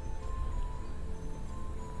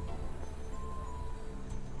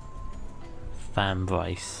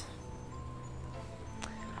 Fanbrace.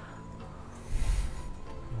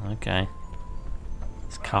 Okay.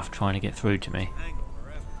 It's Cuff trying to get through to me.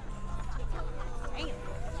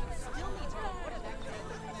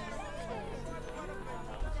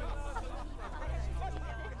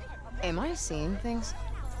 Am I seeing things?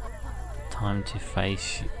 Time to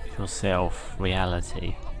face yourself.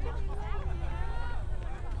 Reality.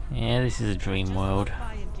 Yeah, this is a dream world.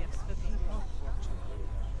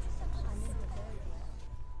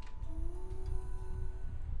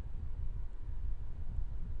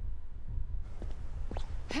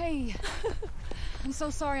 Hey! I'm so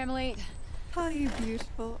sorry I'm late. Hi, you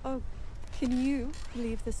beautiful. Oh, can you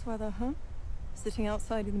believe this weather, huh? Sitting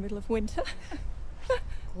outside in the middle of winter.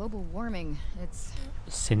 Global warming, it's...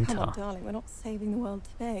 Sinta. Come on, darling, we're not saving the world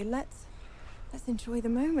today. Let's enjoy the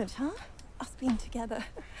moment, huh? Us being together.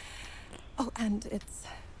 Oh, and it's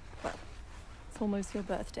almost your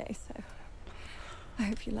birthday, so I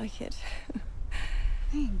hope you like it.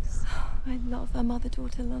 Thanks. I love our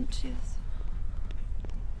mother-daughter lunches.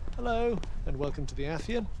 Hello, and welcome to the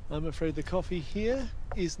Athia. I'm afraid the coffee here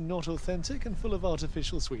is not authentic and full of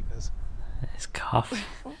artificial sweeteners. It's Cuff.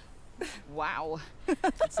 Wow.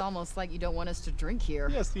 It's almost like you don't want us to drink here.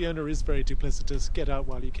 Yes, the owner is very duplicitous. Get out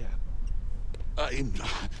while you can.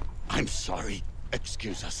 I'm sorry.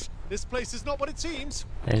 Excuse us. This place is not what it seems.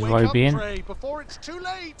 There's Wake up, Robian. Frey, before it's too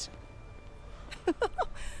late.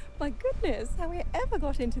 My goodness, how we ever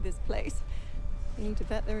got into this place. They need to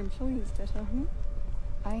vet their employees better, huh?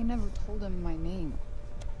 I never told him my name.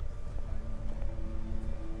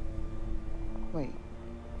 Wait.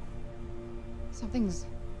 Something's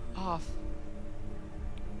off.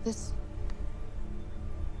 This...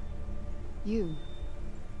 You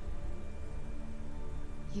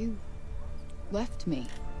left me.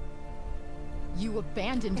 You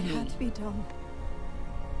abandoned me. It had to be done.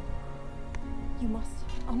 You must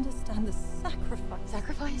understand the sacrifice.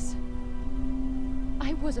 Sacrifice?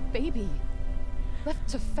 I was a baby. Left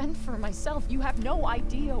to fend for myself. You have no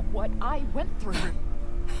idea what I went through.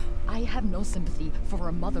 I have no sympathy for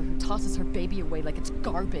a mother who tosses her baby away like it's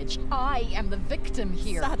garbage. I am the victim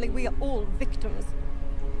here. Sadly, we are all victims.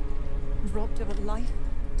 Robbed of a life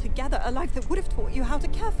together, a life that would have taught you how to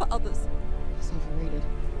care for others. It's overrated.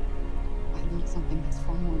 I learned something that's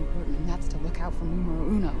far more important, and that's to look out for numero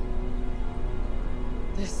uno.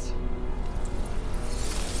 This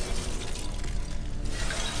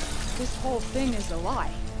whole thing is a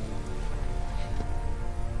lie.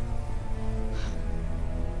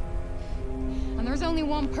 And there's only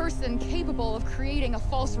one person capable of creating a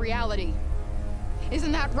false reality.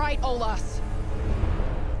 Isn't that right, Olas?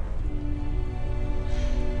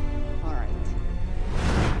 Alright.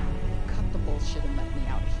 Cut the bullshit and let me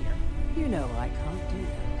out of here. You know I can't do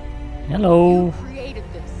that. Hello. You created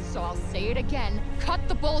this, so I'll say it again. Cut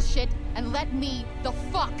the bullshit and let me the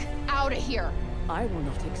fuck out of here. I will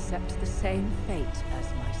not accept the same fate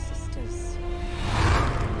as my sisters.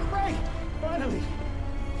 Frey! Finally!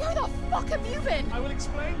 Where the fuck have you been? I will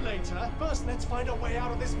explain later. First, let's find a way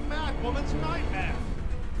out of this mad woman's nightmare.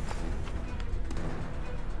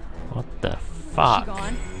 What the Is fuck? she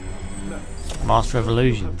gone? No. Master of Her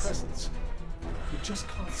Illusions. presence. You just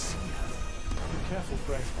can't see her. Be careful,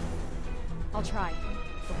 Frey. I'll try,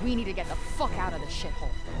 but we need to get the fuck out of this shithole.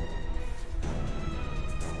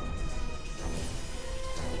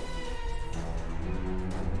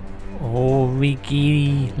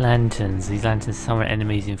 Origi lanterns. These lanterns summon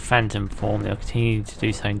enemies in phantom form. They'll continue to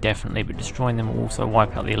do so indefinitely, but destroying them will also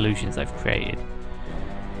wipe out the illusions they've created.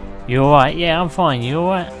 You alright? Yeah, I'm fine. You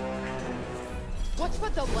alright? What's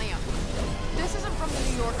with the lamp? This isn't from the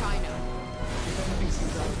New York I know. If anything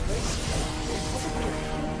seems out of place, it's probably a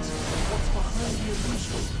hint of what's behind the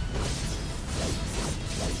illusion.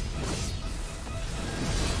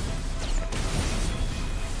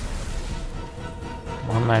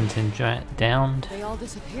 One lantern downed. They all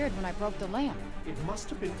disappeared when I broke the lamp. It must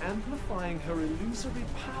have been amplifying her illusory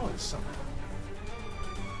powers somehow.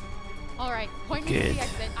 Alright, point me to Good. the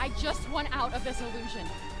exit. I just want out of this illusion.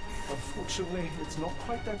 Unfortunately, it's not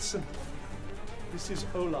quite that simple. This is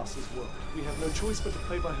Olas's world. We have no choice but to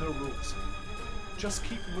play by her rules. Just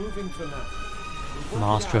keep moving for now. We'll work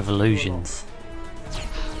it Master out of Illusions.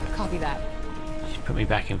 Copy that. She put me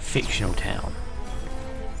back in fictional town.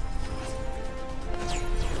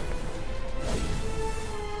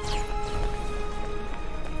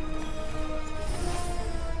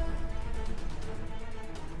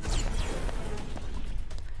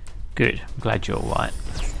 Good. I'm glad you're alright.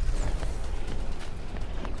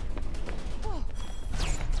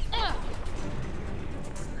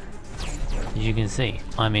 As you can see,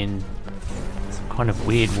 I'm in some kind of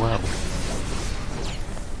weird world.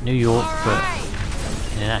 New York, but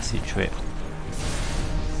in an acid trip.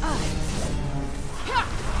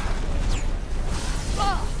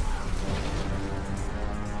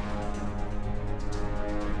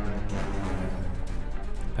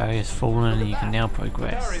 Barrier's fallen and you can now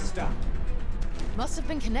progress. Must have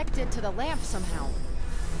been connected to the lamp somehow.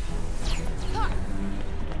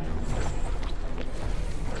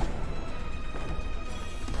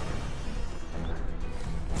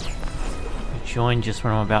 Join just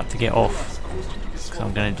when I'm about to get off, so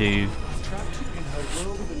I'm going to do,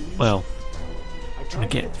 well, I'm going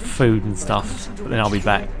to get food and stuff, but then I'll be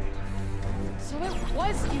back. So it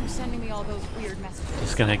was you sending me all those weird messages.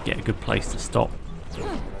 Just going to get a good place to stop.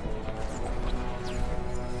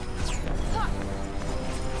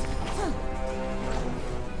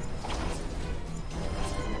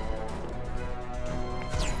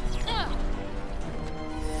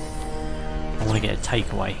 I want to get a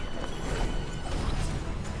takeaway.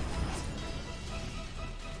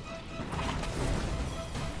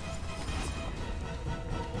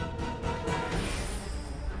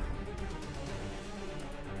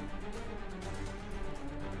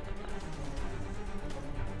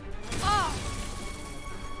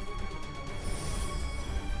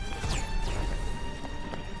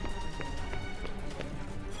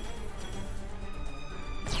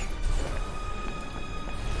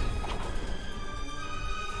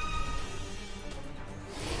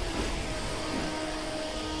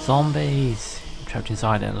 Zombies! I'm trapped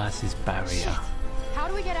inside Atlas's barrier. How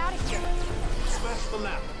do we get out of here? Smash the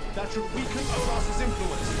lamp. That should weaken Atlas's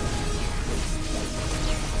influence.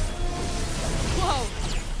 Whoa!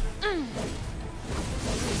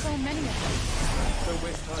 There's so many of them. Don't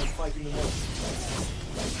waste time fighting them all.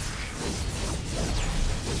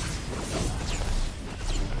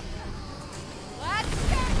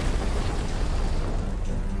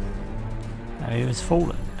 Barrier has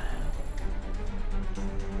fallen.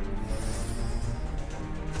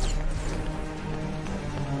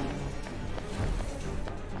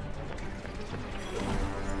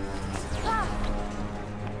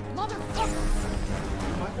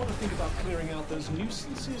 Those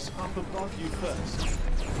nuisances up above you first.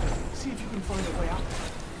 See if you can find a way out.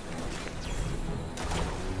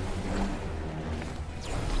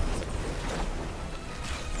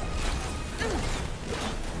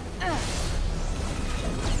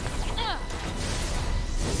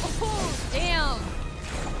 Oh, damn!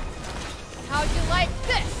 How'd you like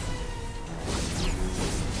this?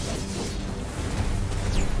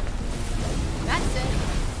 That's it.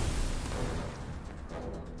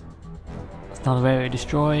 Another area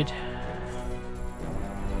destroyed.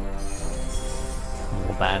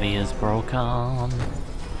 More barriers broken.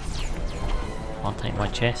 I'll take my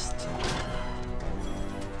chest.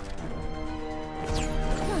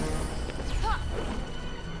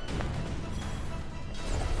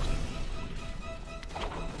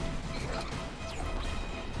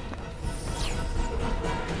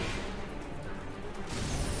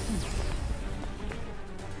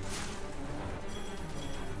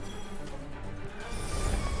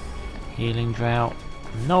 Healing drought.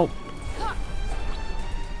 Nope.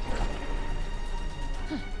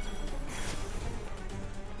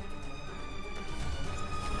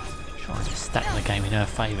 Trying to stack the game in her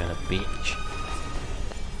favour, the bitch.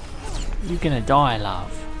 You're gonna die,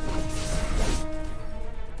 love.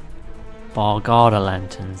 Bargada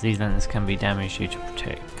lanterns. These lanterns can be damaged due to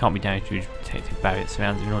protect. Can't be damaged due to protective barrier that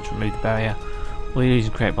surrounds it. In order to remove the barrier, all the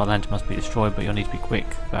illusions created by the lantern must be destroyed, but you'll need to be quick.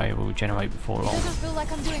 The barrier will regenerate before long. It doesn't feel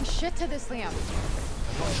like I'm doing shit to this lamp.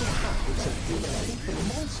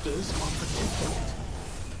 Monsters are protecting it.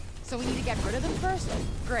 So we need to get rid of them first?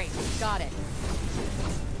 Great, got it.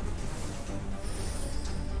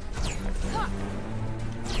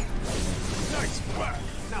 Nice work!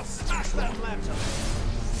 Now smash that lantern!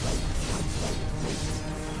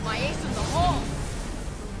 My ace in the hole!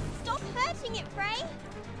 Stop hurting it, Frey!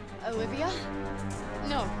 Olivia?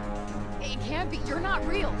 No, it can't be. You're not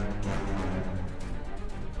real.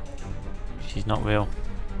 She's not real.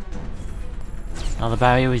 Now the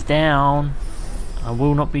barrier is down. I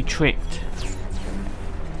will not be tricked.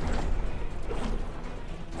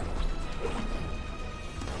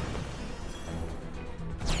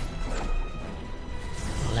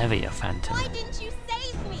 Olivia, Phantom. Why didn't you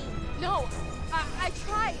save me? No, I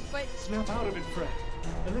tried, but... Snap out of it, Frey.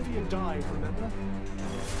 Olivia died, remember?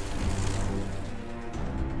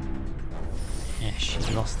 Yeah, she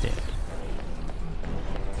lost it.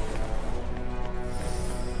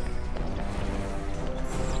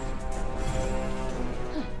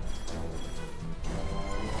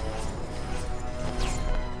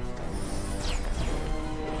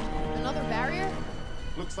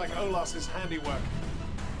 Looks like Olas's handiwork.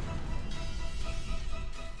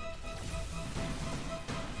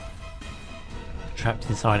 Trapped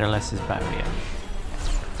inside Olas's barrier.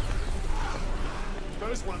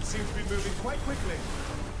 Those ones seem to be moving quite quickly.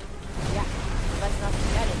 Yeah, let's not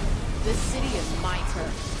forget it. This city is my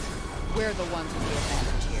turf. We're the ones with the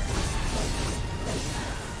advantage here.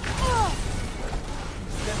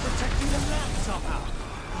 They're protecting the lamp somehow.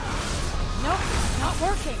 Nope, not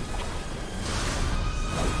working.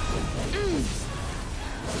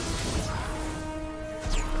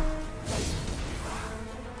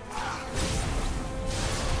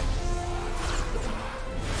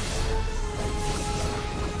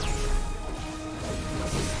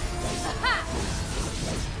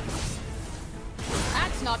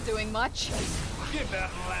 That's not doing much. Give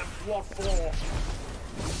that lamp what for.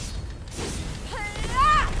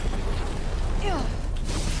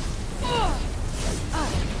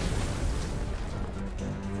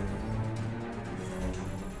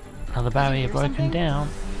 Another barrier broken down.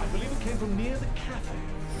 I believe it came from near the cafe.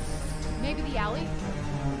 Maybe the alley?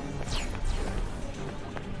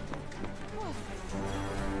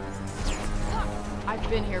 I've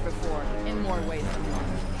been here before, in more ways than one.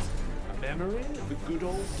 A memory of the good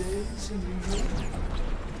old days in New York?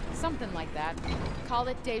 Something like that. Call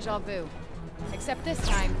it deja vu. Except this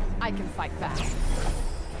time, I can fight back.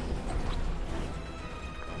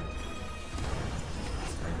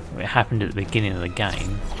 It happened at the beginning of the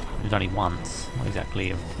game. It was only once. Not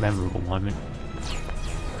exactly a memorable moment.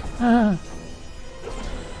 Ah.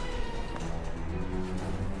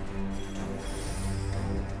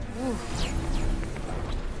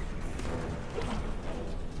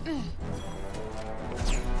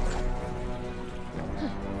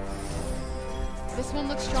 This one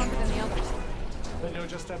looks stronger than the others. Then you'll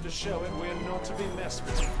just have to show it we're not to be messed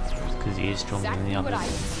with. Because he is stronger than the others.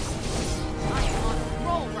 I am on a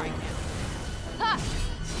roll right now. Ha!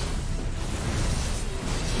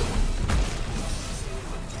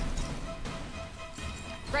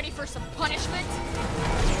 Ready for some punishment?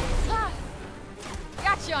 Ha!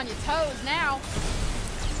 Got you on your toes now.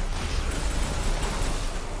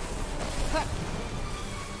 Ha!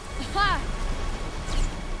 Ha!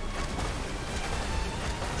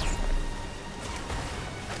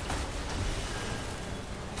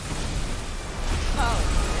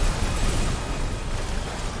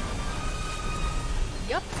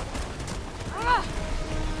 Yep. Ah!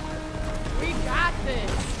 We got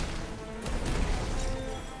this.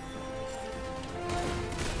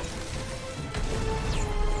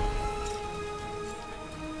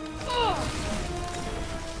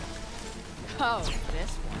 Oh,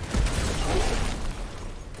 this one.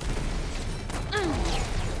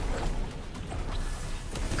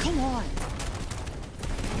 Come on.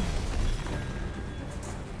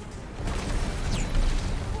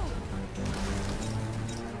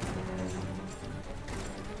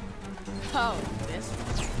 Oh, this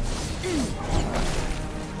one.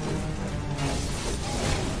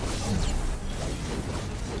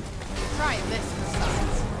 Try this for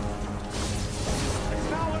size. It's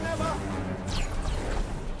now or never.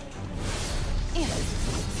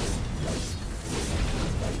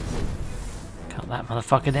 Cut that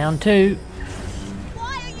motherfucker down too.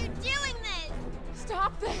 Why are you doing this?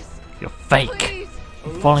 Stop this. You're fake. Please.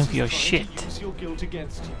 You're falling for your Olas is shit. trying to use your guilt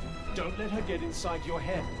against you. Don't let her get inside your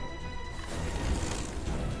head.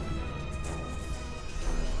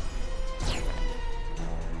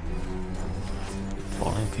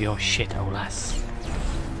 Falling for your shit, Olas.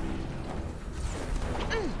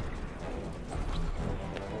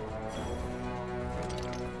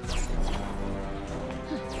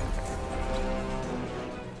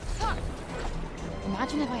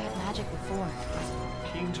 Imagine if I had magic before.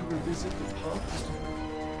 Keen to revisit the past?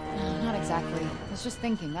 No, not exactly. I was just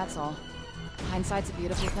thinking, that's all. Hindsight's a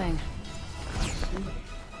beautiful thing.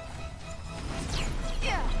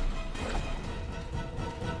 Yeah.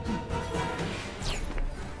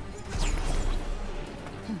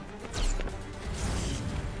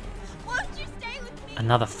 Won't you stay with me?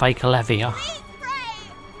 Another fake Athia.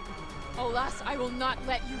 Olas, I will not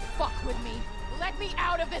let you fuck with me. Let me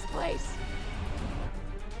out of this place.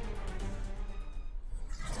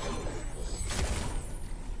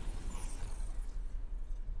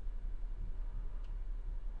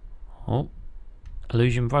 Oh,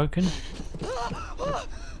 illusion broken.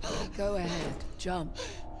 Go ahead, jump.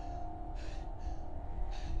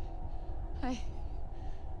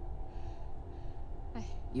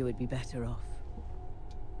 You would be better off.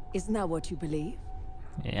 Isn't that what you believe?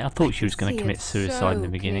 Yeah, I thought she was going to commit suicide in the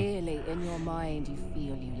beginning. Clearly in your mind you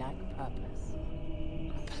feel you lack purpose.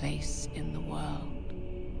 A place in the world.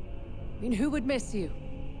 I mean, who would miss you?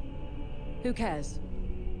 Who cares?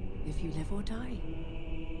 If you live or die.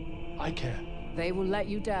 I care. They will let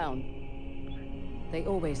you down. They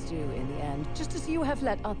always do in the end, just as you have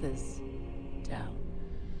let others down.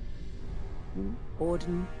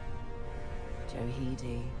 Auden,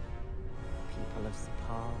 Johidi, people of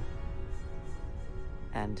Sepal,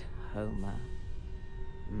 and Homer.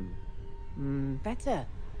 Better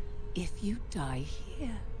if you die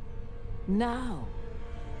here. Now.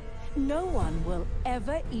 No one will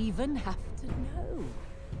ever even have to know.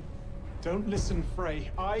 Don't listen, Frey.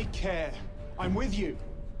 I care. I'm with you.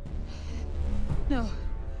 No.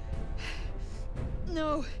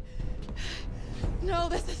 No. No,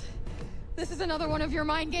 this is another one of your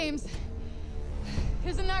mind games.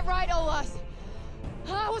 Isn't that right, Olas?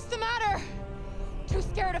 What's the matter? Too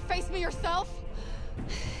scared to face me yourself?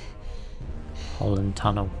 Holland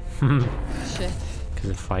Tunnel. Shit.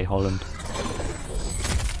 Because of Frey Holland.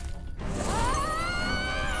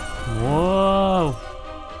 Whoa!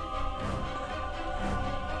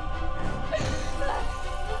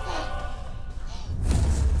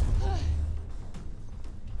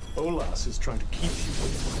 Olas is trying to keep you.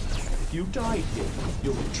 If you die here,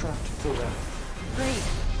 you'll be trapped forever. Great.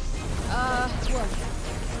 Look.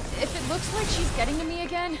 If it looks like she's getting to me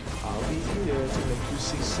again... I'll be here to make you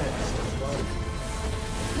see sense, don't worry.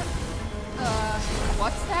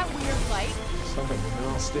 What's that weird light? Something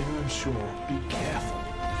nasty, I'm sure. Be careful.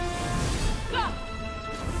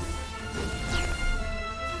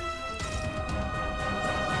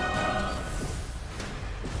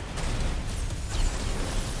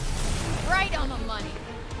 Right on the money.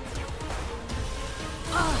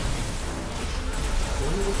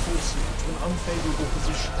 Only will force you into an unfavorable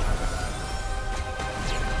position.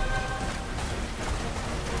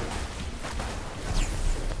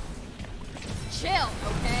 Chill,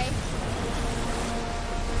 okay?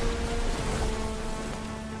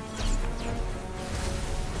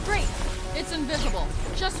 Great! It's invisible.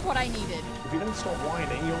 Just what I needed. If you don't stop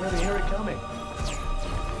whining, you'll never hear it coming.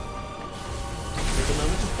 Take a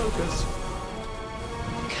moment to focus.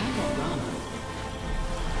 Cannot run.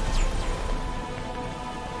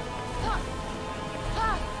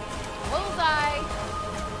 Bullseye!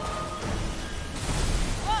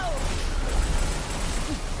 Whoa!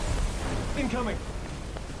 Incoming!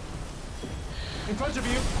 In front of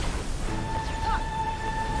you!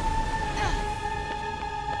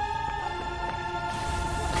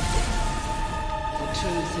 The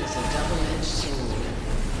truth is a double-edged sword.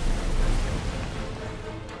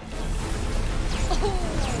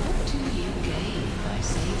 What do you gain by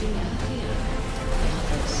saving Athia? The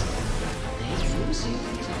others, they use you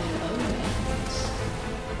to their own ends.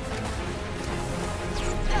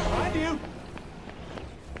 Behind you!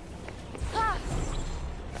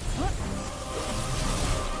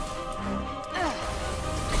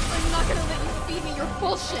 I'm not gonna let you feed me your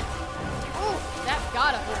bullshit! Oh, that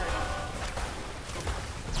gotta hurt.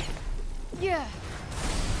 Yeah.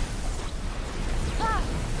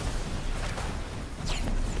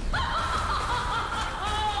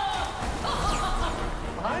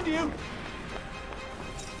 Behind you!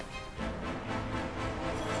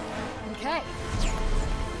 Okay.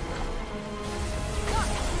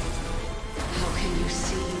 How can you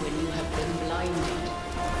see when you have been blinded?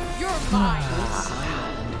 You're mine! Sire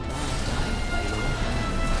and Bob died by your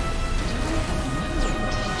hand. But I have no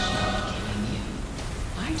intention of killing you.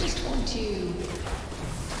 I just want you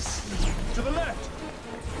to sleep. To the left!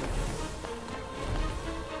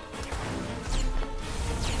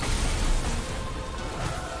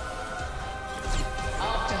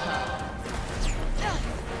 After her.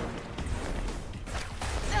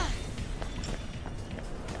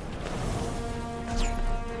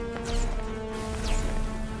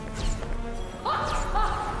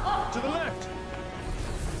 To the left!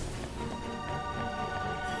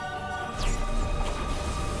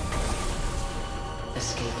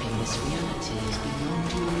 Escaping this reality is beyond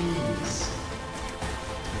your means.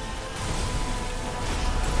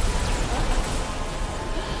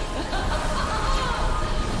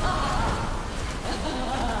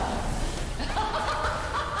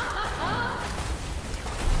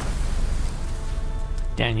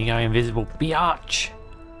 Down you go, invisible biatch.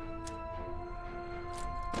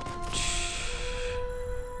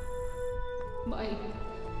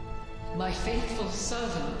 My faithful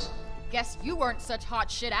servant. Guess you weren't such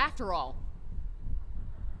hot shit after all.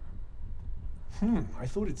 I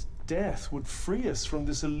thought its death would free us from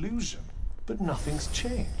this illusion, but nothing's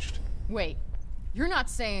changed. Wait, you're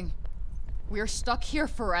not saying we're stuck here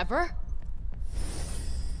forever?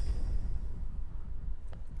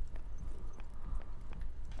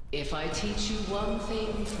 If I teach you one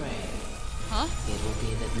thing, Frey, Huh? It will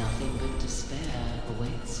be that nothing but despair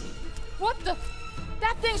awaits you. What the?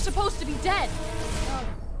 That thing's supposed to be dead.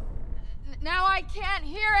 Now I can't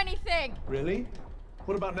hear anything. Really?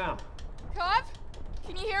 What about now? Cov?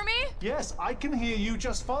 Can you hear me? Yes, I can hear you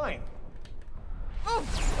just fine. Oh,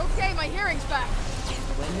 okay, my hearing's back.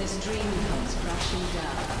 When this dream comes crashing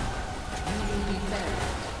down, you will be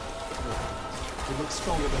buried. You look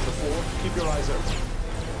stronger than before. Keep your eyes open.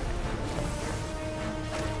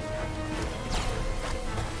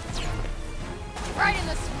 Right in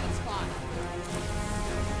the sweet spot.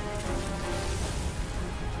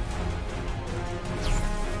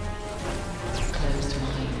 A closed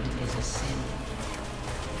mind is a sin.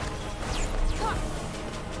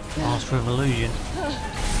 Last revolution.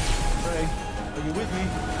 Frey, are you with me?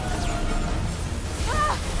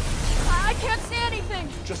 I can't see anything.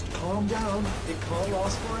 Just calm down. It can't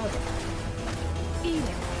last forever.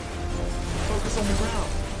 Either. Focus on the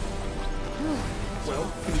ground. Well,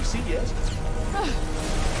 can you see yet?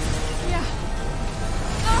 Yeah.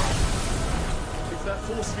 It's that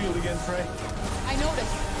force field again, Frey. I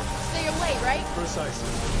noticed. Stay away, right?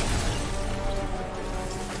 Precisely.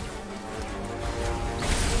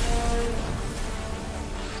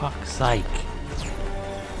 Fuck's sake.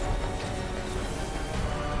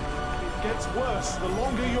 It gets worse the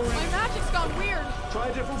longer you're in. My magic's gone weird. Try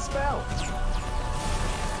a different spell.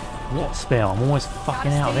 What spell? I'm always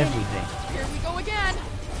fucking out of everything. Here we go again.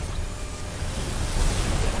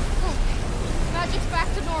 Magic's back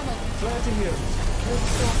to normal. Glad to hear it. Can't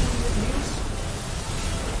stop doing it, Niels.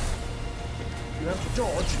 You have to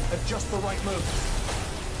dodge at just the right moment.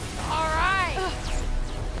 All right.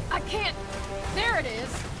 I can't. There it is.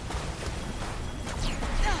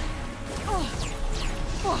 Oh,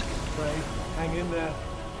 fuck. Frey, hang in there.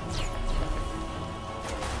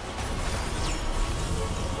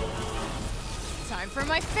 Time for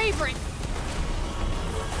my favorite.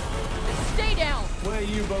 Stay down. Where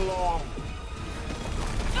you belong.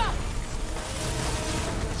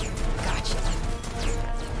 Gotcha.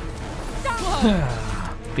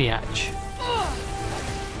 Biatch.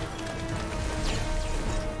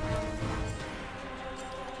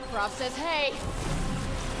 Rob says, hey.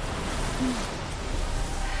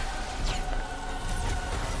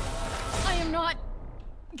 I am not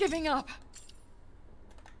giving up.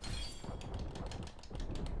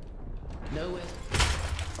 Nowhere.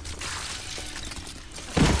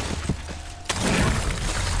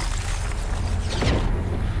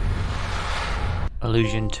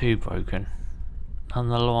 Illusion 2 broken. None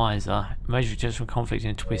the wiser. Major just from conflict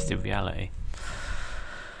in a twisted reality.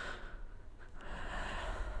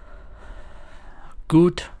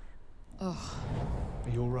 Good. Ugh. Are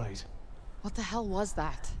you alright? What the hell was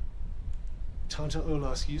that? Tanta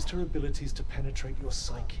Olas used her abilities to penetrate your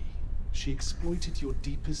psyche. She exploited your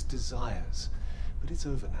deepest desires. But it's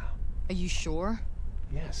over now. Are you sure?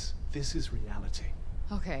 Yes, this is reality.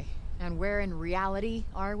 Okay, and where in reality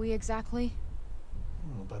are we exactly?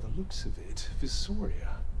 Well, by the looks of it,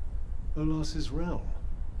 Visoria. Olas's realm.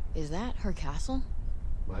 Is that her castle?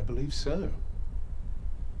 I believe so.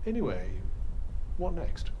 Anyway, what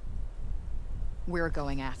next? We're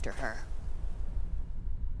going after her.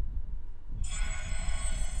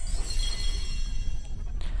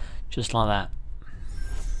 Just like that.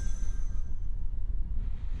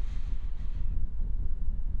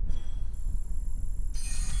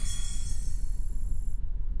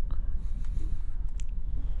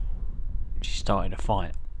 She started a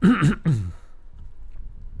fight.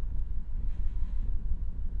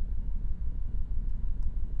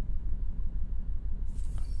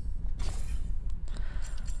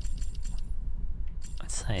 I'd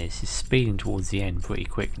say this is speeding towards the end pretty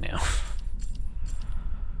quick now.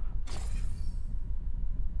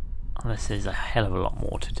 Unless there's a hell of a lot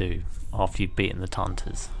more to do after you've beaten the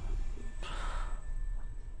Tantas.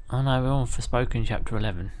 Oh no, we're on Forspoken chapter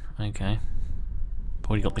 11. Okay.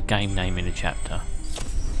 Already got the game name in a chapter.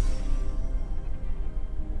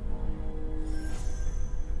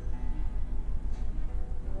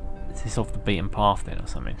 Is this off the beaten path then or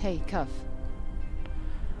something? Hey, Cuff.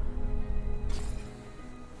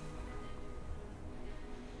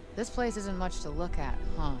 This place isn't much to look at,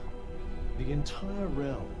 huh? The entire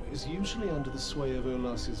realm is usually under the sway of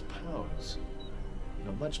Olas's powers.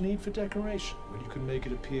 Not much need for decoration when you can make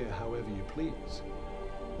it appear however you please.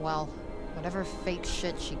 Well, whatever fate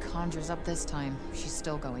shit she conjures up this time, she's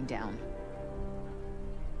still going down.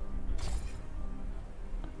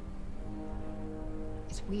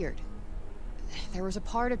 It's weird. There was a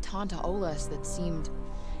part of Tanta Olas that seemed,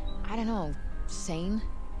 I don't know, sane?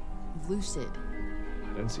 Lucid.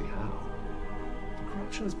 I don't see how. The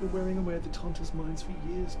corruption has been wearing away at the Tantas' minds for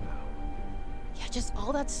years now. Yeah, just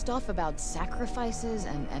all that stuff about sacrifices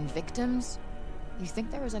and victims. You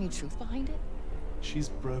think there was any truth behind it? She's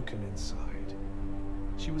broken inside.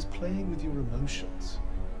 She was playing with your emotions.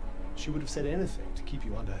 She would have said anything to keep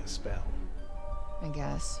you under her spell. I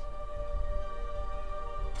guess.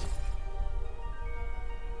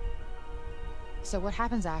 So what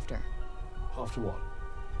happens after? After what?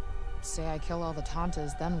 Say I kill all the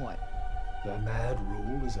Tantas, then what? Their mad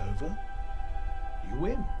rule is over. You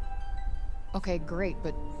win. Okay, great,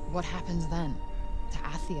 but what happens then? To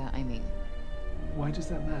Athia, I mean. Why does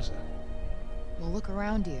that matter? Well, look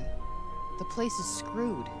around you. The place is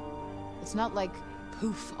screwed. It's not like,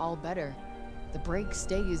 poof, all better. The break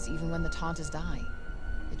stays even when the Tantas die.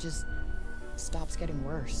 It just stops getting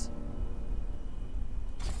worse.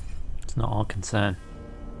 It's not our concern.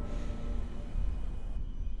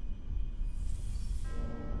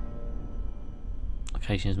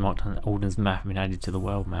 Location is marked on Alden's map and been added to the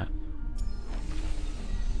world map.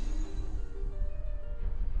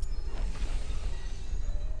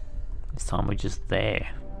 This time we're just there.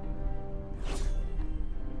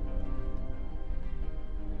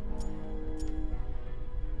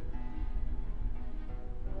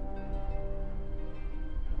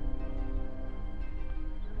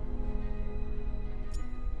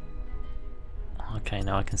 Okay,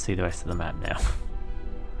 now I can see the rest of the map now.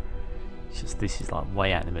 It's just this is like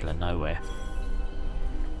way out in the middle of nowhere.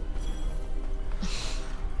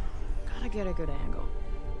 Gotta get a good angle.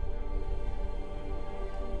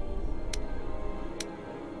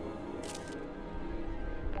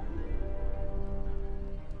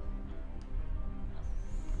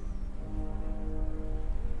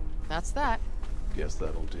 That's that. Guess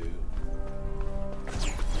that'll do.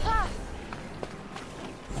 Ah!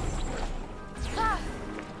 Ah!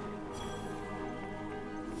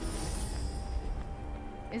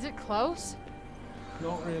 Is it close?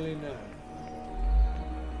 Not really, no.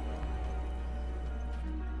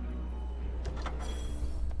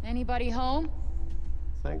 Anybody home?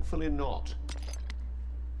 Thankfully not.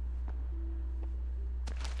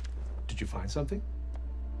 Did you find something?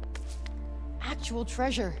 Actual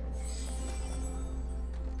treasure.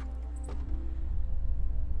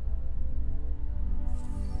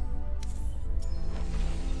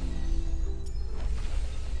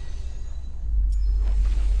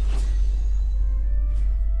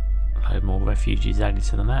 More refugees added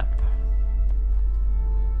to the map.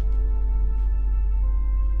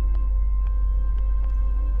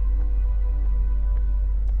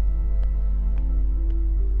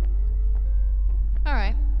 All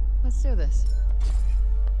right, let's do this.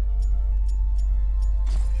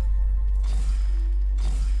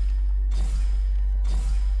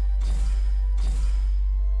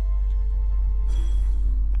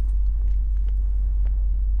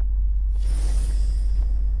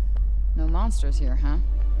 No monsters here, huh?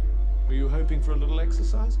 Were you hoping for a little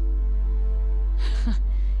exercise?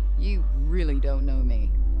 You really don't know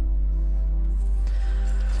me.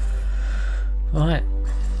 Right.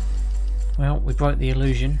 Well, we broke the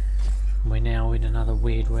illusion. We're now in another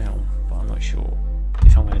weird realm, but I'm not sure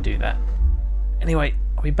if I'm going to do that. Anyway,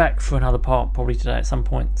 I'll be back for another part probably today at some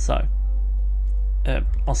point, so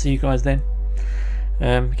I'll see you guys then.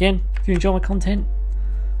 Again, if you enjoy my content,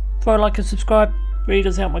 throw a like and subscribe. Really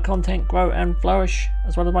does help my content grow and flourish,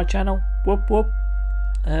 as well as my channel. Whoop whoop.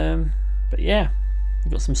 But yeah,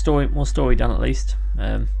 we've got some more story done at least.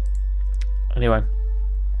 Anyway,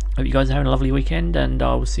 hope you guys are having a lovely weekend, and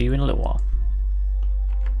I will see you in a little while.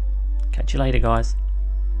 Catch you later, guys.